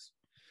those guys.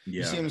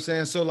 You see what I'm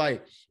saying? So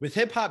like with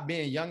hip hop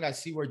being young, I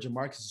see where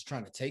Jamarcus is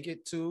trying to take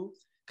it to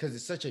because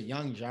it's such a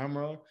young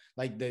genre.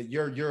 Like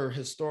your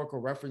historical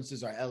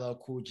references are LL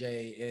Cool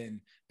J and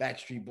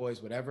Backstreet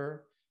Boys,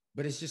 whatever.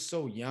 But it's just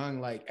so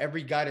young. Like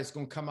every guy that's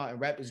gonna come out and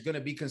rap is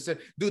gonna be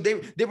considered.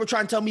 Dude, they were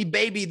trying to tell me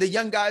Baby. The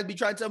young guys be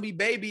trying to tell me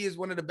Baby is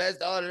one of the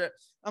best.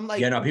 I'm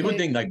like, yeah, no, okay. people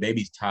think like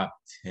Baby's top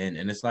 10,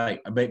 and it's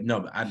like, but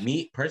no,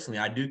 me personally,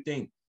 I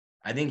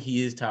think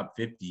he is top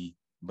 50,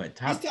 but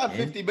He's top 10?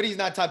 50, but he's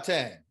not top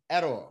 10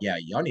 at all. Yeah,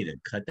 y'all need to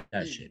cut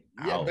that shit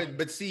out. Yeah,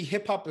 but see,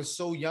 hip hop is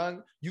so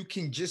young, you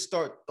can just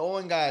start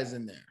throwing guys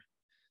in there.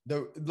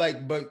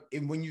 But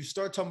when you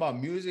start talking about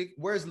music,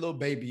 where's Lil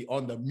Baby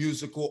on the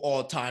musical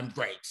all-time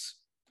greats?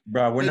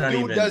 Bro,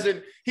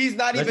 He's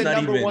not even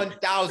number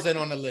 1,000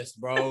 on the list,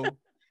 bro.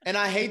 And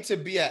I hate to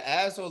be an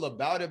asshole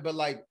about it, but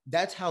like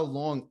that's how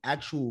long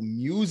actual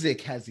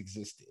music has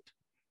existed.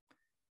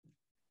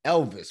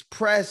 Elvis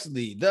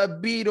Presley, the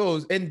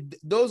Beatles, and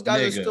those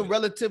guys are still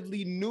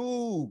relatively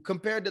new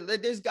compared to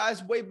this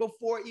guy's way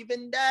before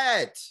even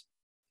that.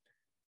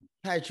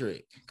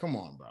 Patrick, come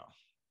on, bro.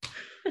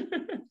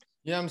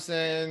 You know what I'm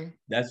saying?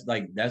 That's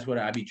what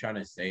I be trying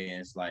to say.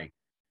 And it's like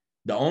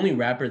the only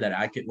rapper that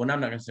I could, well,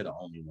 I'm not gonna say the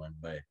only one,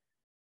 but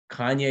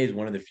Kanye is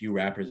one of the few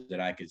rappers that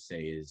I could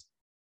say is,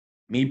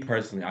 me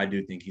personally, I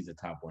do think he's a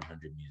top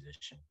 100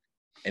 musician.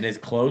 And it's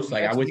close.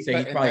 Like I would say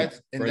he's probably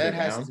and that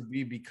has to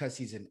be because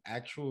he's an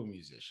actual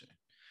musician.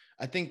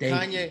 I think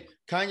Kanye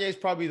is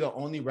probably the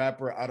only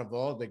rapper out of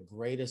all the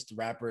greatest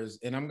rappers.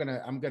 And I'm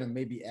gonna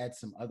maybe add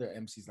some other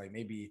MCs like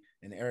maybe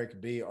an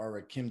Eric B or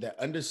a Kim that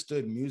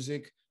understood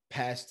music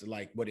past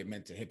like what it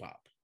meant to hip hop.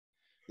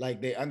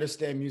 Like they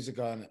understand music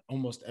on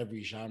almost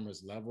every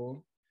genre's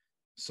level.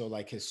 So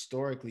like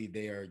historically,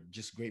 they are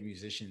just great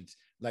musicians.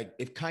 Like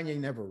if Kanye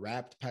never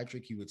rapped,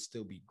 Patrick, he would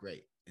still be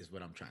great, is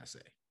what I'm trying to say.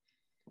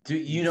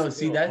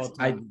 That's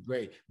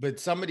great. But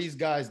some of these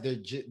guys, they're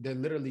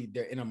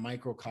in a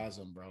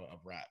microcosm, bro, of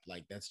rap.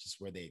 Like that's just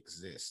where they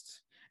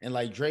exist. And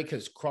like Drake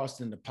has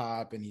crossed into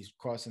pop and he's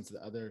crossed into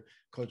the other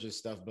culture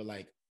stuff. But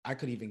like I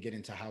could even get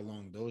into how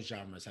long those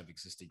genres have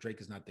existed.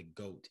 Drake is not the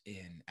GOAT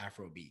in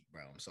Afrobeat,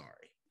 bro. I'm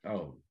sorry.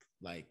 Oh,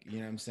 like you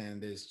know what I'm saying?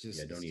 There's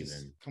just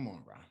come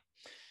on, bro.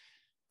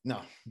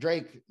 No,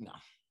 Drake, no.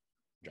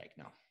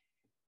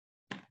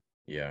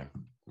 Yeah,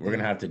 we're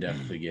gonna have to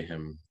definitely get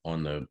him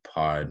on the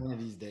pod one of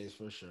these days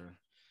for sure.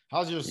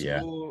 How's your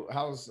school? Yeah.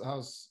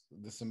 How's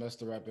the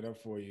semester wrapping up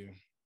for you?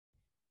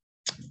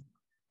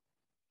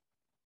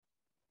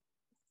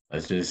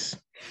 Let's just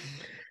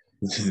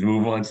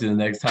move on to the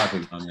next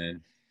topic, my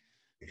man.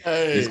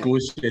 Hey. The school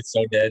shit's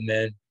so dead,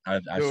 man. I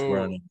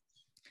swear on it.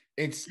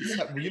 It's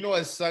you know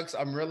what sucks?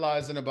 I'm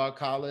realizing about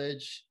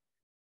college.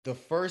 The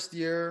first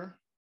year,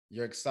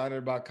 you're excited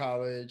about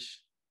college.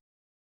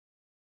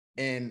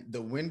 And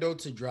the window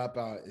to drop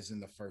out is in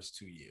the first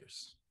 2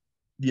 years.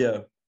 Yeah.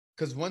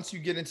 Because once you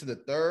get into the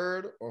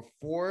third or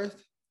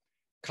fourth,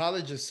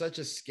 college is such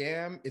a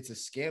scam. It's a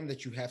scam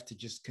that you have to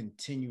just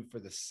continue for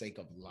the sake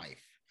of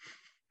life.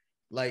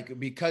 Like,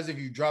 because if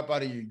you drop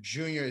out of your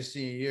junior or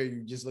senior year,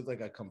 you just look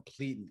like a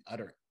complete and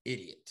utter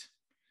idiot.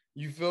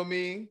 You feel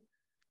me?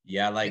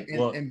 Yeah, like,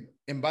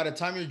 and by the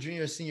time you're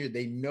junior or senior,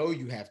 they know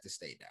you have to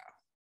stay down.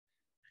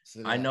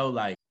 So I know,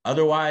 like,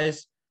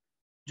 otherwise,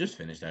 just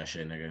finish that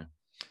shit, nigga.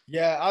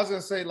 Yeah, I was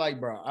gonna say, like,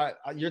 bro,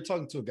 you're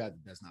talking to a guy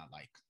that does not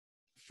like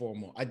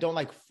formal. I don't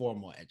like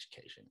formal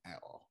education at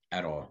all.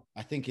 At all.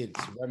 I think it's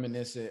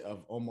reminiscent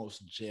of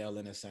almost jail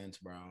in a sense,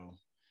 bro.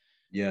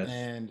 Yes.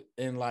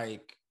 And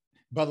like,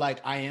 but like,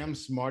 I am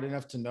smart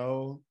enough to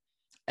know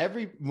I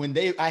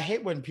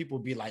hate when people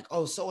be like,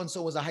 oh, so and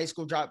so was a high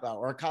school dropout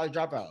or a college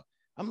dropout.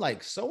 I'm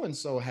like, so and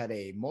so had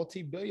a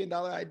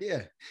multi-billion-dollar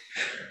idea.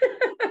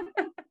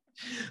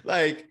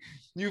 Like,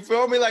 you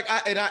feel me? Like,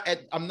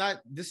 I'm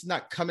not, this is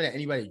not coming at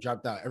anybody who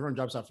dropped out. Everyone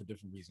drops out for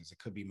different reasons. It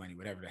could be money,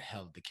 whatever the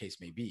hell the case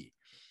may be.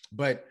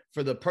 But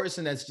for the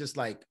person that's just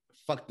like,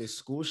 fuck this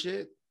school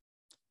shit,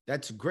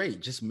 that's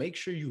great. Just make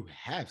sure you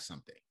have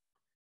something.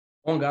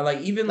 Oh God, like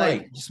even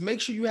like just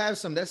make sure you have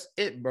some. That's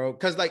it, bro.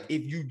 Because like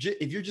if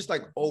you're just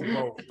like, oh,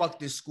 bro, fuck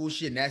this school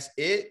shit and that's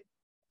it.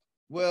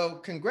 Well,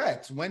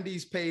 congrats.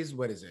 Wendy's pays,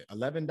 what is it,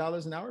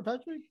 $11 an hour,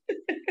 Patrick?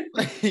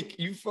 Like,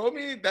 you feel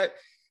me? That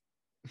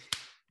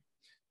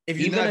if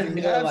you even a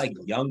nigga like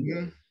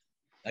Youngboy,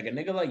 like a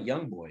nigga like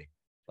Youngboy,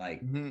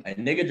 like a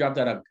nigga dropped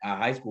out of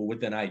high school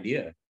with an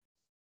idea,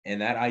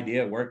 and that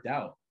idea worked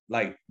out.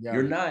 Like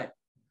you're not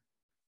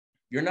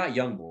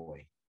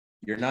Youngboy,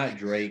 you're not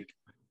Drake,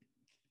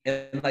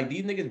 and like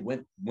these niggas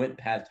went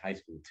past high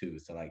school too.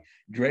 So like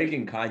Drake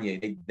and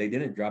Kanye, they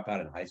didn't drop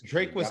out in high school.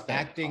 Drake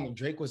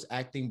was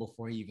acting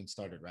before he even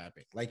started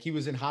rapping. Like he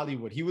was in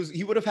Hollywood. He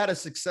would have had a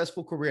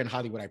successful career in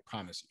Hollywood. I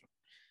promise you.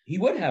 He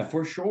would have,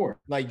 for sure.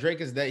 Like Drake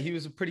is that he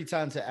was a pretty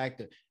talented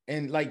actor.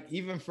 And like,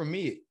 even for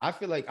me, I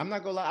feel like, I'm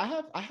not gonna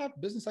lie, I have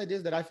business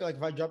ideas that I feel like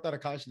if I dropped out of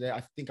college today,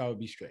 I think I would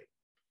be straight.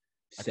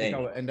 I think I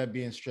would end up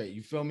being straight.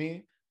 You feel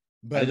me?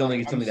 But I don't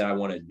think it's something that I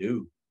want to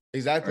do.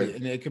 Exactly.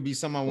 And it could be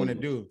something I want to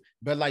do.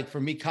 But like for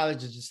me,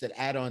 college is just an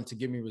add-on to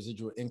give me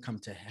residual income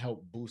to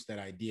help boost that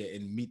idea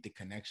and meet the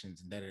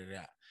connections and da.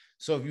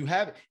 So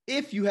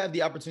if you have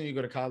the opportunity to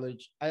go to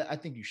college, I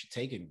think you should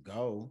take it and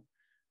go,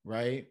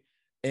 right?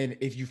 And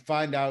if you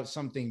find out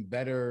something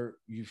better,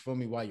 you feel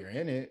me, while you're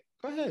in it,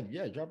 go ahead.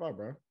 Yeah, drop out,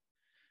 bro.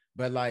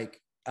 But like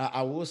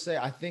I will say,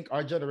 I think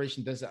our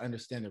generation doesn't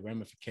understand the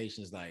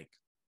ramifications like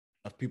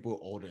of people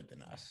older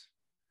than us.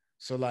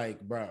 So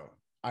like, bro,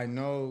 I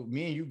know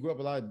me and you grew up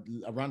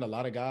around a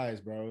lot of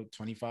guys, bro,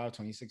 25,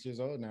 26 years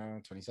old now,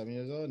 27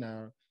 years old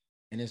now.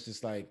 And it's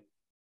just like,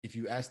 if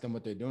you ask them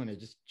what they're doing, they're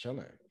just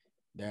chilling.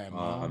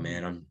 Oh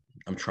man,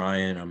 I'm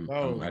trying.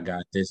 I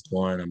got this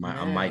one.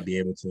 I might be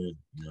able to.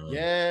 You know.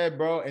 Yeah,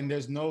 bro. And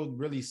there's no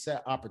really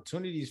set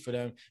opportunities for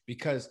them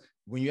because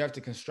when you have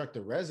to construct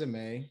a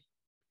resume,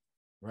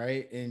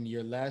 right? And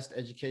your last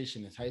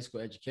education is high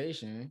school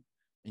education,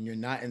 and you're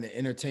not in the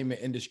entertainment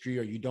industry,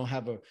 or you don't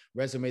have a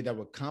resume that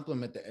would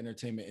complement the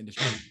entertainment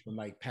industry from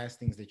like past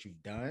things that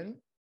you've done,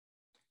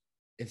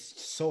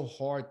 it's so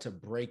hard to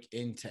break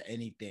into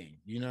anything.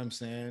 You know what I'm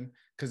saying?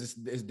 Because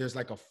there's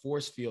like a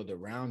force field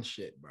around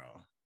shit, bro.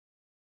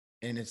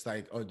 And it's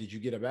like, oh, did you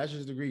get a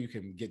bachelor's degree? You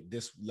can get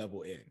this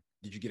level in.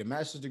 Did you get a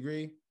master's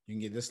degree? You can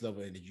get this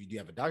level in. Do you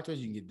have a doctorate?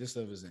 You can get this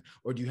level in.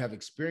 Or do you have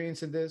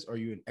experience in this? Or are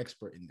you an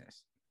expert in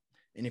this?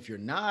 And if you're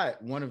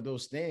not one of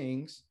those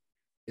things,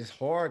 it's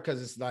hard because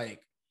it's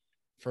like,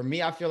 for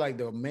me, I feel like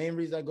the main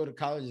reason I go to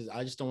college is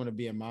I just don't want to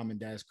be in mom and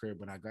dad's crib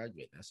when I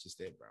graduate. That's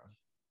just it, bro.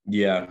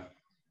 Yeah.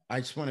 I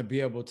just want to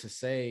be able to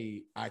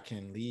say I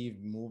can leave,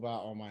 move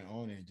out on my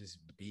own and just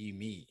be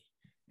me.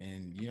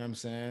 And you know what I'm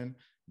saying?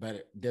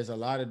 But there's a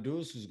lot of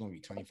dudes who's going to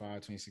be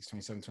 25, 26,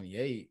 27,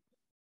 28.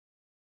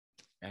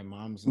 And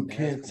moms and dads.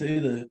 Can't say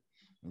that.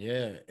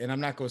 Yeah. And I'm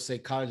not going to say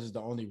college is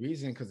the only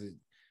reason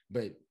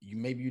but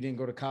maybe you didn't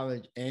go to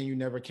college and you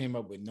never came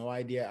up with no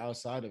idea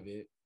outside of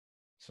it.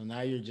 So now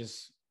you're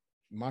just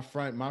my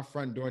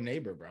front door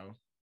neighbor, bro.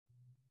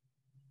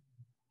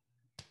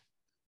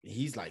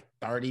 He's like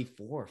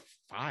 34,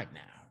 5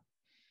 now.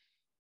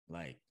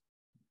 Like,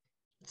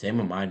 same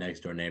with my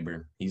next door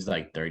neighbor. He's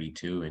like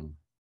 32 and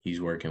he's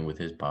working with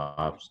his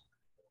pops.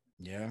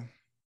 Yeah. And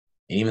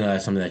even though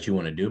that's something that you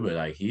want to do, but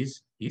like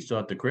he's still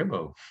at the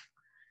cribbo,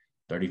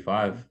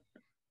 35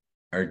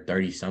 or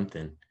 30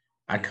 something.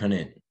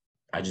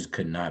 I just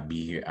could not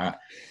be here.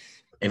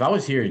 If I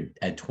was here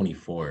at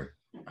 24,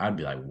 I'd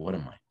be like, what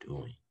am I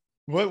doing?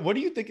 What do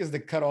you think is the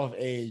cutoff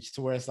age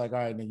to where it's like, all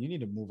right, man, you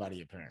need to move out of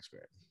your parents'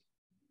 crib?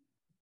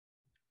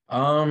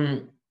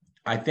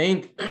 I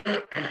think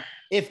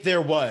if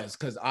there was,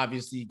 because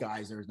obviously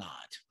guys are not,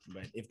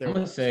 but if there I'm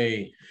gonna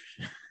say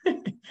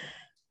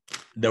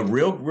the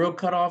real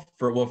cutoff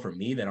for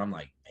me, that I'm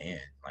like, man,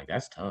 like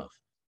that's tough.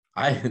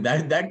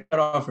 That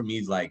cutoff for me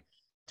is like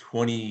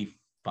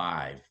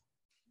 25.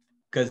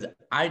 Because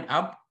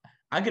I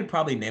could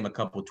probably name a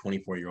couple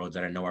 24-year-olds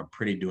that I know are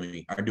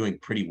doing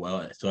pretty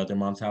well still at their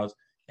mom's house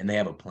and they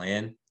have a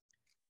plan.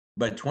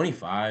 But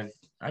 25,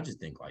 I just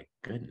think like,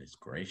 goodness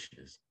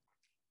gracious.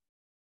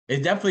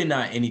 It's definitely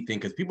not anything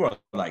because people are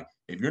like,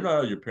 if you're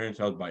not at your parents'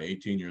 house by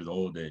 18 years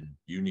old, then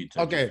you need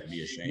to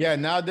be ashamed. Yeah,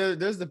 now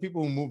there's the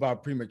people who move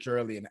out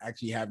prematurely and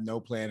actually have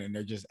no plan and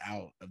they're just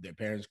out of their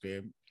parents'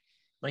 crib.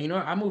 But you know,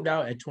 I moved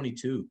out at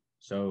 22.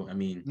 So, I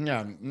mean.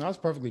 Yeah, no, that's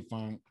perfectly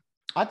fine.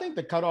 I think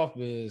the cutoff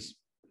is,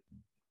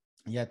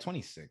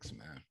 26,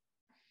 man.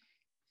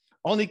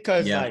 Only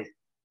because, like,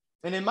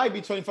 and it might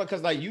be 25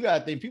 because, like, you got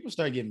to think people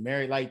start getting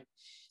married. Like,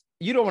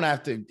 you don't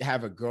want to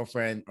have a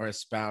girlfriend or a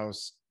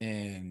spouse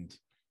and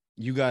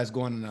you guys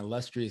go on an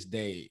illustrious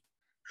date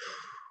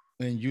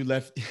and you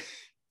left.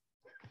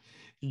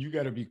 You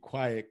got to be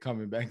quiet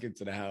coming back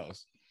into the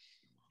house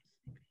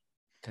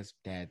because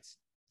dad's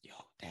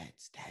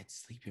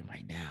sleeping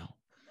right now.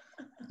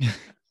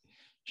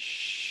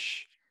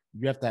 Shh.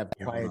 You have to have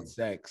quiet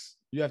sex.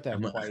 You have to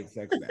have quiet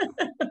sex now.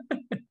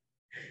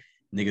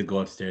 Niggas go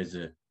upstairs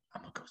I'm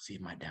gonna go see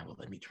if my dad will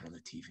let me turn on the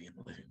TV in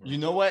the living room. You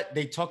know what?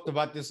 They talked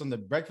about this on the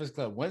Breakfast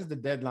Club. When's the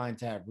deadline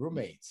to have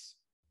roommates?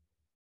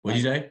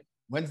 What'd you say?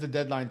 When's the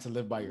deadline to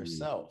live by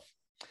yourself?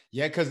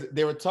 Yeah, because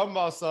they were talking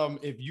about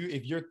if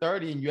you're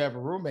 30 and you have a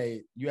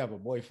roommate, you have a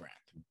boyfriend.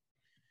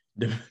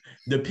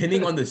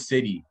 Depending on the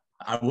city,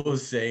 I will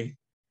say,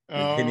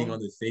 depending on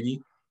the city.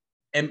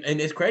 And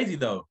it's crazy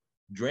though.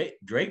 Drake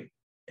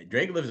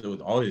lives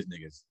with all his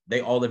niggas. They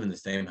all live in the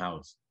same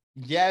house.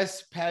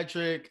 Yes,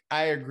 Patrick,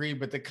 I agree,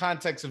 but the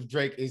context of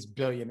Drake is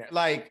billionaire.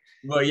 Like,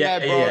 well, yeah.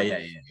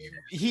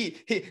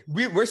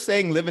 We're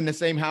saying live in the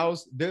same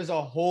house. There's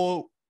a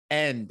whole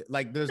end.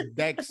 Like, there's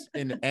decks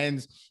and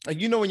ends. Like,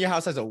 you know, when your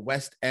house has a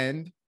west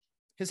end,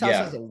 his house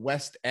has a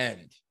west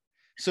end.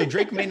 So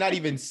Drake may not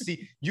even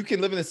see. You can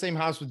live in the same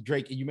house with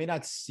Drake, and you may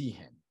not see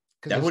him.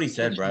 That's what he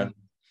said, bro.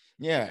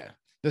 Yeah.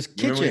 This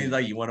kitchen. Remember he's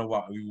like, you want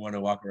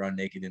to walk around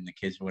naked in the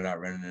kitchen without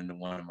running into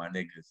one of my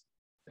niggas.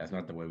 That's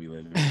not the way we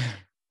live.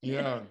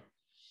 Yeah.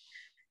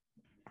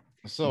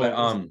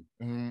 So,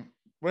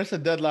 what's the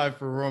deadline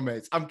for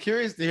roommates? I'm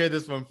curious to hear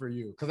this one for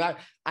you because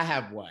I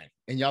have one,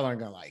 and y'all aren't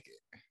gonna like it.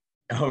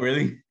 Oh,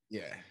 really?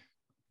 Yeah.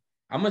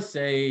 I'm gonna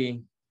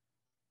say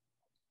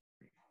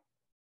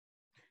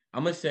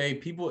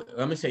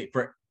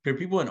for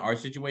people in our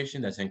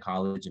situation that's in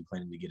college and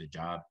planning to get a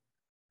job,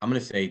 I'm gonna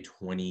say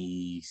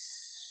 20,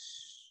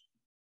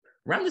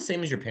 around the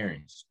same as your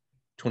parents,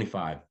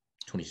 25,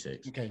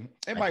 26. Okay.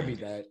 It I might be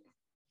think. that.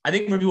 I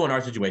think for people in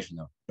our situation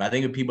though, but I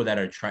think of people that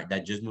are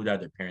that just moved out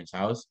of their parents'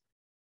 house,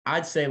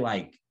 I'd say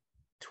like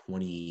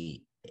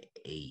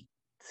 28.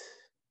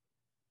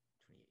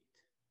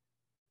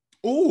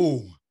 Ooh,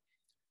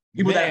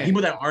 man.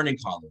 People that aren't in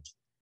college,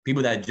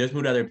 people that just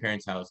moved out of their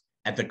parents' house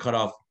at the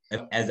cutoff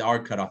as our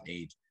cutoff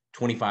age,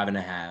 25 and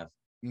a half.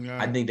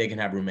 Yeah. I think they can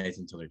have roommates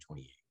until they're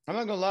 28. I'm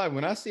not gonna lie.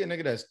 When I see a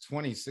nigga that's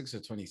 26 or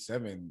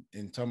 27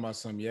 and talking about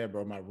some, yeah,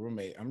 bro, my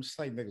roommate, I'm just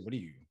like, nigga, what are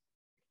you?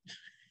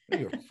 Are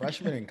you a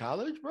freshman in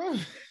college, bro?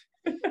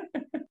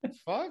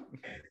 Fuck.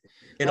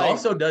 It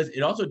also does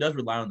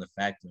rely on the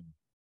fact of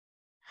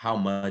how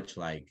much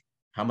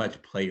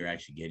play you're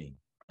actually getting.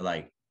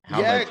 Like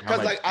how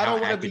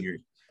active you're.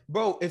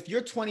 Bro, if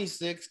you're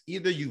 26,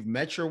 either you've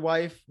met your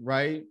wife,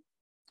 right?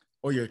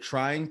 Or you're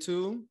trying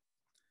to.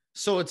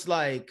 So it's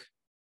like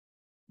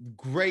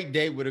great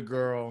date with a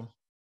girl.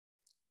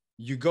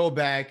 You go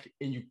back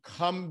and you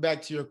come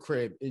back to your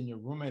crib and your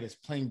roommate is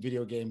playing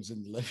video games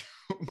in the living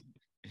room,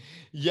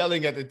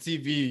 yelling at the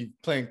TV,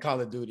 playing Call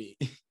of Duty.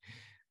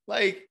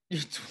 Like,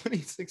 you're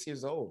 26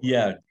 years old. Bro.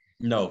 Yeah.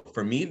 No,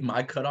 for me,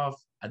 my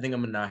cutoff, I think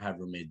I'm gonna not have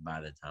roommates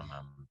by the time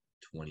I'm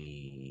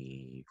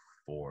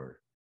 24.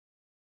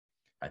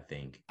 I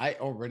think. I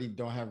already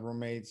don't have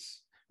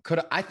roommates.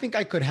 I think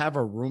I could have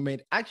a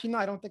roommate. Actually, no,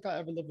 I don't think I'll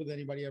ever live with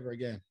anybody ever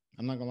again.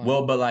 I'm not gonna lie.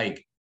 Well, but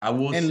like I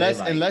will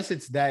unless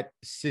it's that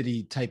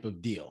city type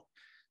of deal.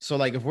 So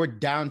like if we're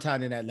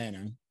downtown in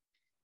Atlanta,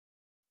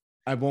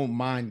 I won't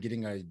mind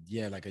getting a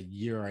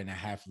year and a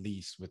half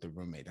lease with a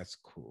roommate. That's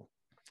cool.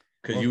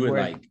 Because you would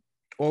like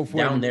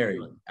down there.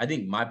 I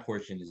think my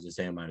portion is the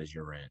same amount as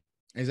your rent.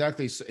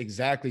 Exactly. So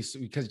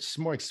because it's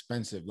more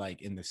expensive,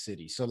 like in the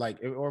city. So like,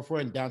 or if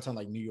we're in downtown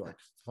like New York,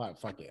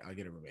 fuck it, I'll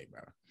get a roommate,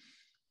 bro.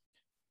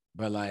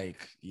 But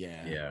like,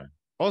 yeah.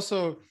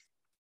 Also,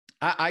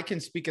 I can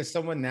speak as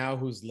someone now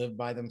who's lived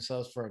by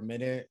themselves for a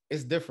minute.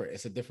 It's different.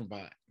 It's a different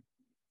vibe.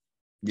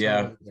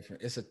 Yeah, totally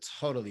different. It's a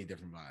totally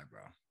different vibe,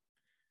 bro.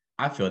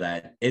 I feel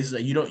that it's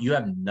you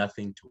have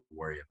nothing to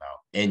worry about,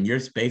 and your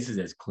space is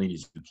as clean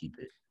as you keep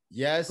it.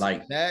 Yes,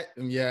 like that.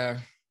 Yeah.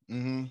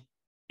 Mm-hmm.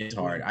 It's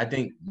hard. I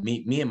think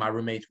me and my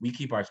roommates, we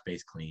keep our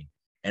space clean,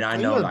 and I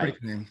know like,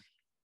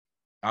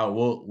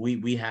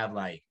 we have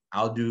like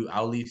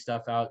I'll leave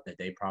stuff out that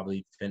they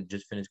probably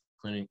just finished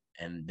cleaning,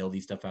 and they'll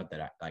leave stuff out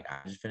that I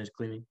just finished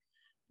cleaning.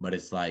 But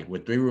it's like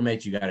with 3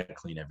 roommates, you gotta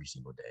clean every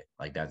single day.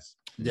 Like that's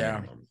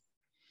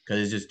because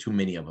it's just too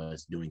many of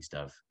us doing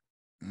stuff,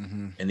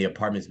 and the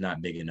apartment's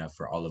not big enough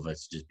for all of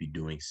us to just be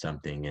doing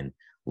something and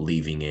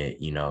leaving it,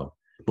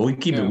 But we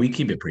keep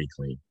it pretty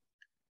clean.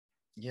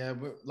 Yeah,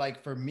 but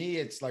like for me,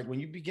 it's like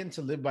when you begin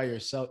to live by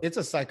yourself, it's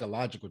a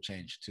psychological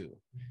change too.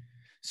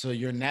 So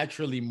you're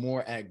naturally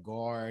more at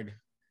guard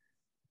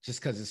just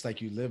because it's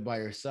like you live by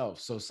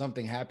yourself. So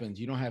something happens,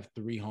 you don't have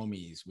 3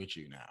 homies with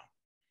you now.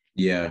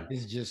 Yeah.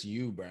 It's just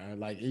you, bro.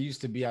 Like it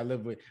used to be, I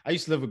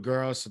used to live with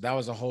girls. So that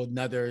was a whole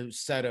nother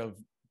set of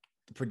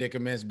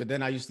predicaments. But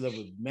then I used to live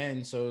with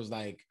men. So it was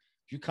like,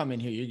 if you come in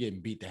here, you're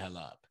getting beat the hell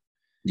up.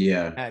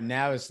 Yeah. And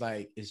now it's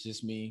like, it's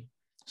just me.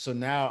 So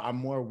now I'm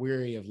more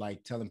weary of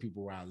like telling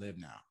people where I live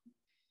now.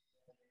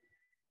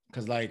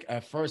 Cause like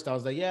at first I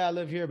was like, yeah, I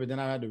live here. But then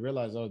I had to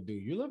realize, oh,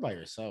 dude, you live by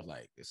yourself.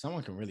 Like if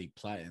someone can really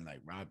plot and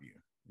like rob you,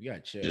 you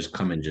gotta chill. Just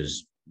come and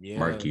just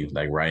mark you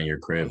like right in your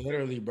crib.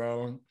 Literally,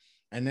 bro.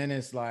 And then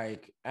it's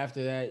like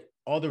after that,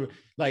 all the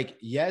like,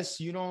 yes,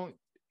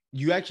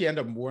 you actually end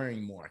up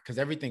worrying more because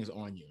everything's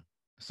on you.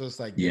 So it's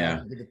like,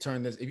 yeah, you to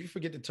turn this. If you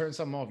forget to turn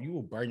something off, you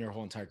will burn your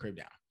whole entire crib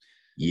down.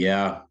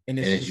 Yeah. And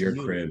it's your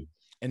crib.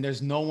 And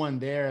there's no one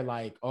there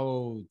like,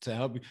 oh, to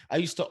help you. I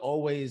used to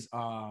always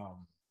I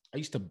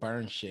used to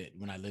burn shit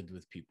when I lived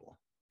with people.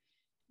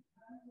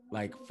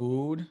 Like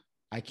food.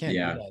 I can't do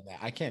that now.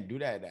 I can't do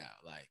that now.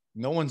 Like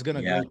no one's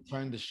gonna go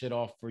turn the shit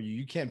off for you.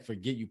 You can't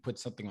forget you put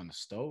something on the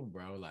stove,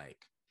 bro. Like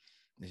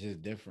it's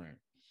just different.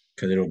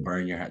 Because it'll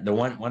burn your head. The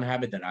one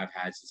habit that I've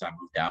had since I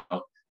moved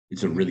out,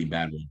 it's a really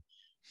bad one.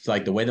 It's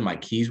like the way that my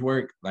keys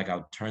work, like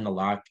I'll turn the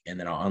lock and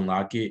then I'll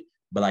unlock it.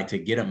 But like to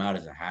get them out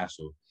is a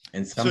hassle.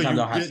 And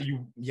sometimes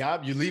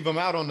you leave them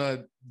out on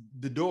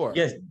the door.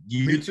 Yes,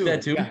 you do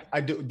that too. Yeah,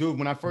 I do. Dude,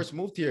 when I first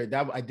moved here,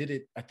 I did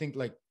it, I think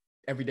like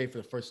every day for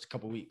the first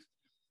couple of weeks.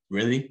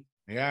 Really?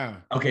 Yeah.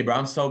 Okay, bro.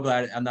 I'm so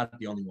glad I'm not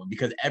the only one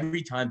because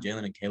every time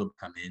Jalen and Caleb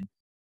come in,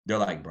 they're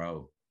like,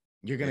 bro,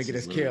 you're gonna get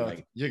us killed.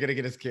 Like, you're gonna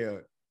get us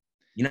killed.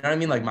 You know what I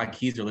mean? Like my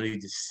keys are literally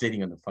just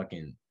sitting on the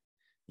fucking.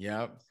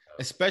 Yeah.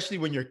 Especially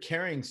when you're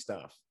carrying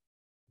stuff.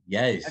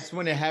 Yes. That's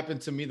when it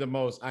happened to me the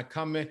most. I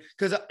come in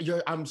because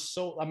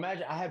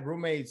imagine I had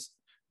roommates.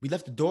 We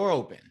left the door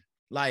open.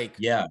 Like,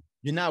 yeah,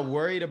 you're not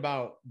worried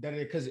about that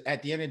because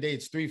at the end of the day,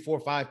 it's 3,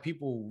 4, 5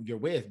 people you're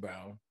with,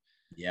 bro.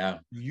 Yeah.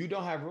 You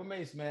don't have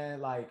roommates,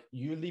 man. Like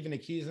you're leaving the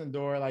keys in the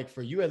door. Like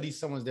for you, at least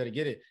someone's there to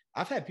get it.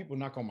 I've had people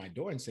knock on my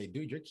door and say,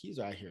 "Dude, your keys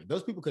are out here."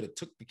 Those people could have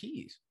took the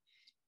keys.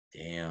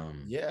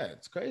 Damn. Yeah,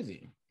 it's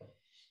crazy.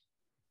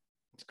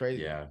 It's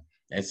crazy. Yeah.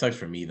 It sucks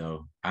for me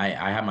though. I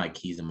have my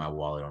keys in my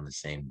wallet on the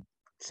same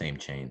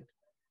chain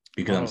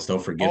because I'm so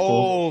forgetful.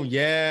 Oh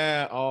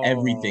yeah. Oh,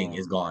 everything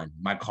is gone.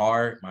 My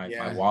car,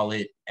 my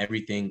wallet,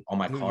 everything on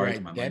my dude, cards,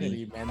 my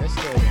money. Man, that's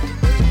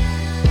so